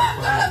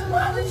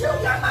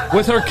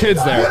with her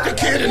kids there With the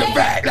kid in the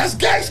back. That's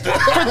gangster. for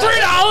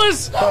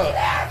 $3. Over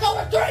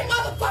 $30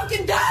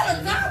 motherfucking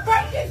dollars. Now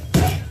break this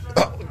bitch.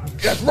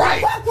 That's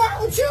right. What's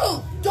wrong with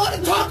you?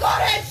 Don't talk all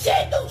that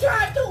shit. Don't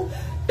try to.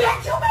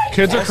 Bitch, you make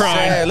Kids are Sad.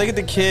 crying. Look at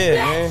the kid,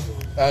 man.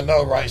 I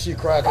know, right? She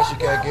cried because she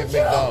can't get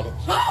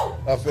McDonald's.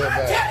 I feel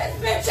bad. Tear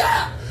this bitch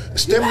up.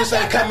 Stimulus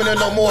ain't coming in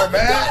no more,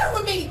 man. Better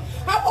with me.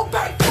 I will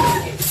break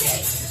this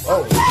shit.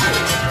 Oh,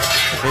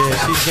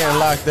 Yeah, she's getting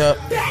locked up.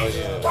 $3 a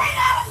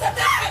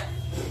night.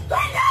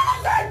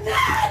 $3 a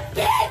night,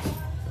 bitch.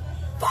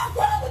 Fuck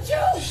wrong with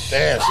you?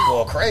 damn, she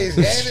going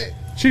crazy, ain't it?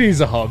 She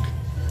needs a hug.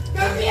 I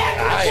ain't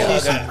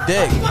Need hugging. some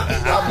dick.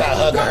 I'm not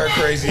hugging her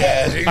crazy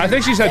ass. I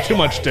think she's had too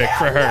much dick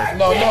for her.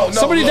 No.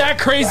 Somebody look. that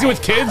crazy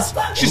with kids,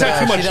 she's had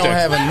too Nah, much she don't dick.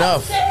 have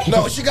enough.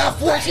 No, she got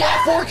four kids.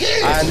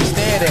 I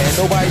understand that. And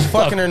nobody's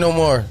fucking her no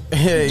more.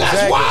 Yeah, That's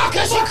exactly. why,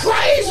 because she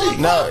crazy.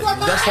 No,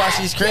 that's why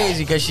she's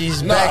crazy, because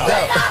she's backed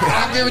up.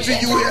 I give it to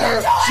you with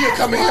her. She'll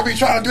come in here and be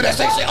trying to do that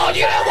same shit. Oh,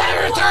 you don't want to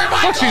return my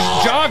Fuck, she's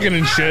jogging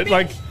and shit.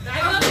 Like,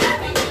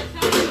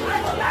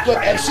 Look,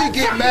 if she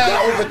get mad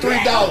over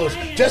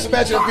 $3, just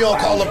imagine if you don't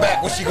call her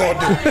back, what she gonna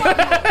do?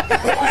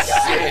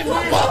 Shit,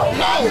 fuck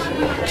no.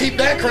 Keep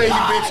that crazy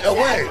bitch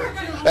away.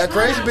 That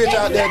crazy bitch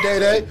out there,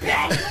 Day.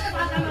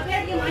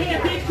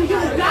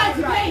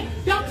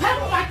 Don't tell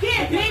me I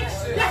can't,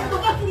 bitch. That's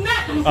what you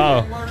not.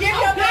 oh, Give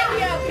your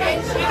baby up,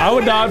 bitch. I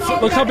would not.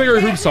 Look how big her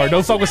hoops are.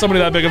 Don't fuck with somebody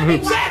that big of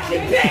hoops. Exactly,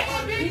 bitch.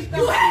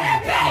 You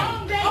had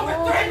that baby. Over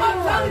 3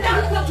 months,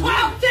 $12 for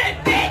 12 cents,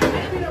 bitch.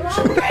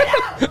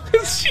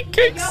 She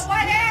kicks. Your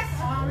white ass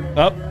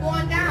Up.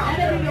 going down.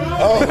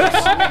 Oh, and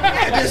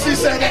then she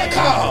said that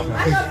calm.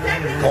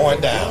 Going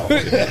down.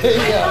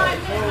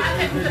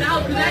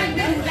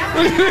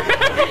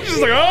 She's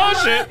like, oh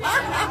shit.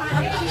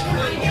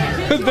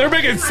 They're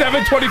making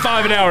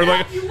 $7.25 an hour.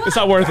 Like, it's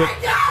not worth it.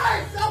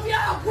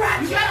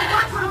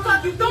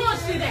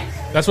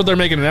 That's what they're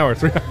making an hour.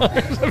 $3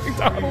 at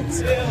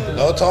McDonald's.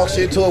 Don't talk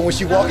shit to her when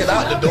she walking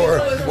out the door.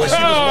 When she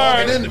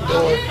was walking in the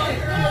door.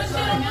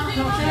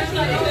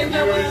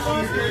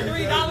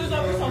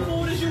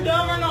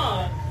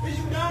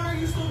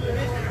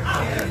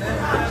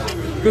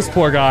 This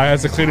poor guy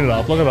has to clean it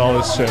up. Look at all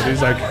this shit.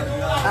 He's like,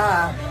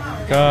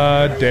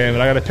 God damn it!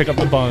 I gotta pick up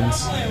the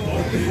buns.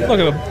 Look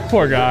at the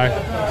poor guy.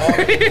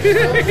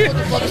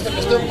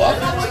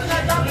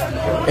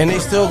 And they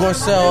still gonna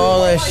sell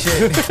all that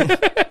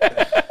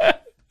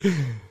shit.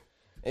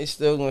 They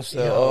still gonna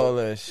sell all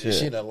that shit.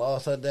 She done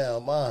lost her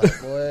damn mind,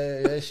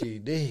 boy. Yeah, she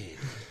did.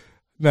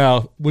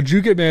 Now, would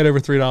you get mad over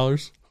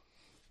 $3?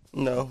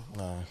 No.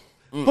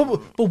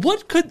 But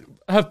what could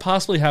have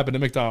possibly happened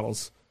at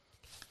McDonald's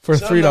for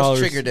Something else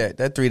 $3? triggered that.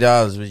 That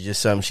 $3 was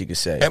just something she could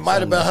say. It might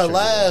have been her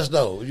last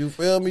though. You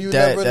feel me? You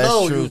never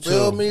know. True You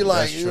feel too. me?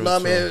 Like That's you true know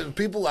what I mean?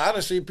 People, I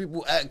done see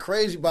people act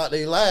crazy about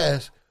their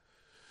last.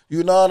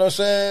 You know what I'm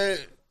saying?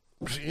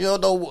 You don't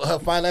know her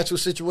financial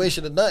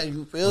situation or nothing.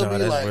 You feel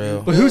me? Like,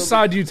 real. But whose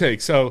side do you take?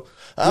 So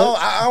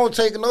I don't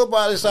take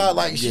nobody's side.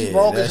 Like she's Yeah,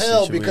 wrong as that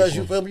hell because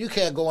situation. you feel me. You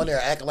can't go in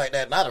there acting like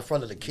that. Not in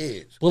front of the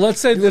kids. well,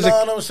 let's say You there's know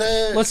what I'm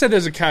saying? let's say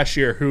there's a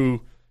cashier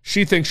who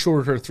she thinks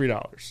shorted her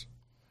 $3,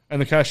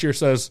 and the cashier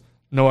says,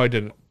 "No, I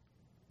didn't."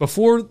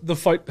 Before the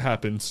fight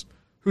happens,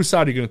 whose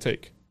side are you going to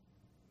take?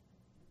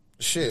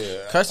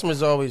 Shit.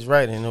 Customer's always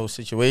right in those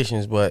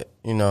situations, but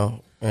you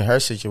know, in her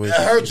situation,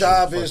 Her she's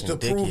job a is to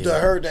fucking prove dickhead. to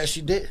her that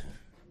she did.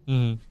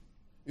 Mm-hmm.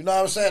 You know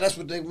what I'm saying? That's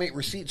what they make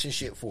receipts and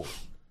shit for.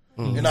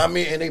 You know what I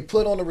mean? And they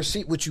put on the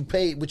receipt what you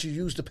paid, what you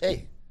used to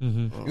pay.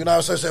 Mm-hmm. You know what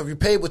I'm saying? So if you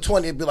paid with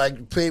 20, it'd be like,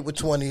 you paid with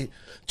 20,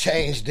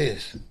 change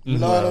this. You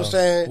know what I'm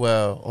saying?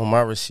 Well, on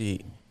my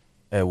receipt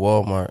at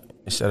Walmart,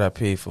 it said I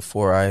paid for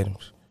 4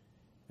 items,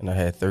 and I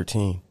had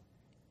 13.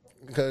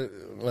 Because,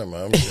 never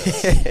mind.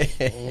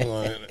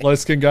 I'm Light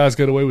skinned guys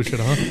get away with shit,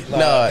 huh?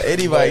 Nah,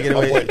 anybody get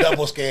My away. boy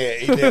double scared.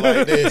 He did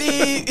like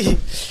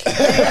this.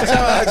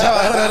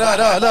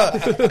 No.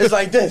 It's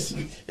like this.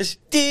 It's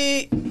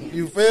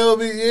You feel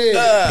me?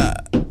 Yeah.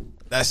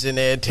 That's in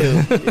there too. You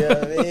know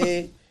what I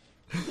mean?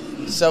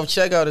 Self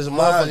checkout is a Nah,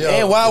 motherfucker. yo,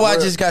 And Wawa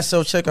the just got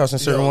self checkouts in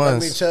certain Let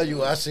ones. me tell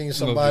you, I seen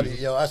somebody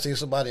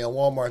on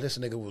Walmart. This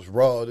nigga was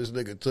raw. This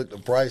nigga took the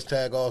price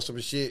tag off some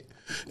shit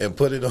and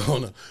put it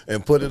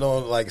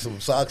on like some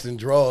socks and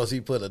drawers. He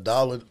put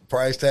 $1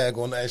 price tag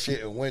on that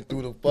shit and went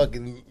through the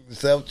fucking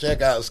self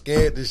checkout,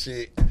 scanned the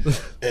shit,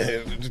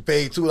 and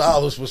paid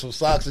 $2 for some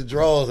socks and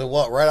drawers and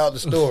walked right out the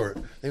store.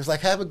 He was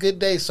like, "Have a good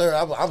day, sir."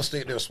 I'm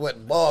sitting there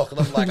sweating balls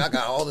because I'm like, I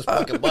got all this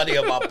fucking money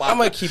in my pocket. I'm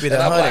gonna keep it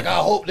and I'm 100. like, I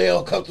hope they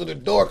don't come to the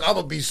door. I'm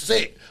gonna be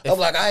sick. I'm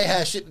like, I ain't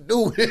had shit to do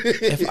with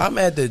it. If I'm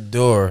at the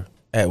door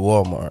at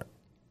Walmart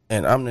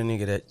and I'm the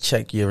nigga that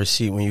check your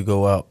receipt when you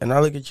go out, and I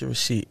look at your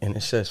receipt and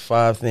it says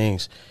 5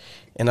 things,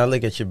 and I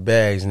look at your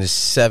bags and there's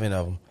 7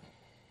 of them.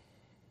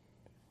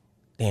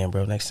 Damn,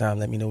 bro, next time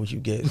let me know what you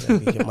get.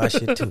 Let me get my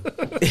shit too.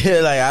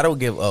 Like, I don't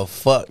give a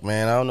fuck,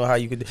 man. I don't know how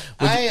you could.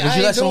 Would you ain't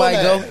let somebody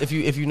doing go that.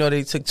 if you know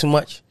they took too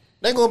much?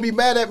 They gonna be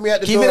mad at me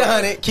at the Keep door. it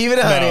 100. Keep it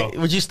 100.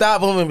 No. Would you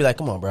stop him and be like,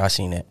 "Come on, bro, I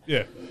seen that."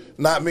 Yeah.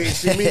 Not me.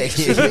 See me.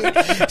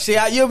 See,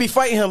 you'll be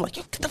fighting him like,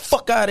 "Yo, get the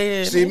fuck out of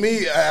here." See man. me.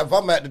 If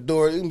I'm at the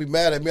door, you can be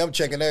mad at me. I'm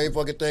checking every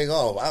fucking thing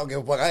off. I don't give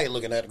a fuck. I ain't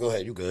looking at it. Go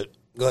ahead. You good?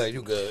 Go ahead.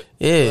 You good?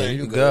 Yeah, ahead,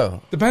 you good.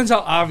 go. Depends how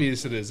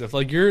obvious it is.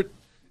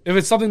 If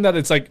it's something that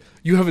it's like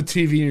you have a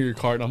TV in your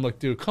cart, and I'm like,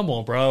 dude, come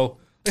on, bro.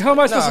 Like, how am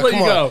I supposed to let you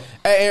come on.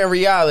 go? In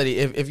reality,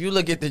 if you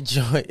look at the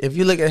joint, if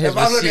you look at his If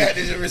I look receipt, at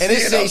his receipt and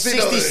it and I'm says sitting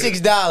over there.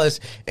 $66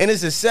 and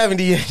it's a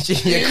 70-inch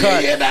in your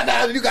cart,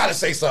 Yeah, you gotta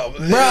say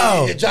something,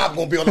 Bro. Your job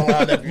gonna be on the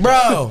line, if you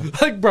bro,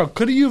 Like, bro,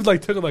 could you have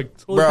like took it like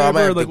toilet bro, I'm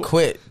gonna paper? have to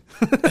quit.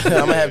 I'm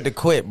gonna have to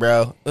quit,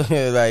 bro.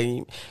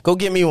 Like, go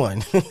get me one.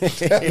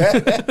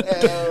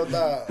 Hell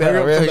nah. Hurry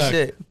up, Real come back.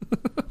 shit.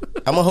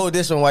 I'm gonna hold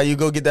this one while you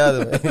go get the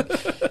other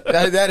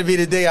one. That'd be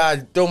the day I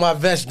throw my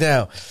vest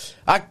down.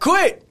 I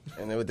quit.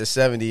 And then with the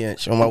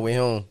 70-inch on my way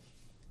home.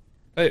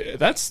 Hey,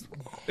 that's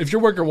if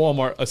you're working at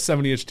Walmart, a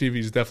 70-inch TV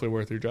is definitely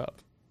worth your job.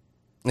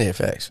 Yeah,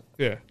 facts.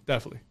 Yeah,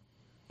 definitely.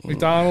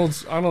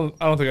 McDonald's, I don't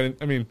think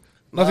I mean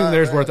nothing Nah,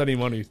 there's man. worth any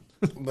money.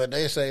 But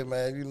they say,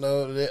 man, you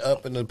know, they're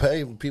up in the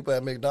pay. People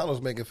at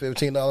McDonald's making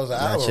 $15 an hour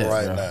Not yet,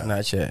 right bro. now.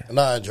 Not yet.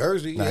 Nah, in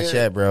Jersey, Not yeah.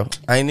 yet, bro.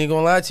 I ain't even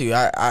gonna lie to you.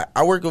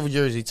 I work over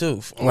Jersey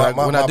too. When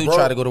I do bro,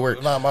 try to go to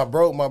work, Nah, my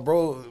bro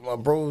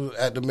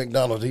at the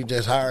McDonald's, he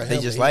just hired him.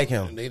 They just like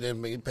him. They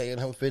didn't be paying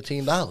him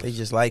 $15. they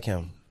just like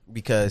him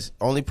because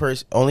only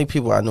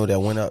people I know that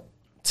went up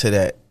to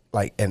that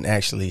like and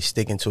actually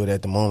sticking to it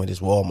at the moment is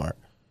Walmart.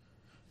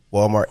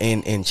 Walmart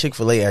and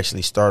Chick-fil-A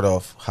actually start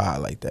off high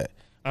like that.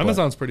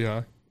 Amazon's pretty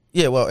high.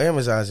 Yeah, well,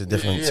 Amazon's a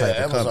different type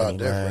of Amazon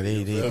company,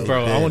 man. different.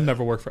 Bro, I would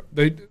never work for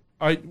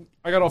I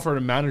got offered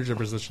a manager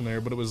position there,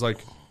 but it was like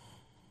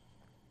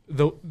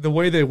the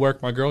way they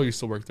work. My girl used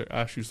to work there.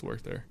 Ash used to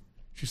work there.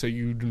 She said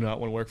you do not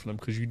want to work for them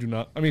because you do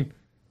not. I mean,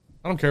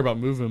 I don't care about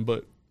moving,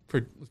 but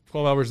for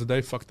 12 hours a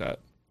day, fuck that.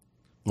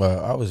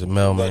 Well, I was a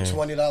mailman. But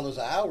 $20 an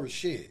hour,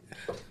 shit.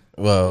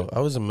 Well, I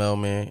was a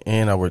mailman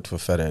and I worked for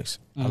FedEx.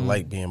 I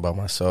like being by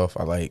myself.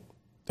 I like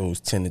those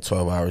 10 to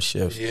 12 hour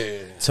shifts. Yeah.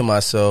 To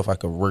myself, I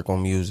could work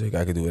on music.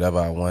 I could do whatever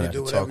I want. I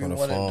do could talk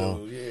whatever on the you wanna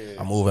phone. do,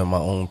 yeah. I move at my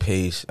own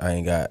pace.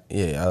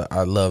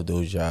 I love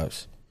those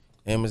jobs.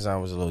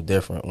 Amazon was a little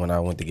different. When I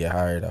went to get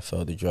hired, I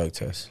failed the drug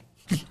test.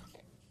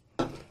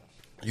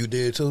 You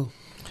did too?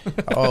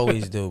 I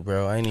always do,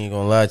 bro. I ain't even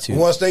gonna lie to you.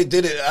 Once they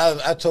did it,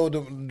 I told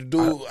him, the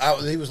dude,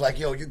 he was like,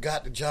 yo, you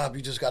got the job.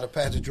 You just got to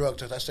pass the drug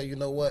test. I said, you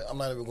know what? I'm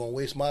not even going to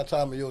waste my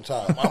time or your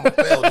time. I'm going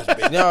to fail this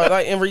bitch. No,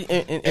 like, and he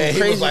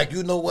crazy. was like,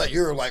 you know what?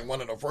 You're like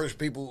one of the first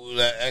people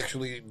that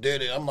actually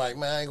did it. I'm like,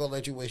 man, I ain't going to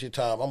let you waste your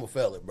time. I'm going to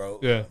fail it, bro.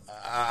 Yeah.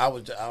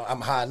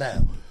 I'm high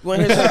now.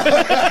 That's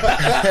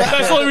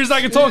the only reason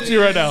I can talk to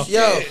you right now.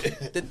 Yo,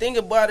 the thing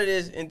about it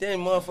is, and then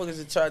motherfuckers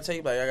will try to tell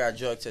you, like, I got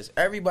drug tests.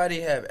 Everybody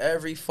have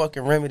every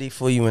fucking remedy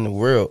for you in the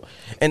world.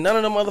 And none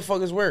of them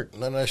motherfuckers work.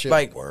 None of that shit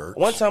like, works.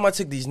 One time I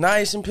took these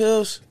niacin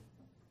pills.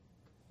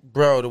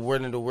 Bro,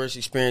 one of the worst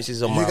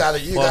experiences of my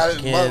fucking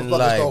motherfuckers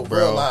life, don't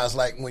bro. realize,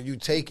 like, when you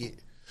take it,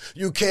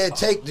 you can't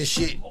take the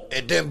shit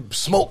and then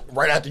smoke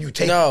right after you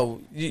take it.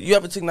 No, you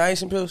ever took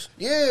niacin pills?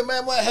 Yeah,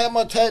 man, I had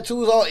my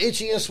tattoos all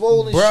itchy and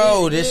swollen.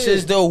 Bro, shit. this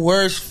is the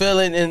worst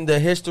feeling in the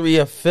history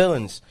of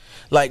feelings.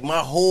 Like, my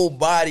whole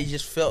body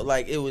just felt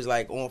like it was,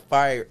 like, on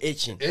fire,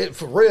 itching.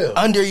 For real.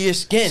 Under your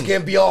skin.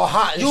 Skin be all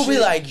hot and You'll shit. be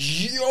like,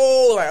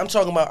 yo. Like, I'm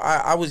talking about,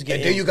 I was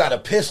getting. And then you got to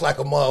piss like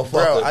a motherfucker.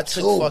 Bro, I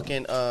took too.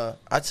 fucking,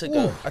 I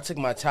took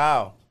my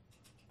towel.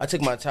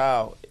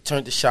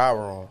 Turned the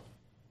shower on,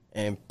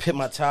 and put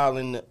my towel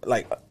in,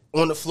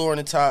 on the floor in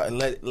the towel and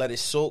let it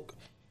soak.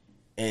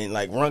 And,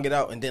 like, wrung it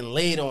out and then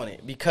laid on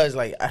it. Because,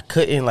 like, I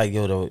couldn't, like,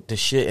 the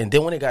shit. And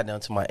then when it got down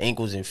to my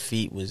ankles and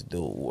feet was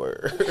the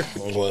worst.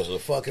 Was a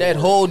fucking That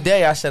worst. whole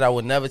day, I said I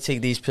would never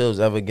take these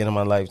pills ever again in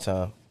my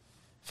lifetime.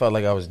 Felt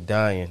like I was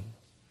dying.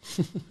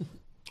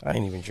 I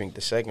ain't even drink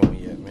the second one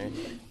yet, man.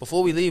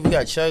 Before we leave, we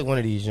got to chug one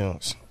of these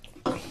joints.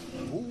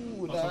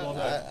 Ooh,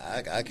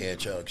 I can't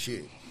chug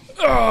shit.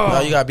 No,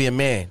 you gotta be a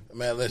man.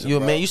 Man, listen, you a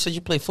bro. man. You said you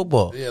play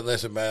football. Yeah,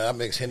 listen, man. I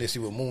mixed Hennessy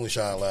with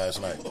moonshine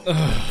last night.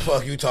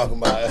 Fuck you talking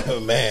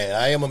about, man.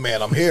 I am a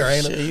man. I'm here,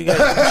 ain't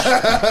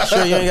I?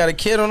 Sure, you ain't got a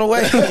kid on the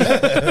way.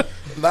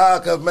 Nah,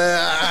 cause man,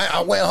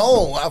 I went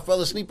home. I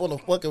fell asleep on the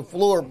fucking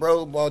floor,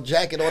 bro. My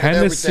jacket on and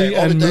everything.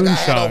 Only thing I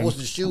had on was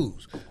the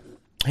shoes.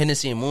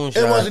 Hennessy and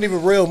moonshine. It wasn't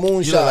even real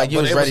moonshine. You look like you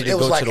was ready to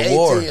go to the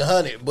war.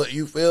 1800, but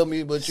you feel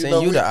me? But you Send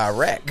know, you to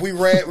Iraq. We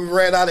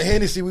ran out of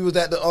Hennessy. We was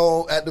at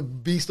the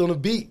Beast on the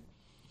Beat.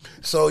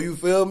 So you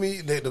feel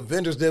me? The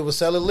vendors there was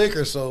selling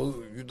liquor,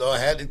 so you know I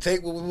had to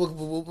take what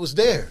was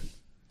there.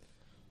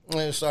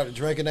 And started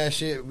drinking that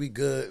shit. We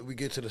good. We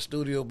get to the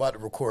studio, about to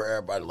record.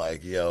 Everybody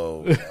like,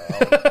 yo,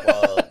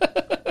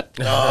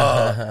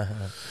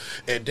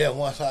 and then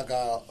once I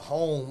got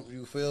home,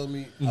 you feel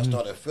me? I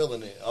started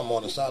feeling it. I'm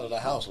on the side of the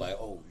house like,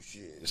 oh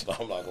shit, so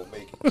I'm not gonna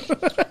make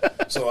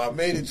it. So I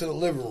made it to the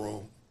living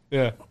room.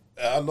 Yeah.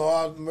 I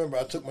remember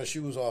I took my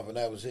shoes off and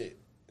that was it.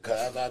 Cause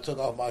after I took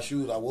off my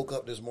shoes, I woke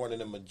up this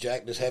morning in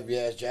this heavy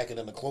ass jacket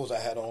and the clothes I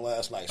had on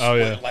last night,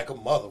 sweating like a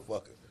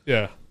motherfucker.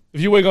 Yeah.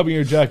 If you wake up in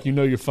your jacket, you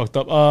know you're fucked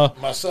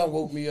up. My son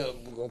woke me up.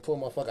 We're gonna pull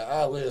my fucking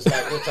eyelids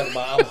like we're talking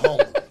about I'm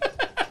hungry.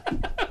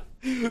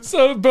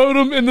 So,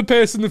 Bodum, in the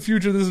past and the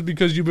future, this is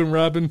because you've been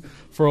rapping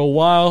for a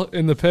while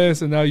in the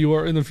past, and now you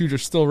are in the future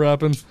still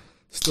rapping,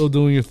 still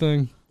doing your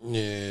thing.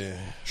 Yeah.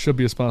 Should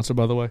be a sponsor,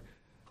 by the way.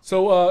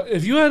 So,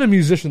 if you had a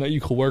musician that you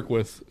could work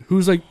with,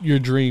 who's like your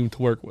dream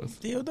to work with?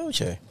 Theo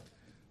Dolce.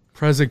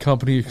 Present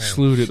company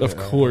excluded, of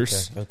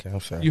course. Okay, I'm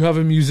sorry. You have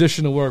a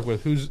musician to work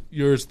with. Who's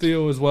yours?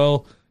 Theo as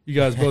well. You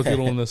guys both get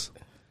on this.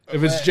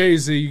 If it's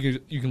Jay-Z,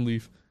 you can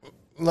leave.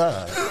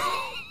 Nah.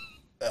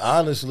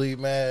 Honestly,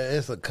 man,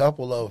 it's a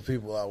couple of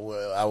people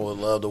I would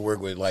love to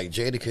work with. Like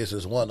Jadakiss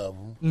is one of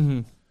them.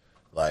 Mm-hmm.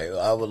 Like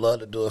I would love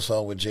to do a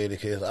song with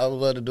Jadakiss. I would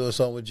love to do a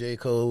song with J.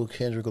 Cole,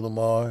 Kendrick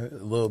Lamar,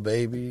 Lil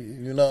Baby.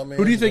 You know what I mean?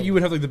 Who do you think you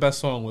would have like the best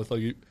song with?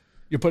 Like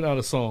you're putting out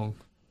a song.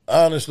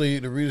 Honestly,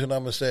 the reason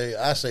I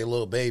say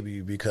Lil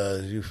Baby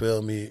because you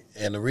feel me,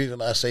 and the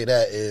reason I say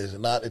that is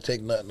not to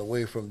take nothing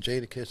away from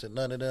Jadakiss and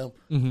none of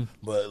them,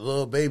 but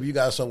Lil Baby, you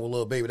got something with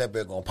Lil Baby that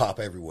bitch gonna pop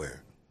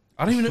everywhere.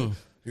 I don't even know.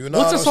 You know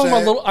what's the song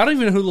saying? about Lil? I don't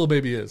even know who Lil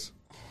Baby is.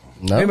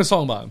 No. Name a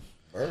song by him.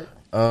 You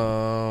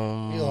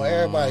know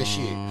everybody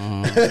shit.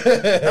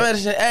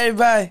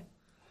 Everybody.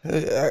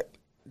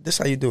 That's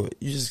how you do it.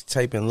 You just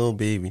type in Lil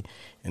Baby,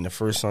 and the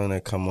first song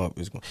that come up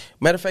is going.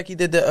 Matter of fact, he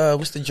did the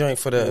what's the joint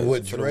for the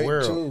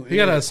world? Too. He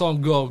got a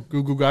song called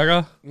Goo Goo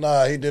Gaga.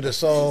 Nah, he did a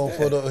song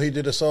for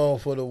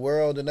the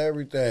world and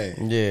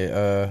everything.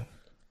 Yeah.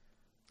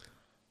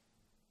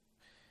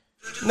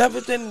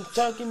 Never been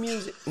talking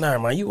music. Nah,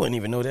 man, you wouldn't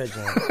even know that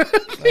joint.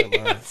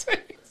 Nah, man.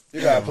 You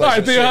gotta play All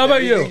right, Theo, how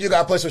about you? You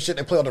gotta play some shit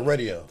that play on the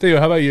radio. Theo,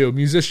 how about you?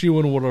 Musician you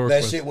wouldn't want to work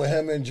That with. shit with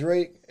him and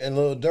Drake and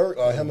Lil Durk,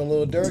 or him and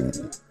Lil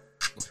Durk.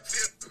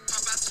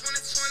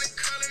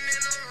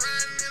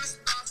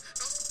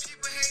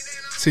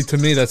 See, to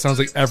me, that sounds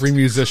like every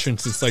musician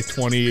since like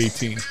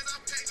 2018.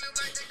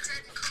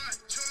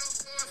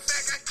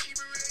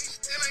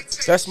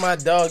 That's my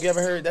dog. You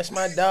ever heard? That's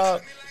my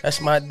dog.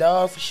 That's my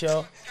dog for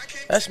sure.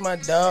 That's my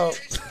dog.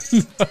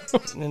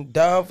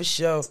 Dog for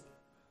sure.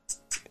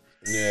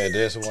 Yeah,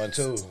 there's one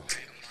too.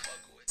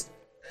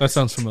 That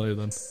sounds familiar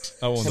then.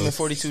 I won't Him know. and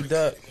 42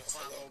 Duck.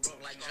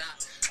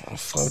 Oh,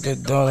 fuck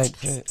that dog like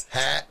that.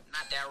 Hat.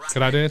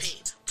 Can I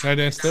dance? Can I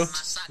dance too?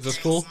 Is this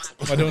cool?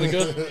 Am I doing it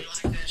good?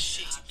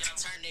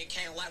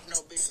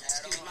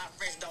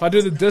 If I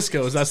do the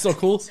disco, is that still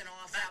cool?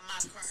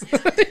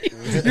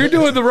 You're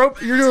doing the rope.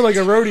 You're doing like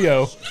a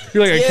rodeo.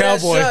 You're like a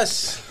cowboy.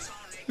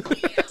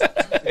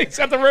 He's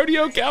got the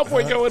rodeo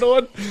cowboy going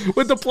on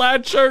with the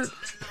plaid shirt.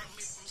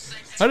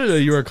 I didn't know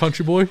you were a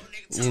country boy.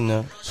 You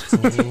know,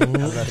 I'm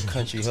not a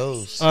country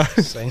host. Hold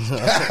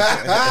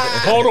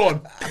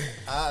on.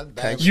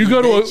 You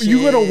go to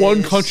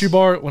one country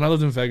bar. When I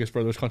lived in Vegas,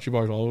 bro, there's country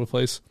bars all over the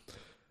place.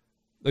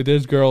 Like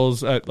there's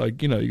girls at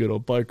you go to a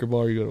biker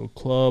bar, you go to a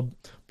club,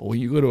 but when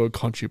you go to a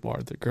country bar,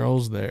 the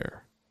girls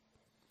there.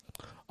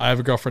 I have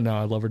a girlfriend now.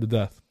 I love her to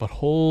death, but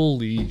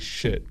holy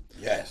shit!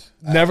 Yes.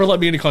 Never let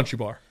me in a country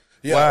bar.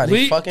 Yeah.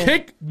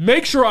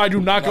 Make sure I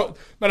do not go. No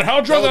matter how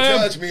drunk I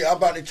am. Don't judge me. I'm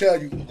about to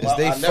tell you.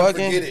 I never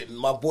forget it.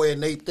 My boy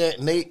Nate,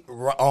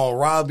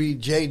 Robbie,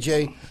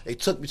 JJ, they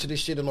took me to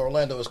this shit in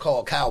Orlando. It's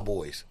called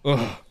Cowboys.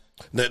 But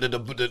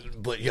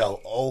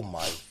yo, oh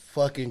my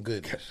fucking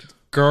goodness.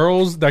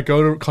 Girls that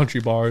go to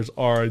country bars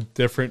are a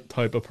different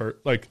type of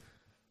like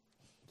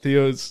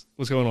Theo's.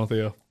 What's going on,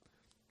 Theo?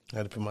 I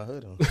had to put my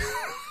hood on.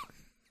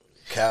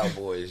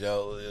 Cowboys,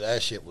 yo,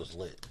 that shit was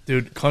lit.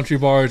 Dude, country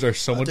bars are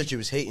so much. I thought you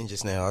was hating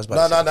just now. I was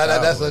No,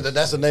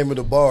 that's the name of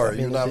the bar.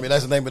 You know what I mean?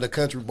 That's the name of the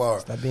country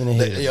bar. Stop being a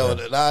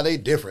hater. They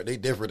different. They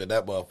different than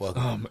that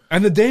motherfucker.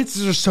 And the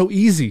dances are so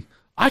easy.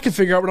 I could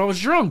figure out when I was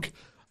drunk.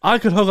 I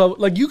could hook up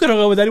you could hook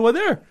up with anyone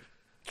there.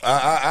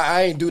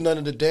 I ain't do none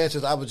of the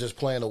dances. I was just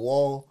playing the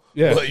wall.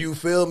 Yeah. But you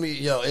feel me?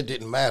 Yo, it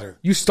didn't matter.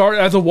 You start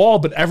as a wall,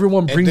 but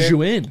everyone brings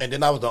you in. And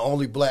then I was the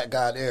only black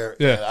guy there.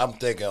 Yeah. And I'm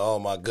thinking, oh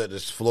my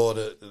goodness,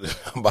 Florida,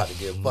 I'm about to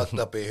get fucked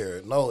up in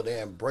here. No, they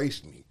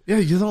embraced me. Yeah,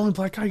 you're the only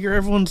black guy.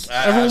 Everyone wants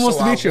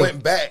to meet you. I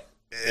went back.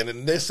 And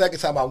then this second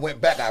time I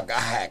went back, I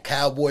had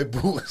cowboy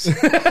boots. I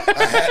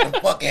had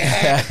the fucking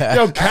hat.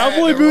 Yo,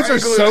 cowboy boots are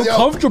so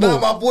comfortable.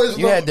 My boys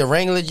you had the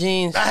Wrangler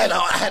jeans? I had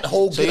the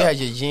whole So you had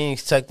your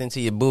jeans tucked into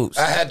your boots.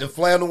 I had the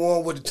flannel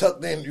one with the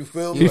tucked in, you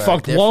feel me? He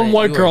fucked one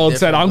white girl and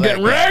said, I'm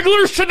getting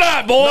Wranglers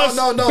tonight, boys.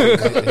 No.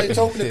 They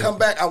told me to come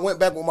back. I went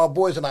back with my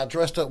boys and I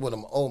dressed up with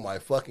them. Oh my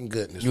fucking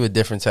goodness. You a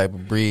different type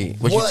of breed.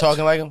 Was you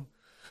talking like him?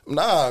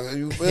 Nah,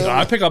 you feel me?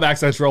 I pick up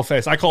accents real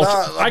fast. I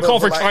call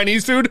for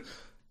Chinese food.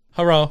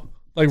 Hello.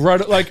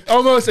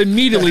 Almost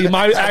immediately,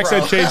 my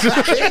accent changes.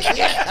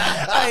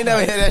 I ain't never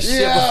heard that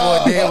shit before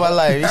a day in my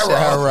life. You said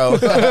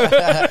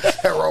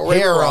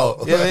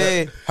hero.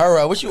 Yeah,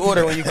 hero. What you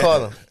order when you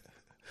call him?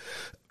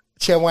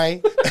 Chihuahua.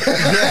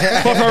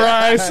 Puffer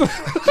rice.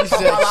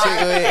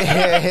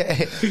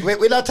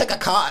 We don't take a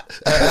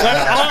cart.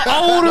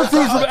 I'll order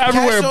food from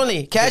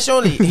everywhere. Cash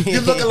only.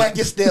 You're looking like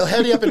you're still.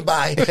 Hurry up and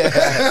buy.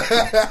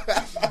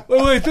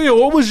 Wait, Theo,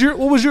 what was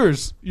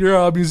yours? You're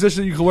a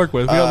musician that you can work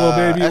with. We got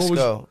Lil Baby.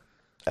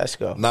 Let's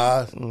go.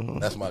 Nas,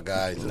 that's my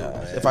guy too,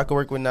 man. If I could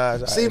work with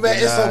Nas, see, man,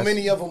 it's so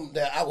many of them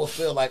that I will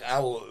feel like I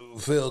will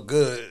feel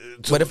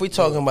good. But if we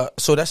talking about,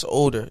 so that's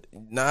older.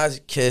 Nas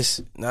and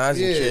Kiss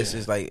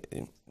is like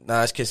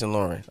Nas, Kiss, and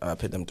Lauren. I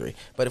put them three.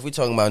 But if we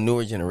talking about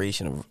newer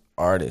generation of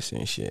artists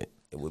and shit,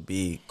 it would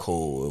be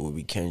Cole, it would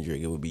be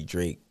Kendrick, it would be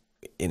Drake,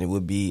 and it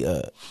would be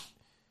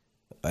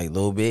like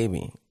Lil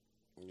Baby.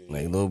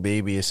 Like Lil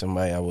Baby is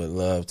somebody I would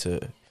love to.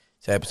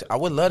 I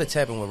would love to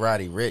tap in with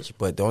Roddy Ricch,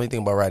 but the only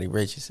thing about Roddy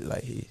Ricch is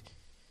like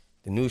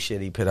the new shit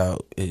he put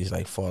out is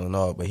like falling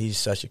off. But he's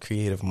such a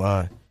creative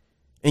mind.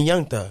 And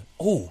Young Thug,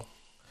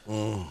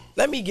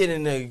 let me get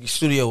in the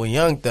studio with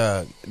Young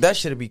Thug. That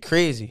shit'd be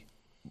crazy.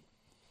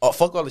 Oh,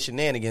 fuck all the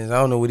shenanigans. I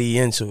don't know what he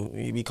into.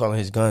 He be calling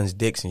his guns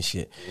dicks and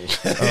shit.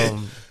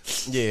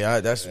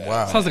 That's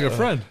wild. Sounds like a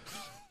friend.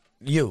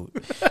 You.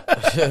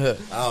 I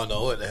don't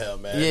know what the hell,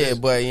 man. Yeah,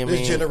 but you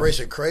this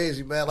generation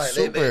crazy, man. Like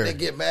they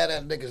get mad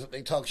at niggas.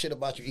 They talk shit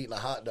about you eating a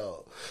hot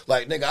dog.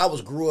 Like nigga,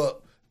 I grew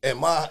up in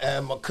my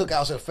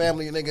cookhouse and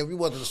family. Nigga, if you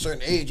wasn't a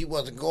certain age, you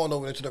wasn't going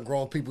over into the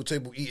grown people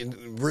table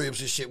eating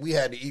ribs and shit. We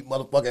had to eat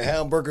motherfucking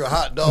hamburger,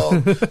 hot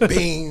dog,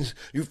 beans.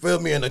 You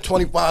feel me? And the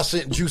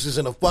 25-cent juices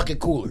in a fucking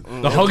cooler.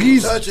 The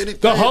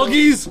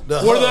Huggies,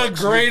 were the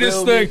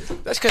greatest thing.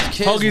 That's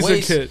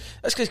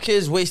because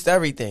kids waste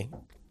everything.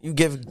 You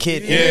give a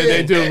kid. Yeah,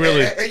 they do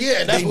really.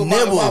 Yeah, that's what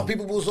my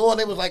people was on.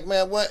 They was like,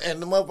 man, what?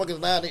 And the motherfuckers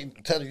now they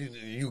tell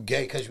you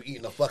gay because you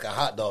eating a fucking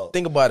hot dog.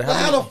 Think about it.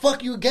 How the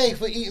fuck you gay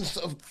for eating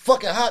a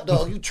fucking hot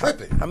dog? You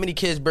tripping? How many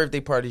kids'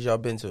 birthday parties y'all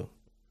been to?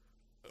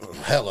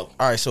 Hella. All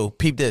right, so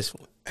peep this.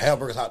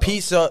 Hamburgers, hot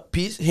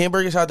dogs.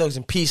 Hamburgers, hot dogs,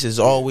 and pizza is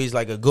always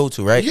like a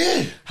go-to, right?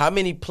 Yeah. How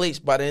many plates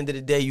by the end of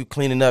the day you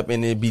cleaning up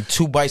and it'd be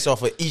 2 bites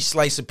off of each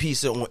slice of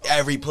pizza on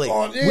every plate?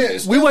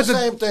 We went the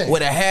same thing.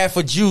 With a half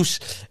a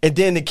juice, and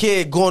then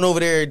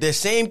the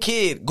same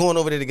kid going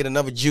over there to get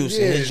another juice.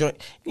 Yeah. And his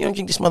joint, you don't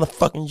drink this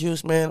motherfucking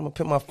juice, man. I'm gonna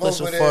put my foot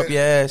so far up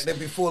your ass. They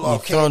be full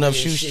of throwing up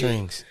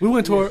shoestrings.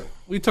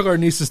 We took our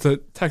nieces to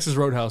Texas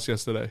Roadhouse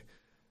yesterday.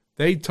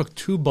 They took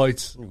 2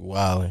 bites.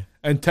 Wow.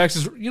 And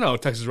Texas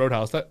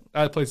Roadhouse,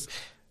 that place.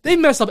 They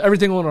messed up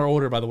everything on our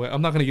order, by the way.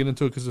 I'm not going to get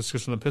into it because it's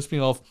just going to piss me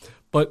off.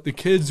 But the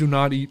kids do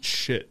not eat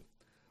shit.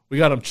 We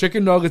got them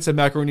chicken nuggets and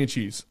macaroni and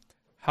cheese.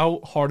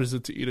 How hard is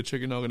it to eat a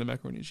chicken nugget and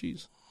macaroni and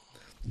cheese?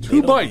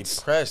 2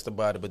 bites. Be pressed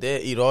about it, but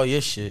they'll eat all your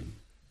shit.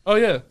 Oh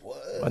yeah.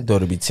 My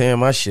daughter be tearing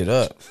my shit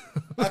up.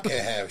 I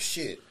can't have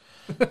shit.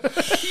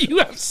 You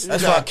have.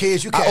 That's why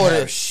kids. You can't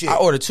have shit. I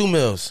order 2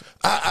 meals.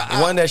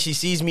 One that she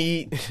sees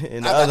me eat,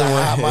 and the other one.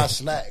 I hide my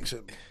snacks.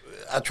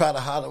 I try to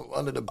hide them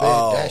under the bed.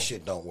 That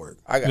shit don't work.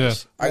 I got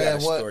a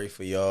story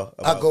for y'all.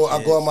 I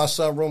go in my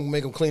son's room,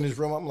 make him clean his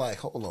room. I'm like,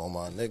 hold on,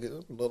 my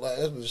nigga.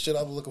 That's the shit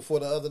I was looking for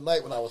the other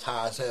night when I was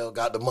high as hell,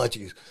 got the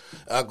munchies.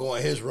 I go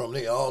in his room,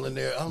 they all in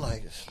there. I'm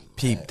like,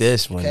 peep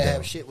this one. Can't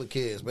have shit with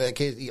kids, man.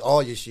 Kids eat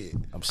all your shit.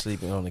 I'm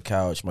sleeping on the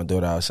couch. My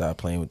daughter outside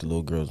playing with the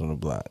little girls on the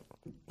block.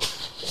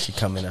 She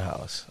come in the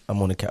house.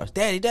 I'm on the couch.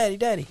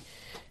 Daddy.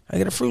 I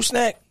get a fruit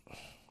snack.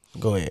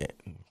 Go ahead.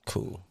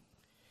 Cool.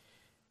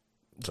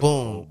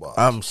 Boom.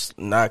 I'm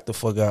knocked the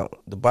fuck out.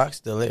 The box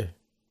still there.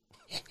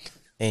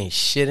 Ain't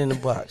shit in the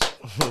box.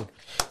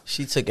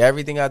 She took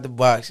everything out the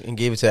box and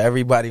gave it to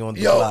everybody on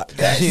the block.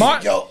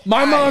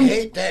 My mom. I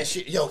hate that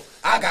shit. Yo,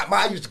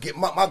 I used to get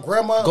my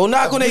grandma. Go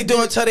knock on their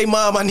door and tell their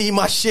mom I need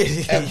my shit.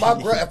 If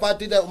I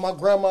did that with my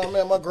grandma,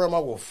 man, my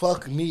grandma will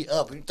fuck me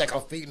up. You think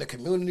I'm feeding the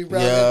community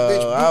around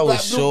this bitch? I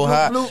was so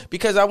hot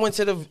because I was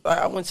at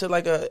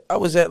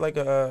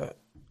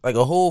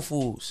a Whole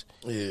Foods,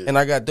 and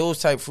I got those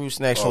type fruit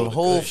snacks from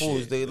Whole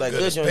Foods. They like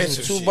good ones.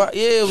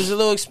 It was a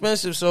little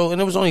expensive, and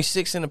it was only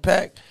 6 in a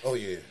pack. Oh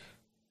yeah.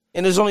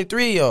 And there's only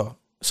 3 of y'all.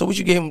 So what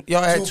you gave them?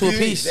 Y'all had 2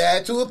 apiece. They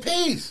had 2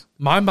 apiece.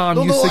 My mom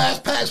the used little to. ass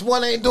packs,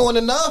 one ain't doing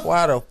enough.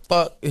 Why the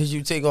fuck did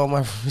you take all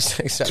my fruit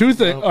snacks? 2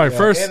 things. All right,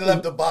 first. And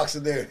left the box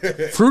in there.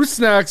 Fruit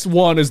snacks,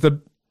 1, is the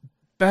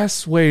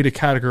best way to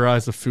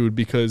categorize the food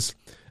because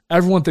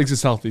everyone thinks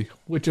it's healthy,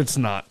 which it's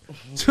not.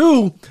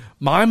 2,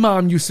 my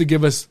mom used to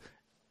give us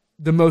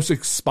the most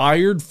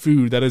expired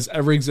food that has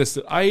ever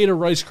existed. I ate a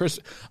Rice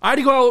Krispie. I had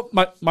to go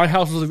out. My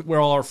house was where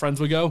all our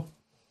friends would go.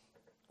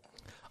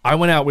 I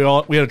went out. We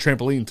had a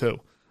trampoline too.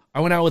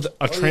 I went out with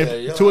a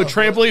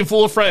trampoline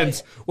full of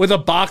friends with a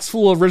box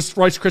full of Rice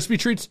Krispie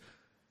treats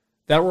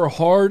that were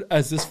hard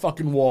as this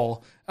fucking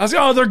wall. I was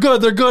like, oh, they're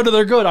good.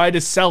 I had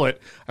to sell it.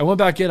 I went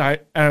back in. I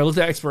looked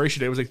at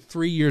expiration date. It was like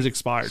 3 years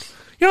expired.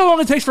 You know how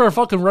long it takes for a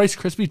fucking Rice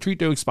Krispie treat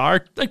to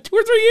expire? Like 2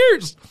 or 3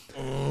 years.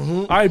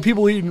 Mm-hmm. I had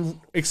people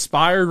eating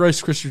expired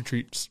Rice Krispie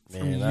treats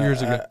from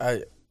years ago.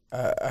 I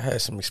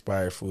had some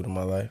expired food in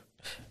my life.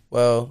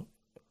 Well,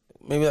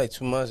 maybe like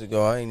 2 months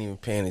ago, I ain't even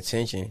paying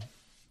attention.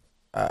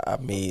 I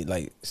made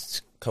like a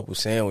couple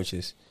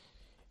sandwiches,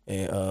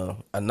 and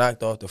I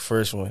knocked off the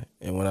first one.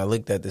 And when I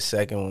looked at the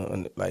second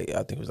one, like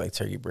I think it was like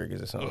turkey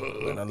burgers or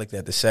something. When I looked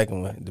at the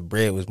second one, the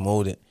bread was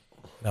molded,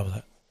 and I was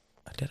like,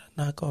 did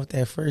I knock off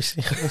that first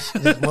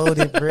sandwich?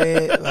 Molded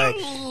bread? Like,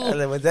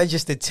 was that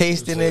just the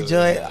taste in that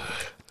joint?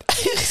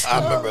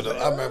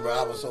 I remember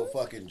I was so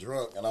fucking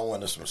drunk and I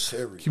wanted some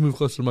cereal. Can you move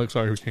closer to the mic?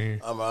 Sorry, we can't hear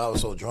you. I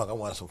was so drunk I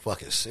wanted some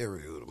fucking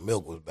cereal. The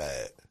milk was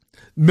bad.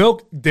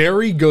 Milk,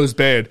 dairy goes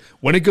bad.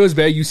 When it goes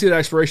bad, you see the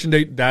expiration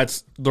date,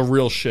 that's the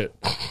real shit.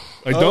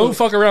 Like, don't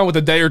fuck around with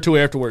a day or 2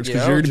 afterwards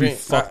because you're going to be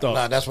fucked up.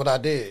 Nah, that's what I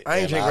did. I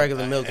ain't drink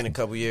regular milk in a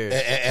couple years.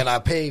 And I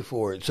paid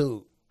for it,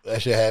 too.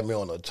 That shit had me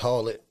on the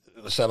toilet.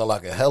 It sounded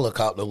like a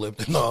helicopter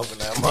lifting off in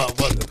that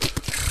motherfucker.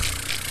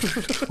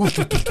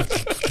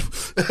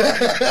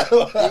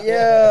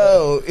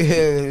 Yo,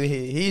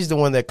 he's the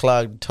one that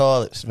clogged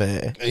toilets,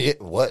 man. Yeah,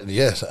 what?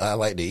 Yes, I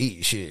like to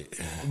eat shit.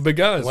 But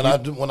guys, when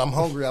I'm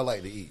hungry, I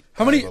like to eat.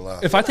 How many?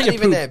 If I take a poop,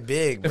 even that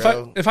big,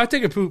 bro. If I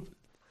take a poop,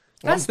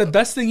 that's the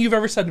best thing you've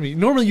ever said to me.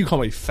 Normally, you call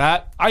me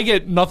fat. I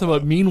get nothing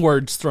but mean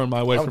words thrown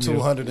my way from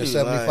you. I'm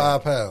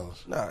 275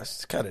 pounds. Nah,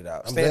 cut it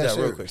out. Stand up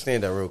real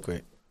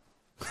quick.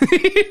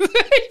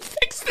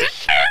 Fix this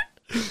shirt.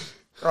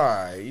 All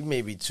right, you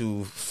may be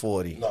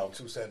 240. No, I'm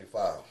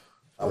 275.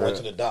 I went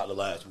to the doctor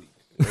last week.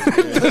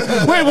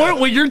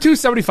 Wait, you're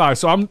 275,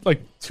 so I'm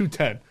like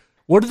 210.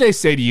 What do they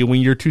say to you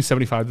when you're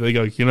 275? Do they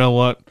go, you know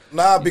what?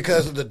 Nah,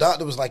 because the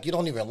doctor was like, you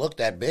don't even look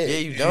that big. Yeah,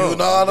 you don't. You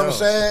know what I'm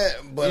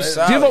saying? But do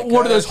you have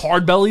one of those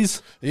hard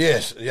bellies?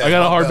 Yes. I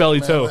got a hard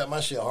belly, too. Man, my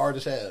shit hard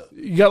as hell.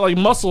 You got like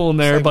muscle in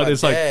there, but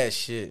it's like...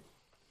 shit.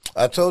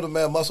 I told him,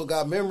 man, muscle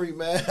got memory,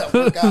 man.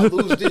 I gotta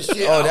lose this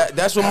shit. Oh,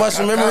 that's what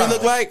muscle memory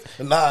look like?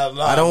 Nah.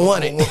 I don't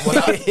want it.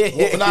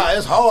 Nah,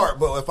 it's hard,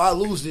 but if I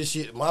lose this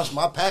shit, my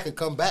pack could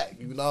come back.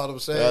 You know what I'm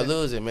saying? I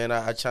lose it, man.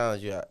 I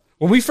challenge you out.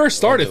 When we first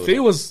started,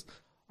 Theo was,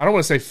 I don't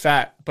want to say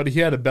fat, but he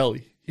had a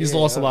belly. He's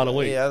lost a lot of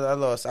weight. Yeah, I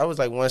lost. I was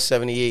like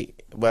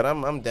 178, but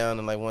I'm down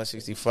to like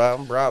 165.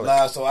 I'm brolic.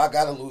 Nah, so I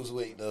gotta lose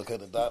weight though, because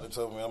the doctor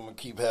told me I'm gonna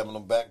keep having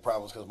them back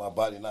problems because my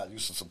body not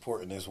used to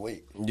supporting this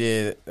weight.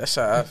 Yeah, that's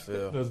how I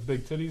feel. Those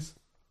big titties.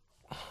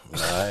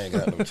 Nah, I ain't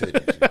got no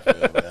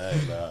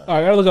titties. All right,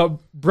 I gotta look up.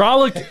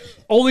 Brolic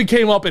only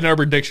came up in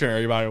Urban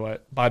Dictionary,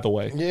 by the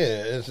way.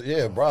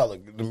 Yeah,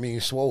 brolic to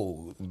mean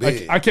swole,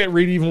 big. I can't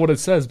read even what it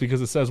says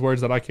because it says words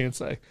that I can't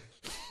say.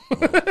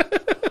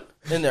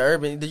 In the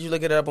Urban, did you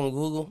look it up on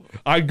Google?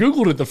 I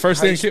Googled it. The first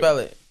How thing you spell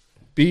it?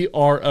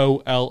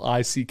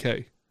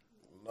 BROLICK.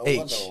 H.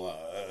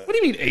 What do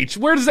you mean H?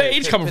 Where does the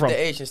H come from? The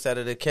H instead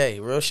of the K.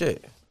 Real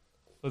shit.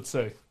 Let's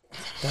see.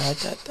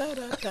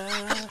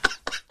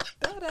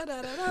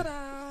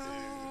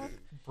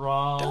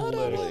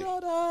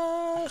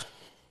 Brolic.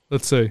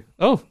 Let's see.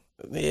 Oh.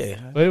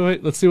 Yeah.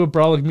 Wait. Let's see what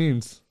brolic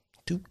means.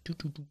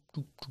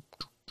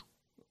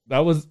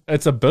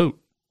 It's a boat.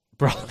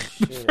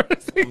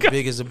 Brolic.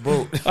 Big as a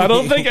boat. I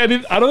don't think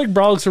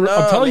brolic's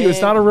I'm telling you,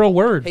 it's not a real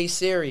word. Hey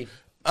Siri.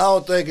 I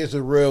don't think it's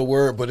a real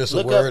word, but it's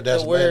a word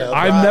that's made up.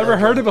 I've never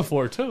heard it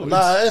before, too.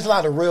 Nah, it's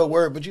not a real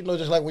word, but just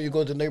like when you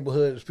go to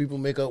neighborhoods, people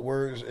make up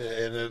words,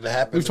 and it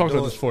happens. We've talked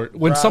about this before.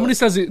 When somebody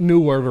says a new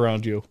word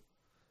around you,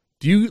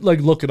 do you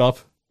look it up,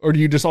 or do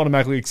you just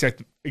automatically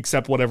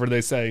accept whatever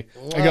they say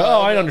and go,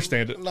 "Oh, I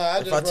understand it"?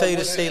 If I tell you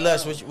to say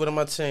less, what am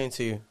I saying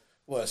to you?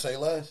 What, say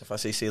less? If I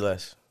say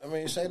less. I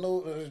mean, say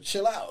no,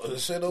 chill out.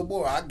 Say no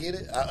more. I get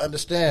it. I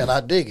understand. I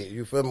dig it.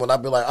 You feel me? When I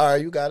be like, all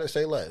right, you got it,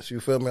 say less. You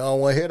feel me? I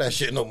don't want to hear that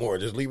shit no more.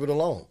 Just leave it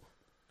alone.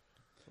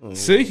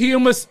 See,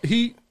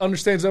 he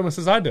understands almost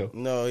as I do.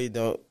 No, he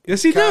don't.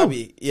 Yes, he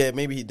do. Yeah,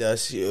 maybe he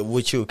does.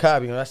 With you,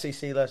 Kabi, when I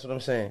say less, what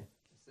I'm saying.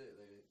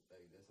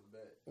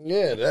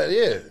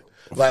 Yeah.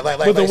 Like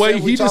but the way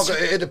he talk,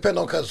 it depends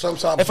on because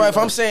sometimes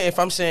if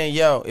I'm saying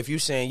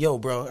yo,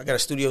 bro, I got a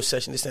studio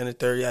session, this and the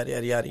third, yada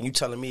yada yada, and you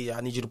telling me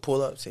I need you to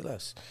pull up, say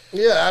less.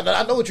 Yeah,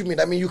 I know what you mean.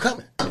 I mean you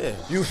coming. Yeah,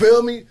 you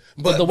feel me?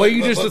 But the way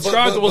you just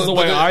described it was the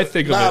way I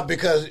think of it. Nah,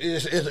 because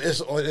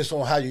it's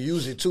on how you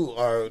use it too,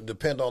 or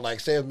depend on like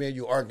say if me and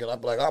you arguing, I'd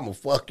be like I'm gonna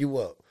fuck you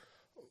up,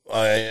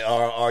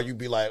 or you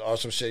be like or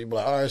some shit, you be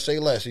like all right, say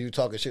less, and you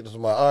talking shit to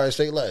somebody, all right,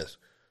 say less.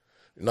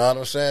 You know what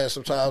I'm saying?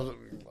 Sometimes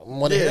I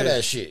want to hear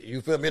that shit. You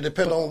feel me? It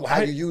depends on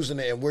how you're using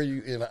it and where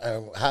you and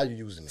how you're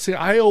using it. See,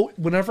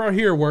 whenever I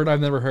hear a word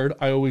I've never heard,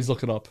 I always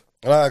look it up.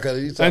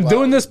 And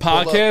doing this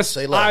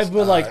podcast, I've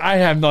been like, I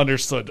haven't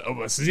understood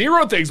almost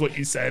zero things what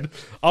you said.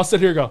 I'll sit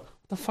here and go,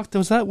 what the fuck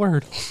was that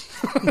word?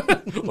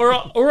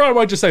 or I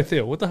might just say,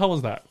 Theo, what the hell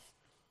was that?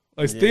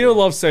 Like Theo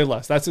loves say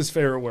less. That's his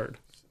favorite word.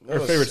 Or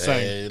favorite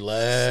saying. Say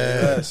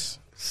less.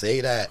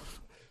 Say that.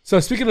 So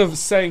speaking of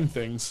saying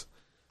things,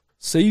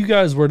 say you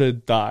guys were to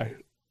die.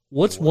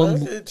 What's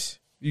one?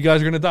 You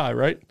guys are going to die,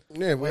 right?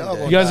 Yeah, we all.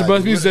 You guys are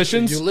both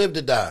musicians. You live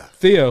to die.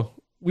 Theo,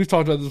 we've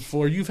talked about this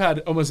before. You've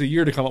had almost a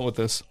year to come up with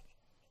this.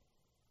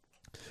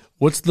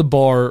 What's the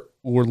bar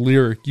or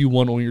lyric you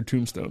want on your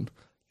tombstone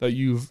that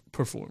you've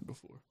performed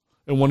before?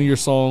 In one of your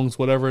songs,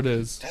 whatever it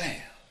is.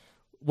 Damn.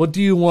 What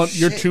do you want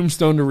your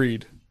tombstone to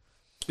read?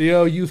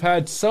 Theo, you've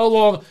had so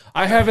long.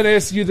 I haven't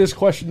asked you this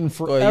question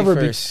forever.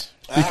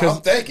 Because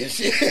I'm thinking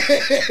shit.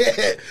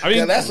 I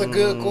mean, that's a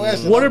good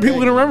question. What are people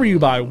going to remember you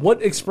by?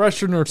 What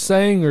expression or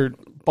saying or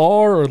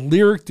bar or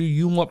lyric do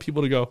you want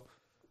people to go?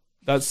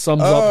 That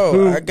sums up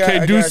who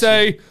K Duce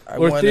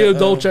or Theo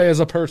Dolce as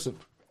a person.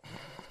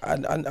 I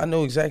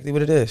know exactly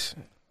what it is.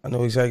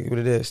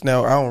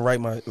 Now I don't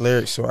write my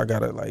lyrics, so I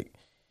gotta like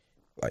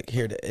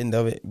hear the end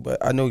of it.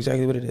 But I know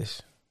exactly what it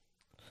is.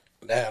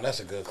 Damn, that's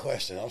a good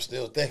question. I'm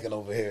still thinking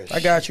over here. I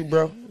got you,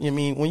 bro. I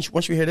mean,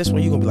 once you hear this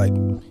one, you're gonna be like,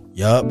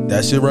 yup,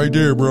 that's it right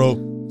there, bro.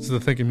 This is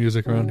the thinking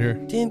music around here.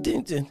 Din,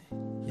 din, din.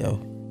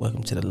 Yo,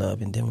 welcome to the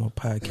Love and Demo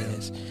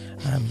podcast.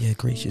 I'm your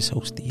gracious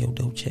host, Theo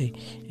Dolce,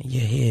 and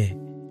you're here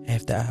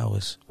after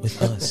hours with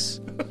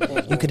us.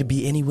 You could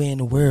be anywhere in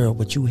the world,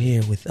 but you're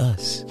here with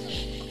us.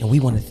 And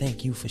we want to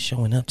thank you for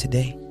showing up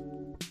today.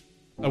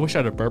 I wish I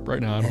had a burp right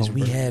now. As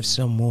we have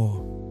some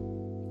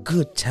more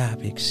good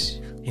topics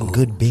and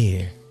good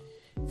beer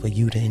for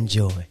you to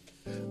enjoy.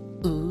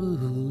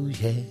 Ooh,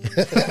 yeah.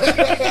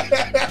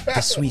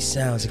 The sweet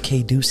sounds of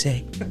K Duce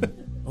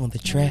on the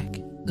track.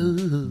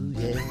 Ooh,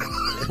 yeah.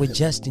 With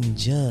Justin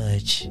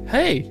Judge.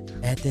 Hey.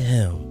 At the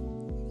helm.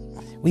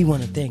 We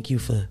want to thank you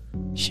for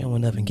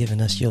showing up and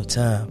giving us your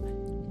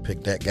time.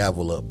 Pick that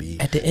gavel up, B.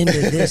 At the end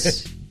of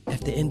this,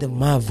 at the end of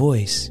my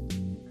voice,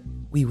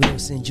 we will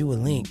send you a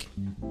link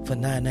for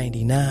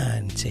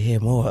 $9.99 to hear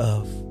more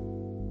of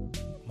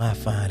my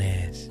fine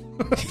ass.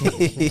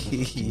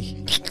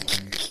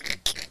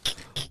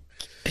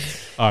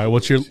 All right,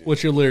 what's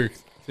your lyric,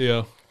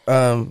 Theo?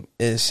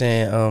 It's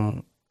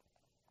saying,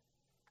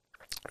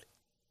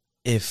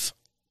 if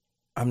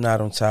I'm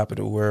not on top of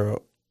the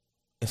world,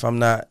 if I'm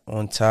not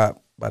on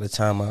top by the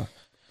time I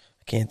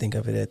can't think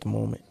of it at the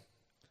moment.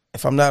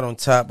 If I'm not on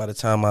top by the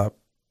time I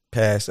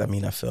pass, I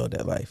mean I failed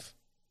that life.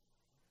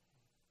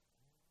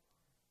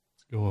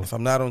 If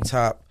I'm not on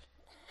top,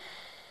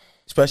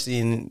 especially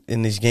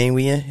in this game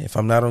we in, if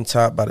I'm not on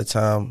top by the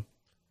time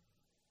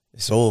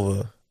it's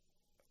over,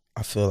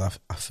 I feel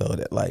I failed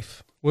that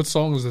life. What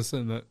song is this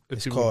in? That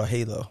it's called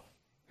Halo.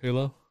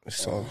 Halo? It's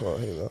a song called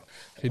Halo.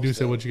 Hey, do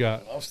say what you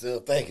got. I'm still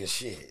thinking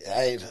shit.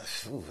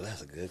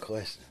 That's a good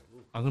question.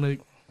 I'm gonna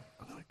go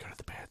to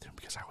the bathroom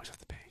because I always have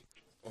to pee.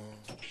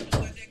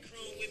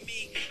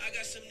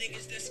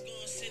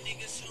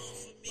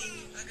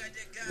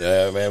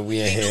 Yeah, man,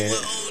 we in here.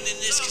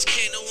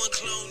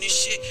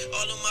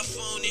 All on my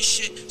phone and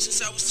shit.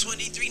 Since I was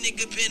 23,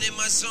 nigga been in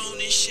my zone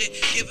and shit.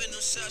 Giving them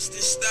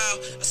substance style.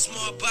 A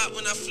small bot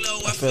when I flow.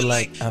 I feel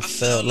like I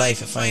felt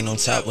life if I ain't on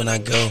top when I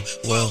go.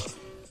 Whoa.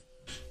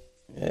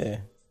 Yeah.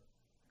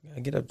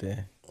 Gotta get up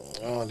there.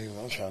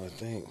 I'm trying to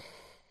think.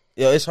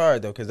 Yo, it's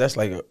hard though, cause that's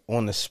like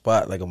on the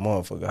spot, like a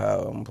motherfucker.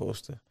 How I'm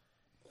supposed to.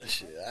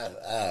 Shit,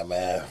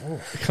 man.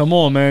 Come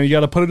on, man. You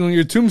got to put it on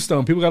your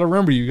tombstone. People got to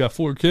remember you. You got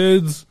 4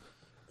 kids.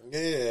 Yeah.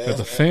 You got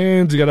the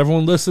fans. You got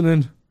everyone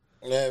listening.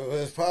 Yeah,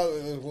 it's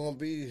probably going to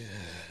be.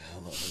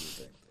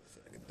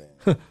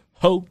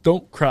 Hope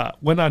don't cry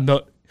when I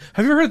nut.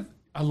 Have you ever heard?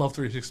 I love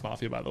 3 6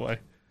 Mafia, by the way.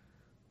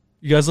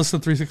 You guys listen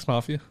to 3 6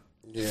 Mafia?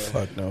 Yeah.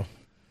 Fuck no.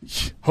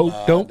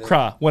 Hope don't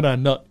cry when I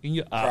nut in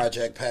your eye.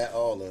 Project Pat,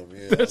 all of them.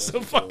 Yeah, that's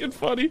so fucking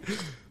funny.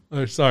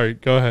 Oh, sorry,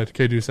 go ahead.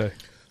 K. Duce.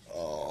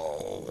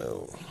 Oh,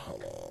 well,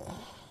 hold on.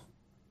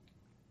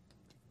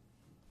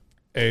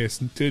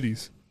 Ass and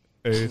titties.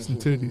 Ass and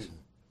titties.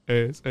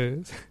 Ass.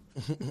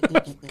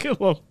 Kill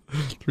them.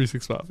 3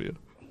 6 Mafia.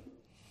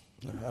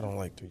 I don't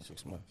like 3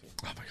 6 Mafia.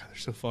 Oh my god, they're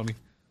so funny.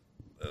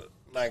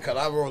 Like, cause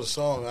I wrote a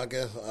song, I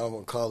guess I'm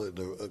gonna call it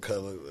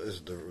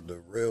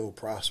the Real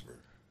Prosper.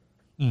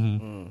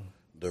 Mm-hmm.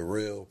 The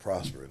Real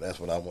Prosper. That's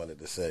what I wanted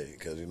to say,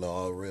 because you know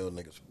all real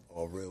niggas,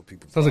 all real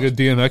people. Sounds like a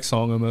DMX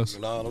song almost.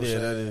 You know what I'm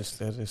saying?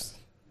 That is.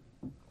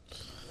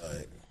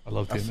 Like, I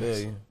love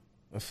DMX.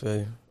 I feel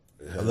you.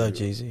 I love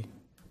Jay-Z.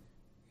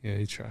 Yeah,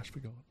 he's trash,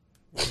 but going.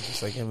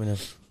 Just like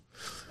Eminem.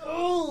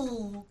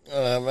 Oh,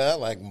 man, I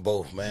like them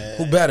both, man.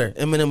 Who better,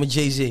 Eminem or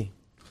Jay-Z?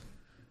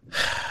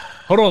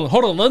 Hold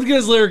on. Let's get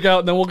his lyric out,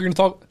 and then we're going to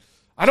talk.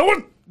 I don't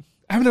want.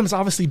 Eminem's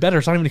obviously better.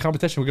 It's not even a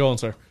competition. We're going,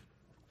 sir.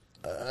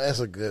 That's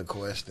a good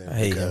question. I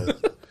hate him.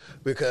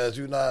 Because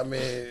you know what I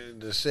mean,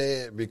 to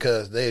say it,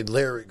 because their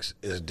lyrics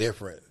is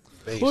different.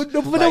 Well,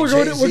 no, but like we're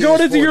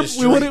going into your.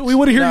 We want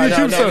to hear your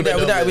tombstone.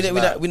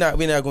 We're not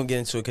going to get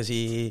into it because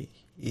he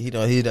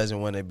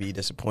doesn't want to be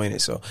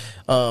disappointed. So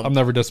I'm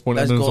never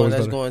disappointed.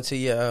 Let's go into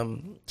your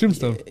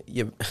tombstone.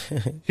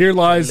 Here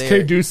lies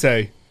K.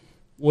 Duce.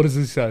 What does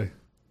he say?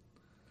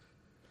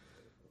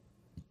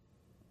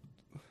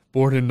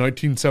 Born in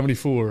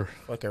 1974.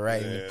 Fucking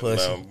right, you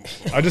pussy. No.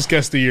 I just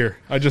guessed the year.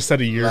 I just said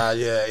a year.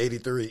 Yeah,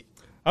 83.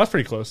 I was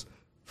pretty close.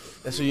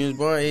 That's when you was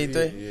born,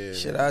 83? Yeah.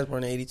 Shit, I was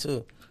born in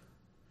 82.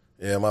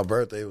 Yeah, my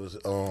birthday was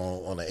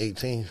on the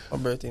 18th. My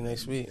birthday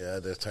next week. Yeah, I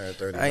just turned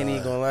 39. I ain't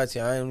even gonna lie to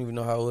you. I don't even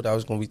know how old I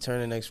was gonna be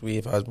turning next week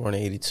if I was born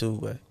in 82,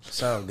 but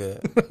sound good.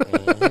 I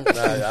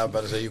was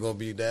about to say you're gonna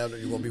be down.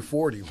 You're gonna be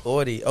 40.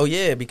 40. Oh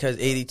yeah, because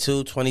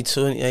 82,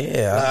 22.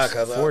 Yeah.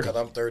 Cause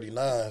I'm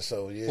 39.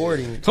 So yeah.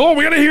 40. Come on,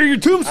 we gotta hear your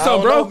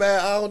tombstone, bro. Know, man.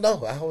 I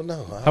don't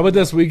know. How about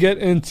this? We get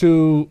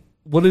into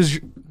what is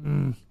your.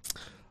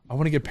 I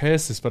want to get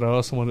past this, but I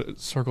also want to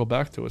circle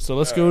back to it. So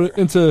let's go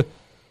into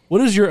what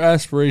is your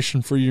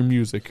aspiration for your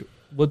music?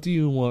 What do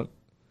you want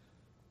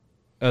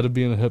out of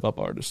being a hip hop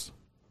artist?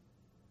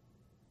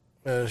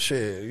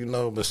 Shit, you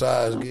know,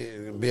 besides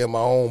being my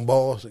own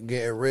boss and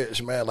getting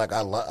rich, man, like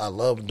I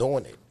love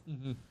doing it.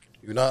 Mm-hmm.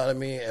 You know what I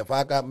mean? If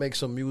I got make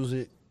some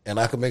music and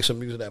I can make some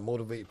music that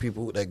motivate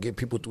people, that get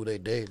people through their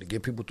day, to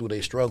get people through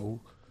their struggle,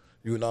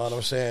 you know what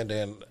I'm saying?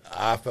 Then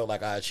I felt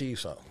like I achieved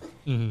something.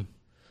 Mm-hmm.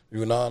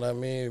 You know what I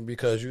mean?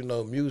 Because, you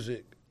know,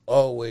 music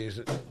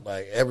always,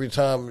 like, every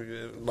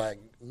time, like,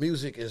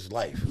 music is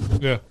life.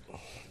 Yeah.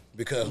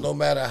 Because no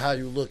matter how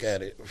you look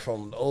at it,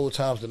 from the old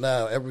times to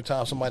now, every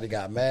time somebody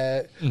got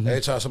mad,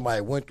 every time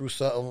somebody went through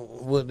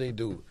something, what did they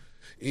do?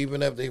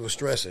 Even if they were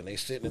stressing, they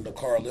sitting in the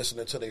car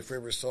listening to their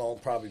favorite song,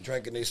 probably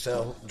drinking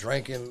themselves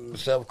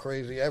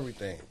crazy,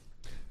 everything.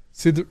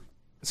 See,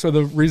 so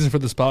the reason for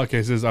this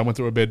podcast is I went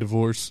through a bad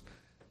divorce.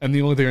 And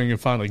the only thing I can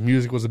find, like,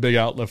 music was a big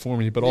outlet for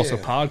me, but also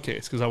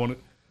podcasts, because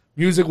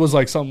music was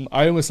like something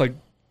I almost like.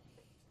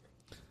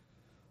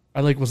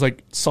 I was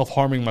like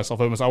self-harming myself.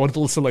 Almost. I wanted to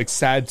listen to like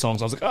sad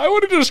songs. I was like, I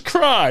want to just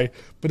cry,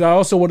 but I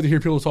also wanted to hear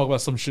people talk about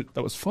some shit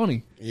that was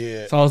funny.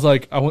 Yeah. So I was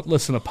like, I went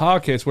listen to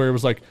podcasts where it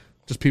was like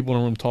just people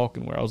in a room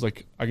talking. Where I was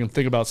like, I can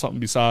think about something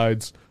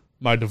besides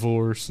my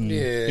divorce and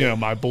you know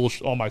my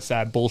bullshit, all my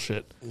sad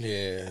bullshit.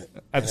 Yeah.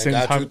 At the same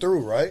time, got you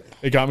through, right?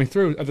 It got me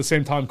through. At the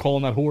same time,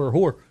 calling that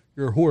whore.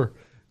 You're a whore.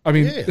 I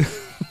mean,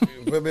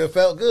 it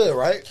felt good,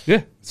 right?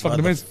 Yeah, it's fucking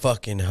amazing.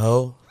 Fucking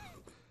hoe.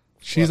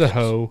 She's a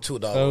hoe.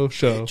 $2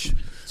 show. $2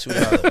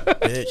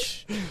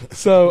 bitch.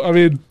 So I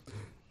mean,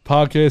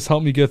 podcasts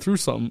help me get through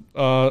something.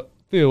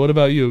 Theo, what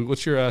about you?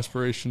 What's your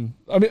aspiration?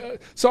 I mean,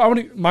 so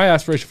my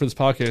aspiration for this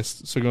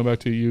podcast. So going back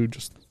to you,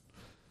 just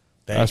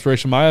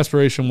aspiration. My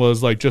aspiration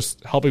was like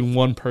just helping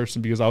one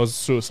person because I was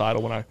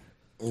suicidal when I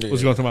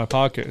was going through my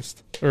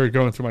podcast or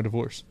going through my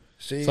divorce.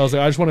 So I was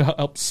like, I just want to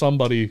help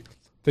somebody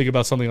think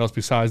about something else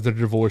besides their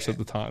divorce at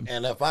the time.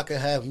 And if I can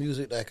have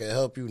music that can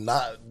help you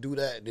not do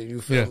that, then you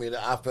feel me?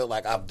 That I feel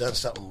like I've done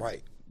something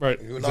right. Right.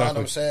 You know what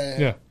I'm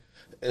saying? Yeah.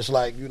 It's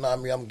like, you know what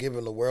I mean? I'm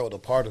giving the world a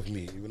part of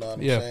me. You know what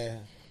I'm saying?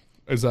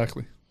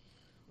 Exactly.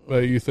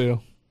 But you,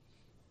 Theo?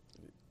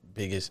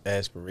 Biggest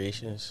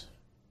aspirations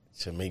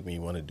to make me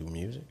want to do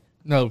music?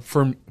 No,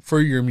 for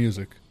your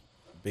music.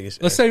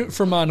 Let's say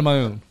for mine and my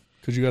own,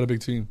 because you got a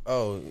big team.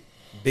 Oh,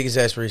 biggest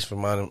aspiration for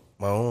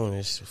my own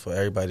is for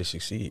everybody to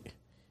succeed.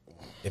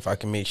 If I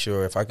can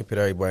put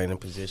everybody in a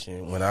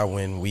position, when I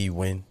win, we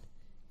win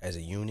as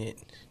a unit,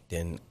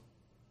 then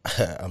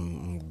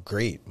I'm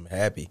great. I'm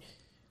happy.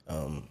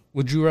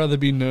 Would you rather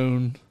be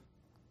known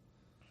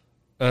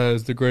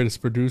as the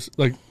greatest producer?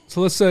 Like,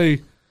 so let's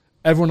say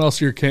everyone else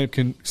at your camp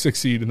can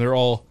succeed and they're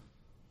all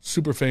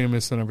super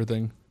famous and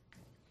everything.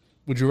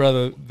 Would you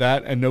rather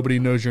that and nobody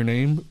knows your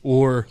name,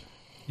 or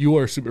you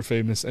are super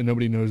famous and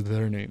nobody knows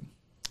their name?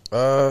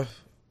 I'd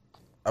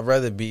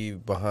rather be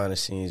behind the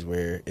scenes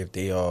where if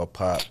they all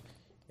pop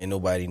and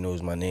nobody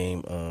knows my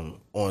name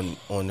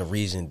on the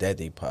reason that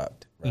they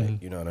popped, right?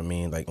 Mm-hmm. You know what I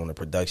mean? Like on the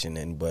production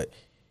end. But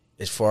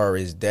as far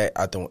as that,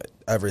 I don't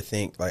ever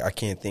think, like I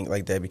can't think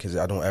like that because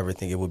I don't ever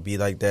think it would be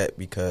like that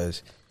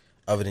because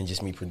other than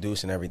just me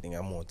producing everything,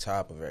 I'm on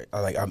top of it.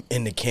 I'm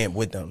in the camp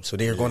with them. So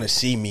they're going to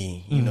see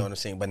me, you know what I'm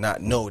saying, but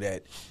not know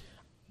that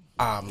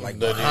I'm like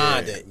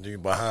behind it. You're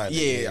behind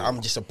it. Yeah,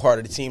 I'm just a part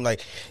of the team.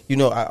 Like, you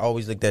know, I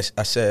always looked at,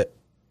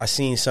 I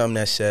seen something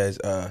that says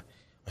a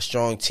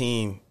strong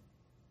team,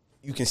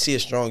 you can see a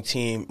strong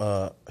team.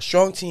 A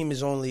strong team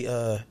is only,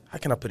 how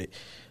can I put it?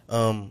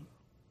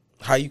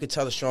 How you could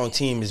tell a strong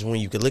team is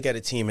when you could look at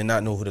a team and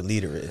not know who the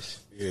leader is.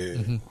 Yeah.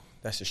 Mm-hmm.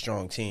 That's a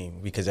strong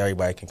team because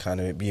everybody can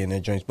kind of be in their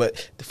joints.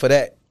 But for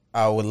that,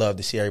 I would love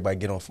to see everybody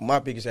get on. My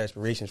biggest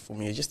aspirations for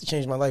me is just to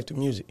change my life through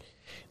music.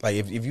 Like,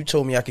 if you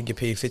told me I could get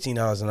paid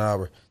 $15 an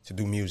hour to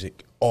do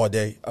music all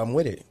day, I'm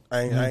with it.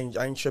 I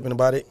ain't tripping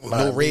about it.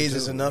 No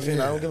raises or nothing.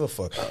 Yeah. I don't give a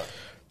fuck.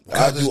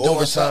 Because it's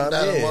doing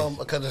something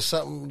because it's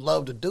something you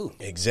love to do.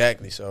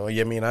 Exactly. So,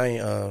 yeah, I mean,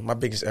 my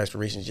biggest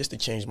aspiration is just to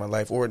change my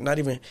life, or not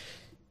even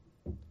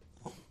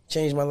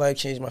change my life,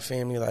 change my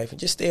family life, and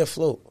just stay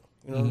afloat.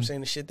 You know what I'm saying?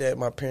 The shit that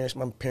my parents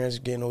are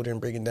getting older and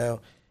breaking down,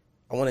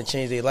 I want to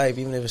change their life,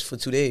 even if it's for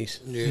 2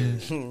 days. Yeah.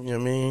 You know what I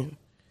mean?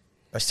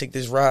 Let's take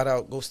this ride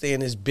out, go stay in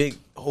this big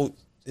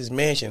this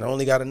mansion. I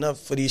only got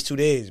enough for these 2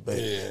 days, but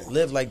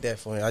live like that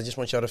for me. I just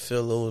want y'all to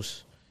feel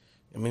those.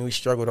 I mean, we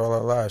struggled all our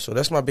lives. So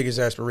that's my biggest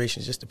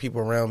aspiration, just the people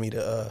around me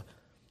to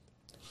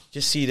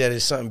just see that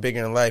it's something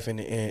bigger in life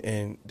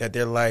and that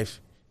their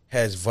life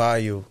has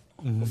value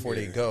before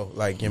they go.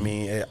 Like, I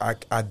mean,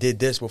 I did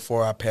this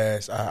before I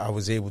passed. I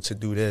was able to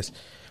do this.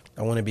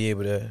 I want to be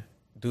able to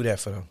do that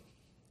for them.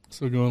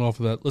 So going off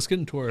of that, let's get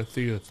into our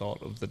Theo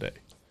thought of the day.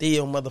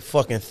 Theo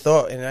motherfucking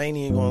thought, and I ain't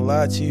even going to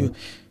lie to you.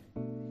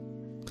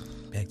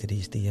 Back to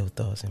these Theo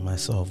thoughts in my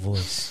soft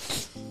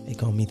voice. They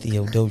call me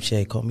Theo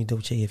Dolce. Call me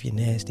Dolce if you're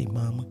nasty,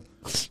 mama.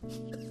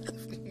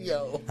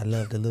 Yo. I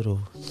love the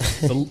little...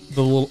 the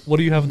little... What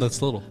do you have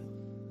that's little?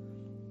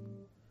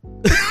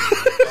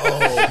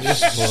 Oh,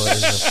 this boy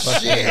is a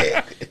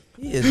fucking...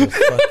 He is a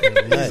fucking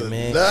nut,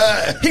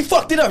 man. He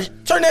fucked it up.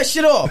 Turn that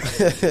shit off.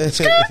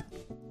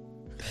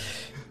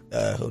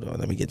 Hold on.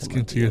 Let me get this. Let's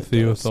get to your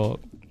Theo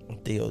thought.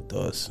 Theo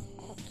thoughts.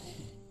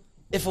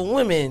 If a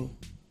woman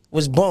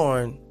was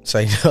born...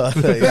 Say, no, I'm about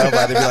to be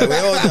like, wait,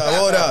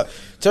 hold up.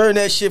 Turn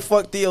that shit,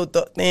 fuck Theo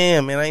thought.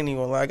 Damn, man, I ain't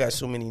even gonna lie. I got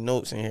so many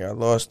notes in here. I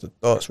lost the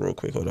thoughts real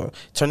quick. Hold on.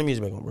 Turn the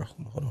music back on, bro.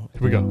 Hold on.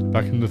 Here we go.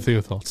 Back into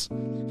Theo thoughts.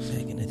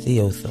 Back into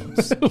Theo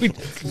thoughts. we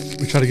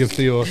try to give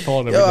Theo a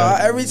thought every day.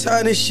 Every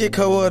time this shit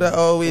come out, I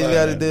always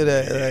got to do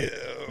that. Like,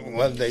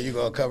 one day you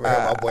gonna come here,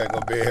 my boy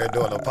gonna be here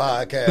doing a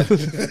podcast,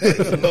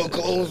 no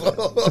clothes on,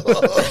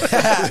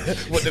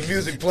 with the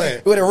music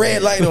playing, with a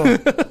red light on.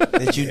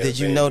 Did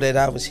you know that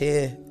I was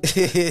here? With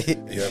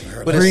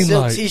a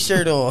silk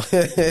T-shirt on. You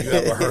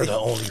ever heard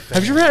of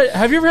Have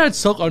OnlyFans? you ever had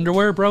silk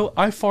underwear, bro?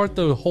 I fart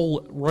the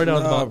hole right out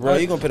of the bottom. Bro,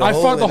 you gonna put a I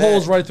hole fart the in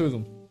holes that. right through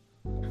them.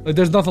 Like,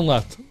 there's nothing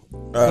left.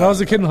 When I was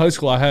a kid in high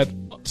school, I had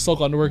silk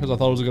underwear because I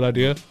thought it was a good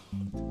idea.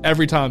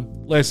 Every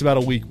time, lasts about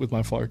a week with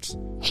my farts.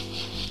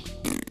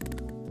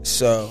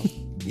 So,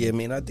 yeah, I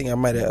mean, I think I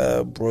might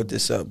have brought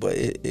this up, but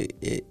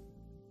it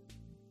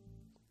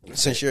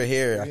since you're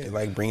here, I can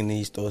like bring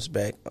these thoughts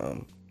back.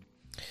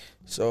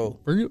 So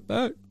bring it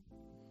back.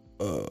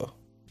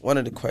 One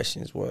of the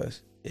questions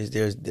was: Is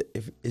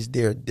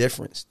there a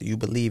difference? Do you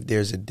believe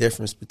there's a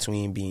difference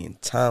between being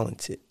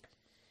talented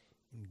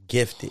and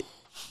gifted?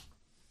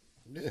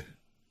 Yeah.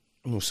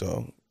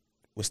 So,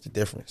 what's the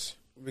difference?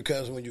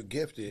 Because when you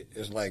gifted,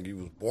 it's like you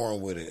was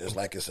born with it. It's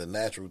like it's a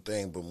natural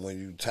thing. But when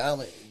you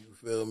talent, you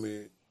feel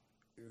me?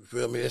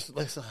 It's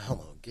I don't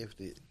know,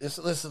 gifted.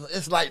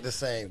 It's like the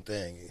same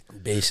thing.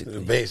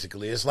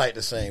 Basically, it's like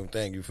the same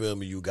thing. You feel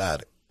me? You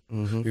got it.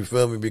 Mm-hmm. You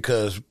feel me?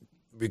 Because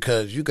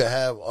you can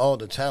have all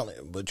the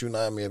talent, but you know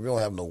what I mean. If you don't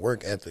have no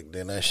work ethic,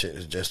 then that shit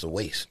is just a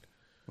waste.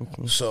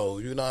 Mm-hmm. So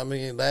you know what I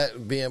mean.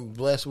 That being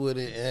blessed with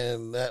it,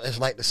 and that it's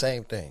like the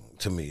same thing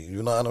to me.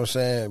 You know what I'm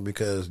saying?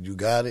 Because you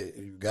got it.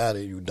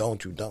 You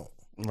don't.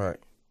 Right.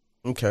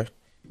 Okay.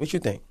 What you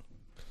think?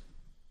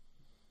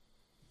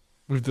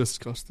 We've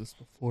discussed this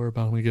before,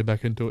 but I'm going to get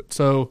back into it.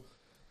 So,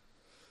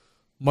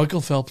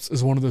 Michael Phelps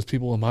is one of those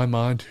people in my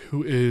mind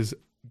who is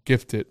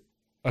gifted.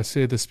 I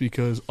say this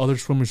because other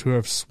swimmers who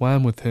have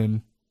swam with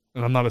him,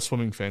 and I'm not a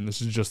swimming fan,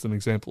 this is just an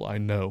example I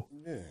know,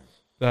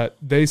 that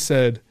they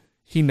said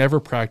he never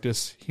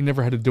practiced, he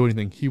never had to do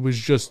anything. He was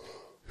just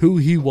who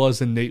he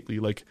was innately.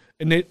 Like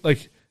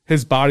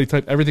his body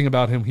type, everything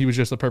about him, he was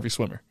just a perfect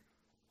swimmer.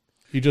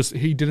 He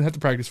didn't have to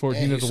practice for it.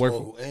 He didn't have to work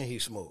for it. And he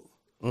smoked.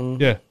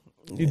 Mm-hmm. Yeah.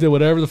 He did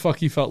whatever the fuck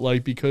he felt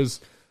like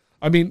because,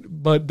 I mean,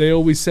 but they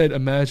always said,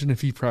 imagine if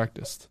he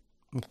practiced.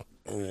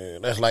 Yeah,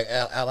 that's like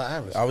Allen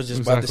Iverson. I was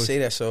just about to say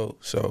that.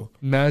 So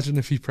imagine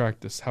if he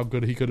practiced, how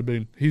good he could have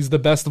been. He's the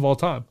best of all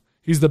time.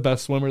 He's the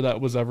best swimmer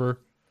that was ever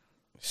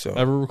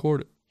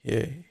recorded.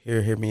 Yeah,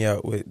 hear me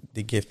out with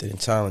the gifted and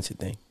talented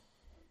thing.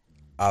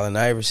 Allen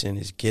Iverson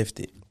is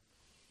gifted.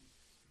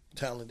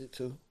 Talented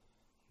too.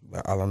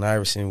 But Allen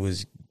Iverson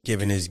was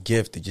given his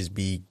gift to just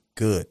be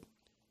good.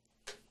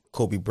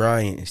 Kobe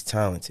Bryant is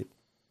talented.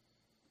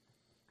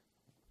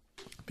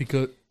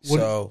 Because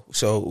so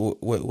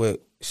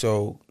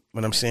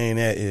when I'm saying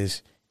that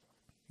is,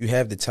 you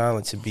have the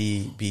talent to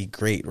be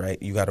great,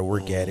 right? You got to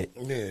work at it.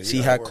 Yeah,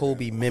 see how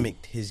Kobe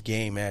mimicked his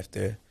game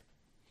after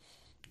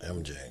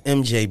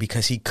MJ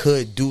because he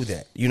could do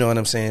that. You know what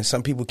I'm saying?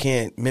 Some people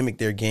can't mimic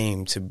their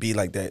game to be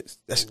like that.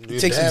 It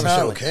takes the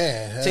talent.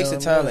 It takes the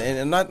talent.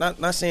 And I'm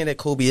not saying that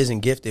Kobe isn't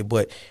gifted,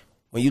 but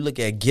when you look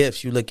at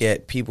gifts, you look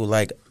at people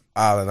like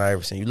Allen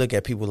Iverson, you look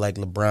at people like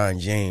LeBron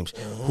James,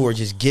 who are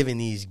just given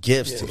these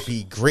gifts to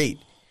be great,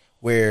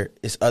 where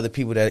it's other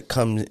people that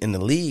come in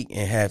the league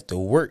and have to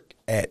work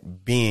at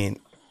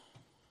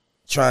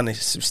trying to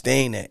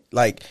sustain that.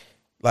 Like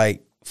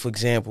for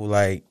example,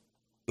 like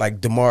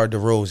DeMar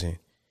DeRozan.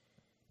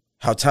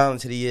 How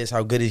talented he is,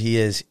 how good he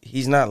is.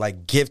 He's not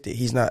like gifted.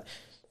 He's not.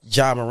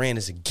 Ja Morant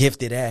is a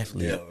gifted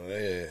athlete.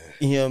 Yeah.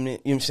 You know what I mean? You know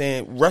what I'm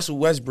saying? Russell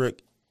Westbrook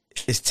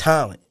is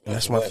talent.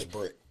 That's my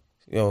Westbrook.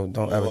 Yo,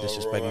 don't ever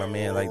disrespect my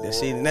man like that.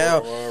 See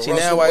now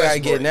I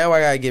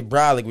gotta get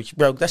brolic with you,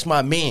 bro. That's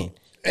my man.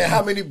 And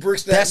how many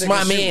bricks that's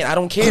my man. I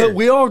don't care.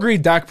 We all agree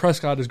Dak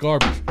Prescott is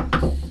garbage.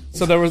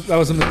 So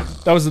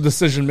that was a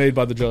decision made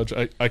by the judge.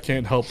 I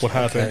can't help what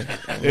happened.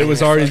 It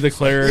was already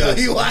declared.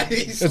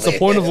 It's a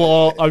point of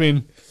law. I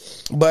mean,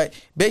 but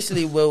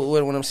basically,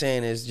 what I'm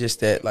saying is just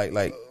that,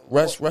 like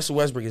Russell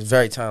Westbrook is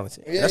very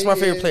talented. That's my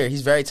favorite player.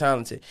 He's very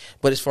talented.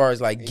 But as far as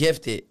like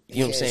gifted, you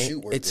know what I'm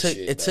saying?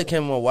 It took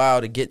him a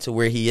while to get to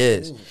where he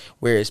is.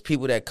 Whereas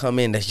people that come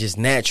in that's just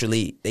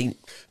naturally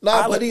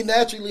but he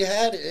naturally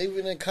had it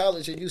even in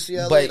college at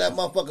UCLA. But that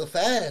motherfucker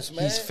fast,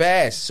 man. He's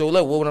fast. So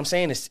look, what I'm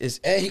saying is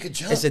and he could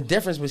jump. It's a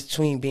difference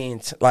between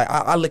being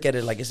I look at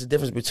it like it's a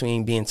difference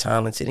between being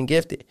talented and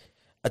gifted.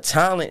 A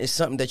talent is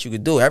something that you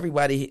could do.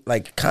 Everybody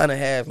like kind of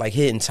have like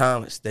hidden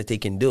talents that they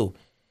can do.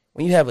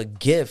 When you have a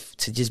gift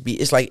to just be,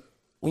 it's like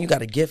when you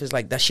got a gift, it's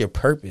like that's your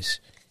purpose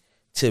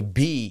to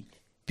be.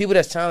 People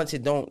that's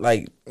talented don't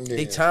like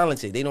they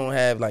talented. They don't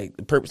have like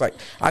the purpose. Like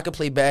I could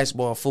play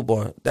basketball and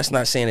football. That's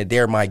not saying that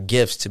they're my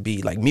gifts to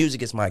be. Like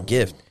music is my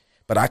gift,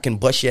 but I can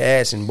bust your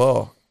ass and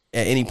ball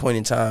at any point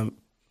in time.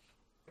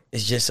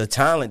 It's just a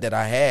talent that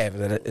I have.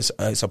 That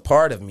it's a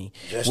part of me.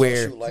 Just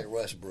where shoot like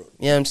Westbrook.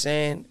 You know what I'm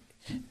saying?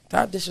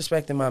 Stop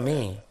disrespecting my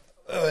man.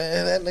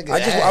 That nigga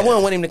I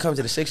wouldn't want him to come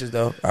to the Sixers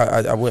though.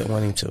 I wouldn't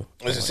want him to.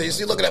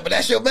 See, look at that, but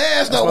that's your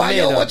man though. Why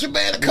you don't want your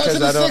man to come to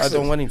the Sixers? I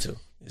don't want him to.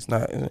 It's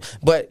not.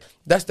 But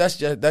that's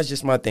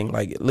just my thing.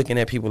 Like looking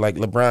at people like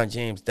LeBron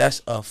James,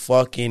 that's a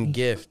fucking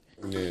gift.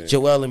 Yeah.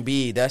 Joel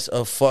Embiid, that's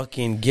a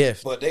fucking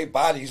gift. But they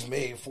bodies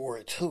made for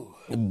it too.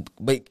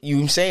 But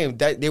you saying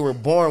that they were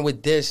born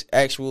with this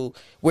actual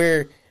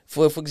where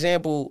for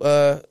example,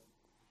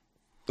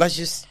 let's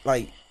just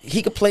like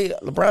he could play.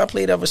 LeBron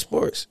played other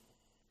sports.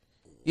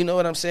 You know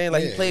what I'm saying?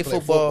 Like he played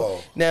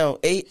football. Now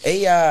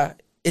AI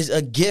is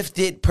a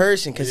gifted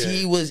person because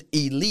he was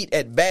elite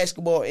at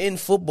basketball and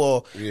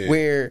football. Yeah.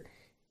 Where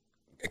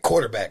a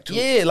quarterback too.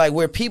 Yeah, like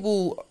where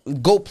people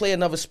go play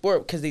another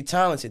sport because they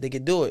talented, they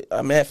could do it.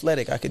 I'm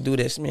athletic, I could do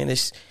this, man.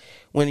 It's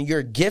when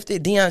you're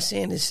gifted. Deion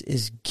Sanders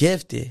is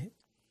gifted.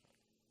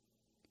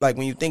 Like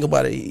when you think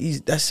about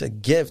it, that's a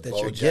gift that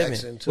you're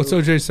given. What's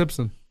O.J.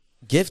 Simpson?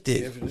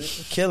 Gifted.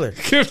 Killer.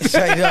 Gifted.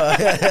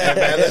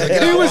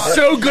 He was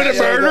so good at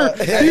murder.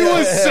 He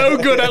was so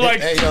good at like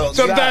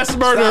the best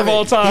murder of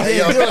all time. Hey,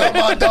 yo, get off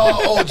my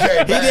dog, OJ.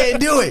 He didn't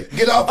do it.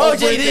 Get off OJ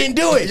didn't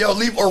do it. Yo,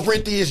 leave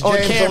Orinthius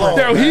James alone.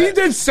 No, he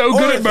did so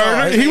good at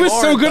murder. He was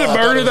so good at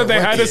murder that they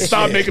had to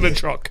stop making a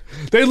truck.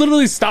 They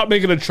literally stopped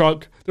making a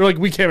truck. They're like,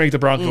 we can't make the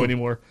Bronco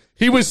anymore.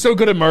 He was so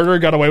good at murder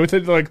and got away with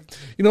it. They're like,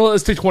 you know what?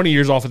 Let's take 20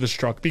 years off of this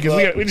truck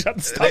because we just have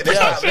to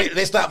stop.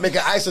 They stopped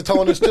making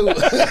isotoners too.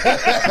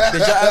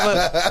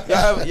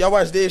 Did y'all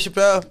watch Dave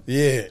Chappelle?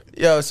 Yeah.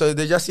 Yo, so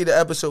did y'all see the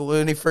episode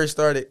when he first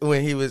started,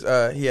 when he was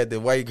he had the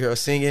white girl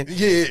singing?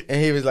 Yeah.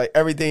 And he was like,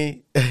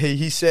 everything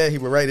he said, he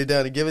would write it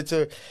down and give it to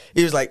her.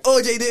 He was like,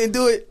 OJ didn't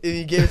do it. And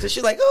he gave it to her.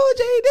 She's like, OJ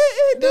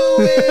didn't do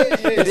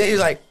it. And then he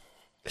was like,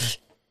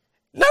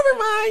 never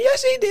mind.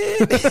 Yes, he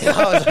did.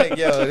 I was like,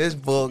 yo, this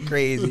bull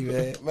crazy,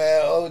 man.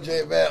 Man,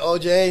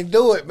 OJ ain't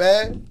do it,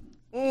 man.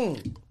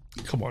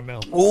 Come on now.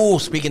 Ooh,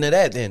 speaking of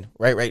that, then,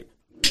 right.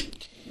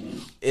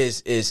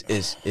 Is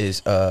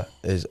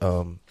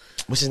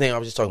what's his name? I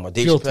was just talking about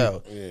Dave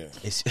Chappelle. Yeah.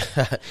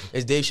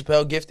 Is Dave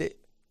Chappelle gifted?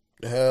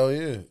 Hell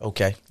yeah.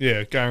 Okay.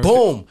 Yeah. Guaranteed.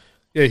 Boom.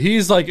 Yeah,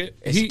 he's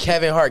like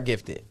Kevin Hart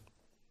gifted.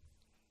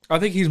 I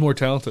think he's more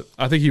talented.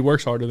 I think he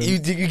works harder than You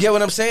get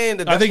what I'm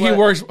saying? I think he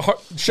works hard.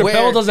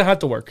 Chappelle doesn't have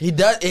to work. He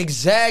does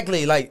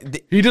exactly.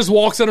 Like he just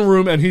walks in a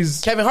room and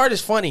he's Kevin Hart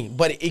is funny,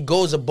 but it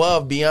goes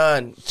above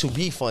beyond to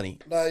be funny.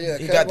 Nah, yeah,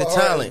 he Kevin got the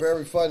Hart talent. is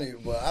very funny,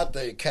 but I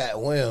think Cat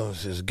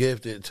Williams is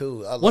gifted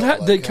too. I what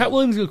love, did Cat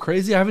Williams go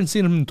crazy? I haven't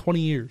seen him in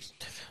 20 years.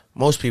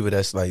 Most people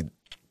that's like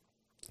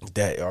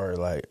that are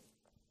like.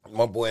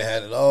 My boy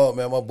had it all,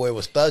 man. My boy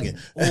was thugging.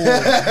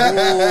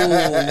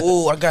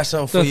 Ooh, I got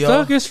something for The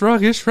y'all. thuggish,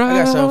 ruggish,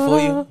 I got something for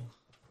you.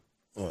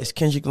 It's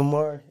Kendrick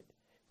Lamar,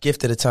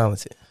 gifted or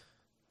talented?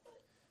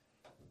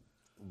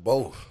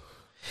 Both.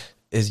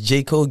 Is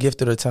J. Cole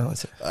gifted or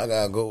talented? I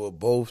gotta go with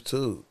both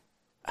too.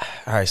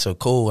 All right, so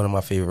Cole, one of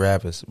my favorite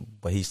rappers,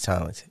 but he's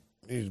talented.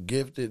 He's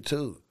gifted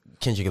too.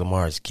 Kendrick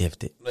Lamar is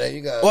gifted. Man,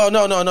 you got. Well,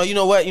 no. You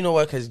know what?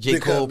 Because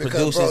J. Cole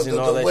produces bro, and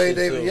all that way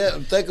shit too. Yeah,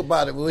 think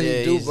about it. What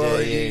he do, bro?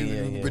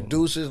 He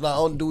produces. Not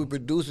only do he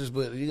produces,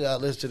 but you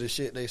gotta listen to the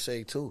shit they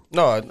say too.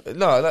 No,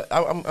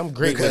 I'm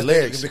great with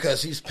lyrics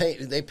because he's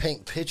paint. They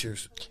paint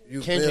pictures.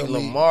 You Kendrick feel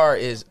me? Lamar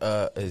is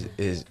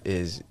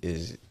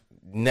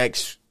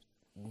next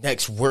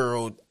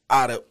world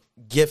out of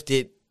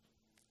gifted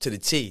to the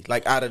T.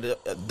 Like out of the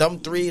them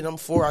 3 and them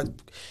 4,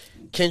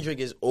 Kendrick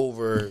is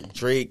over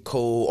Drake,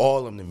 Cole, all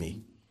of them to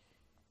me.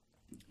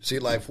 See,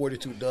 like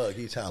 42 Doug,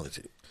 he's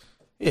talented.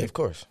 Yeah, of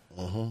course.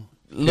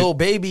 Lil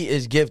Baby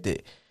is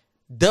gifted.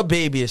 The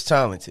Baby is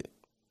talented.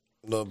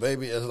 Lil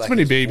Baby is like too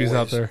many his babies voice,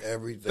 out there.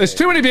 Everything. There's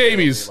too many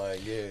babies.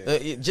 Like,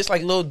 yeah. Just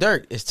like Lil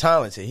Durk is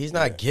talented. He's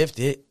not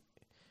gifted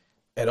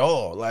at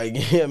all. Like,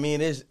 I mean,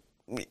 it's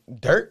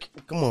Durk.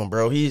 Come on,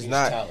 bro. He's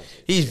not. Talented.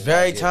 He's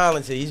very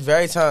talented. He's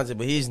very talented,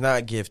 but he's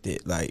not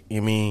gifted. Like, I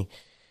mean,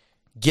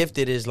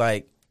 gifted is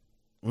like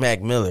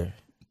Mac Miller.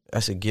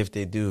 That's a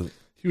gifted dude.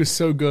 He was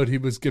so good. He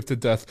was gifted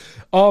death.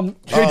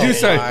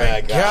 K-Duce.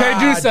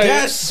 K-Duce.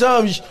 That's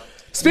some.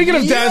 Speaking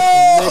of death,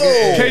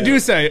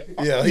 K-Duce,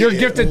 you're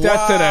gifted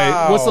death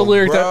today. What's the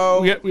lyric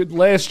bro. that we get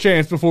last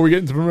chance before we get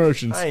into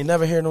promotions? I ain't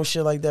never heard no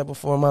shit like that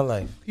before in my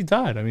life. He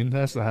died. I mean,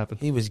 that's what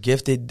happened. He was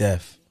gifted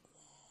death.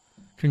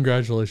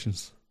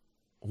 Congratulations.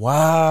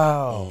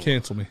 Wow.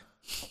 Cancel me.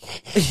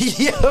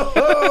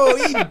 Yo,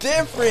 he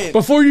different.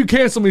 Before you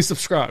cancel me,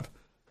 subscribe.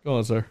 Go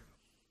on, sir.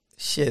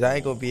 Shit, I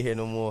ain't gonna be here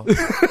no more.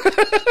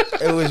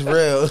 It was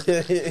real.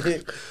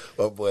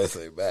 My boy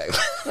say back.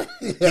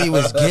 He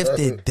was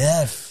gifted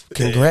death.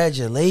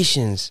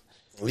 Congratulations.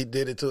 He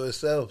did it to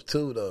himself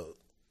too, though.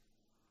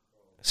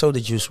 So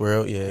did Juice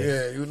WRLD, yeah.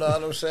 Yeah, you know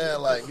what I'm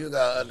saying? Like, you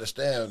gotta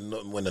understand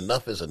when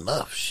enough is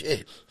enough.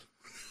 Shit.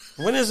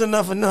 When is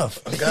enough?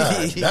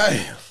 God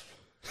damn.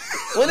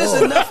 When is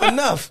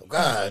enough?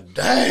 God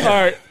damn.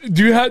 All right.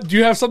 Do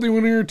you have something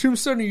on your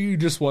tombstone, or you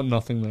just want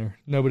nothing there?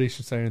 Nobody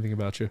should say anything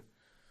about you.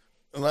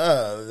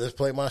 Nah, let's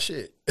play my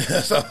shit.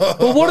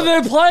 Well, what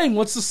are they playing?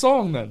 What's the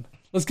song then?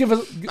 Let's give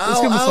us. I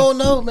don't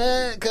know,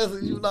 man.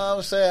 Because you know what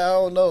I'm saying. I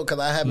don't know because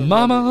I haven't.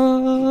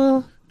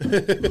 Mama.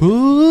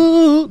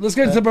 Ooh. Let's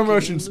get into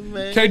promotions.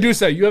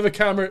 K-Duce, you have a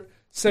camera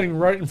sitting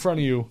right in front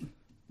of you,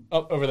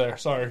 up over there.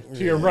 Sorry,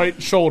 to your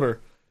right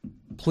shoulder.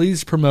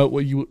 Please promote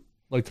what you would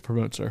like to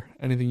promote, sir.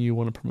 Anything you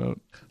want to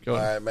promote. Go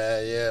ahead. All right,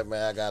 man. Yeah,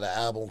 man. I got an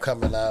album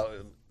coming out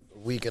in a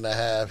week and a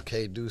half.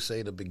 K-Duce,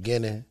 The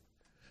Beginning.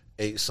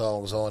 8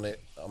 songs on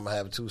it. I'm going to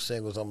have 2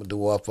 singles I'm going to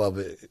do off of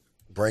it.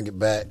 Bring It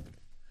Back.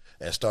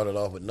 And start it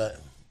off with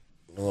Nothing.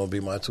 It's going to be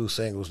my 2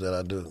 singles that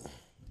I do.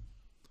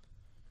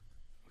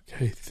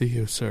 Okay,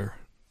 Theo, sir.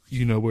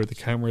 You know where the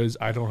camera is.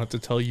 I don't have to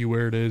tell you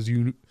where it is.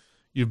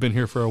 You've been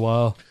here for a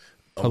while.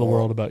 Tell the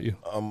world about you.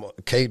 I'm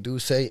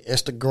K-Duce,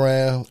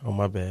 Instagram. Oh,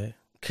 my bad.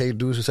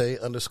 K-Duce _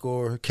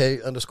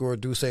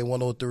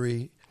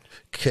 K_Duce103.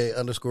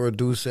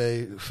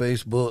 K_Duce,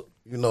 Facebook,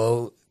 you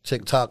know,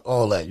 TikTok,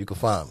 all that. You can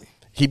find me.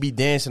 He be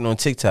dancing on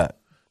TikTok.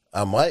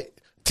 I might.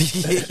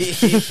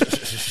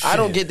 I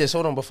don't get this.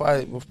 Hold on, before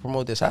I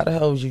promote this. How the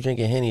hell was you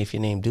drinking Henny if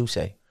your name Duce?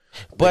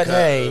 But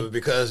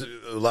because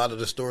a lot of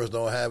the stores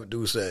don't have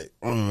Duce. I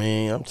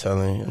mean, I'm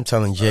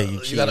telling Jay,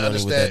 you cheating on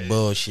me with that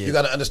bullshit. You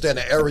got to understand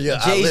the area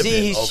I live in.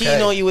 Jay-Z, he's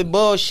cheating on you with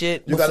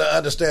bullshit. You got to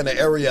understand the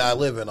area I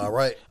live in. All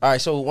right. All right.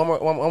 So one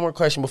more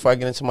question before I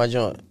get into my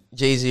joint.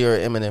 Jay-Z or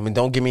Eminem, and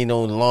don't give me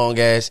no long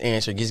ass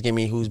answer. Just give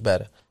me who's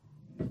better.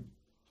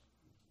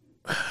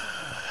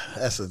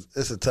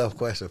 It's a tough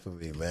question for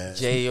me, man.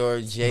 Jay or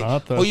Jay?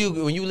 When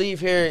you leave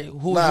here,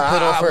 who you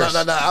put on first?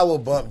 No, I will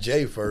bump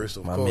Jay first,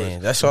 of course.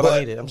 Man, that's all I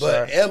needed. I'm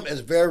sorry. But M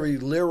is very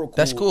lyrical.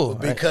 That's cool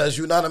because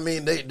you know what I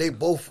mean. They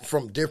both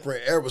from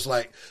different eras.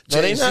 Like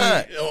Jay-Z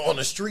on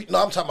the street.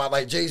 No, I'm talking about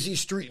like Jay-Z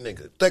street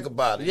nigga. Think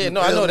about it. Yeah,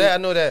 no, I know that. I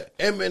know that.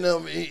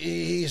 Eminem,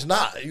 he's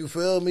not. You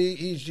feel me?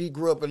 He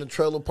grew up in a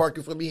trailer park.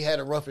 You feel me? He had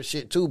a rough and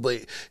shit too,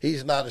 but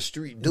he's not a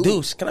street dude.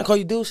 Deuce, can I call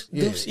you Deuce?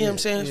 Yeah, Deuce, you know what I'm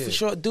saying? yeah. For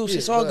sure, Deuce. Yeah,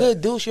 It's all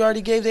good. Deuce, you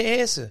already gave the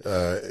answer.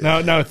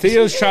 No,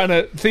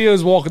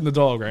 Theo's walking the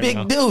dog right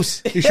now. Big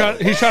Deuce. He's trying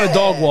to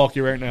dog walk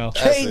you right now.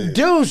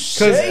 K-Deuce.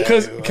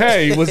 Because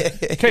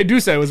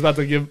K-Duce was about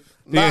to give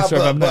the answer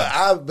about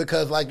that.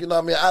 Because like, you know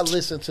what I mean? I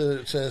listen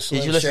to Slim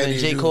Did you listen Shady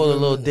to J. Cole or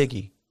Lil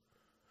Dicky?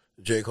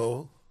 J.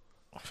 Cole?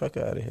 Fuck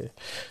out of here.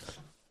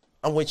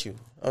 I'm with you.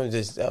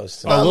 That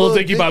was Lil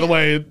Dicky, by the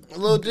way.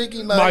 Lil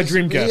Dicky, nice. My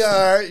dream guest. He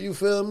all right, you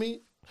feel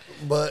me?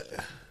 But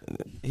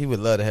he would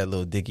love to have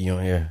Lil Dicky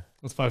on here.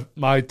 That's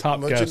my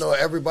top guest. But you know,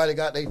 everybody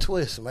got their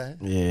twist, man.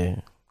 Yeah.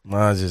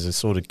 Mine's is a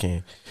soda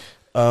can.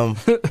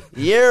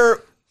 Yeah.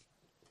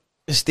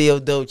 Still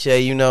Dolce,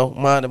 you know,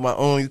 mind of my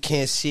own. You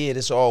can't see it.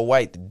 It's all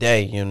white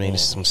today. You know what I mean?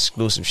 It's some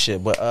exclusive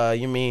shit. But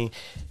you mean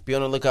be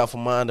on the lookout for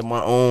Mind of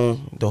My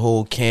Own, the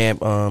whole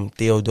camp,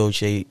 Theo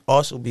Dolce.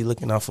 Also be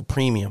looking out for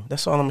Premium.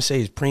 That's all I'm gonna say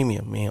is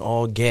Premium, man.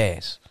 All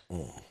gas.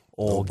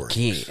 All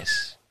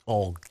gas.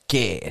 All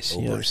gas.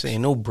 You know what I'm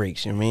saying? No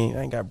brakes, you know what I mean?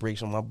 I ain't got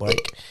brakes on my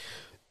bike.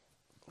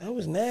 That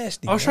was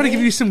nasty. I was trying to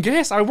give you some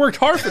gas. I worked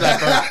hard for that,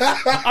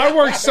 bro. I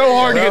worked so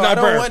hard to get that,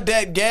 I don't want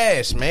that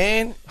gas,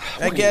 man.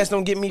 That gas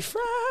don't get me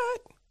fried.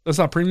 That's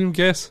not premium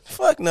gas?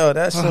 Fuck no.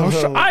 That's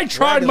I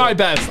tried regular. My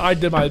best. I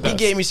did my best. He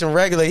gave me some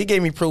regular. He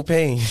gave me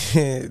propane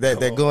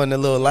that go in the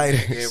little lighters.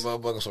 He gave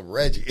motherfucker some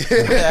Reggie.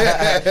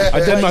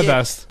 I did my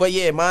best. But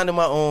yeah, Mind of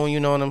My Own, you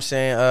know what I'm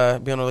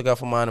saying? Be on the lookout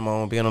for Mind of My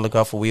Own. Be on the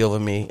lookout for We Over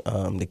Me,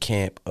 the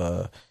camp.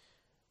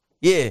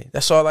 Yeah,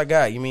 that's all I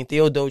got. You mean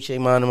Theo Dolce,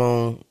 Mind of My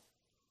Own.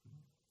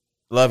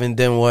 Loving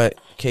Then What,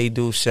 K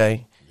Duce,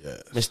 yes.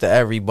 Mr.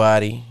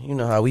 Everybody. You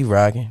know how we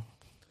rocking.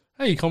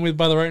 Hey, you call me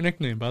by the right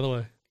nickname, by the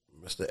way.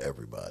 Mr.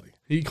 Everybody.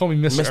 He called me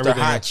Mr. Everything.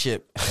 Hot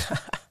Chip.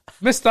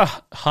 Mr.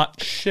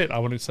 Hot Shit, I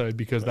wouldn't say,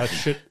 because that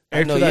shit,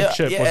 I know, that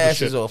chip your was ass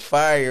the was shit. On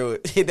fire.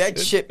 That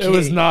chip It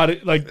was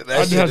not, like,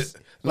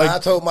 I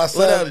told my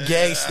son, what up,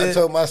 gangster? I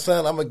told my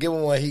son, I'm going to give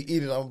him when he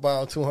eat it, I'm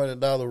buying $200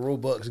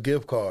 Robux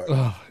gift card.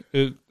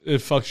 It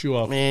fucks you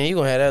up. Man, you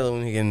going to have that little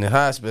nigga in the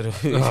hospital.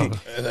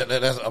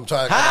 I'm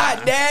trying to...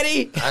 Hot,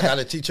 daddy! I got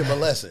to teach him a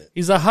lesson.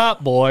 He's a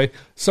hot boy.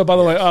 So, by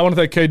the way, I want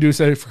to thank K Duce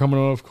for coming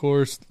on, of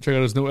course. Check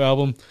out his new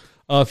album.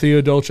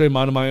 Theo Dolce,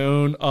 Mind of My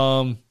Own.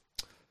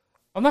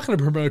 I'm not going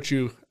to promote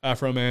you,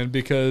 Afro Man,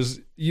 because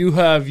you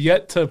have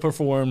yet to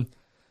perform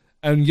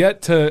and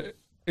yet to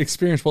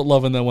experience what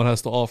Love and Then What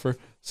has to offer.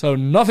 So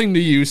nothing to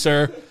you,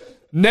 sir.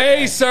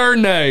 Nay, sir,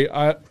 nay.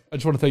 I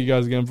just want to thank you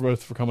guys again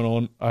for coming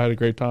on. I had a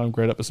great time,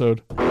 great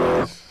episode.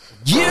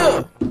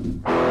 Yeah!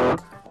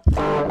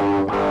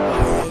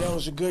 That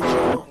was a good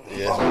job.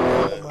 Yeah.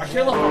 I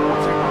can't let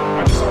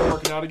I just started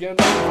working out again.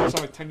 First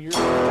time in 10 years.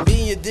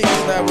 Being your dick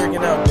is not working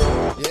out,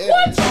 bro.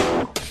 Yeah.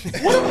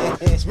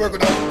 What? It's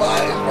working on the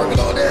body. It's working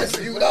on this.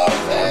 You know what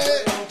I'm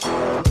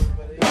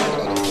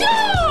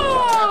saying?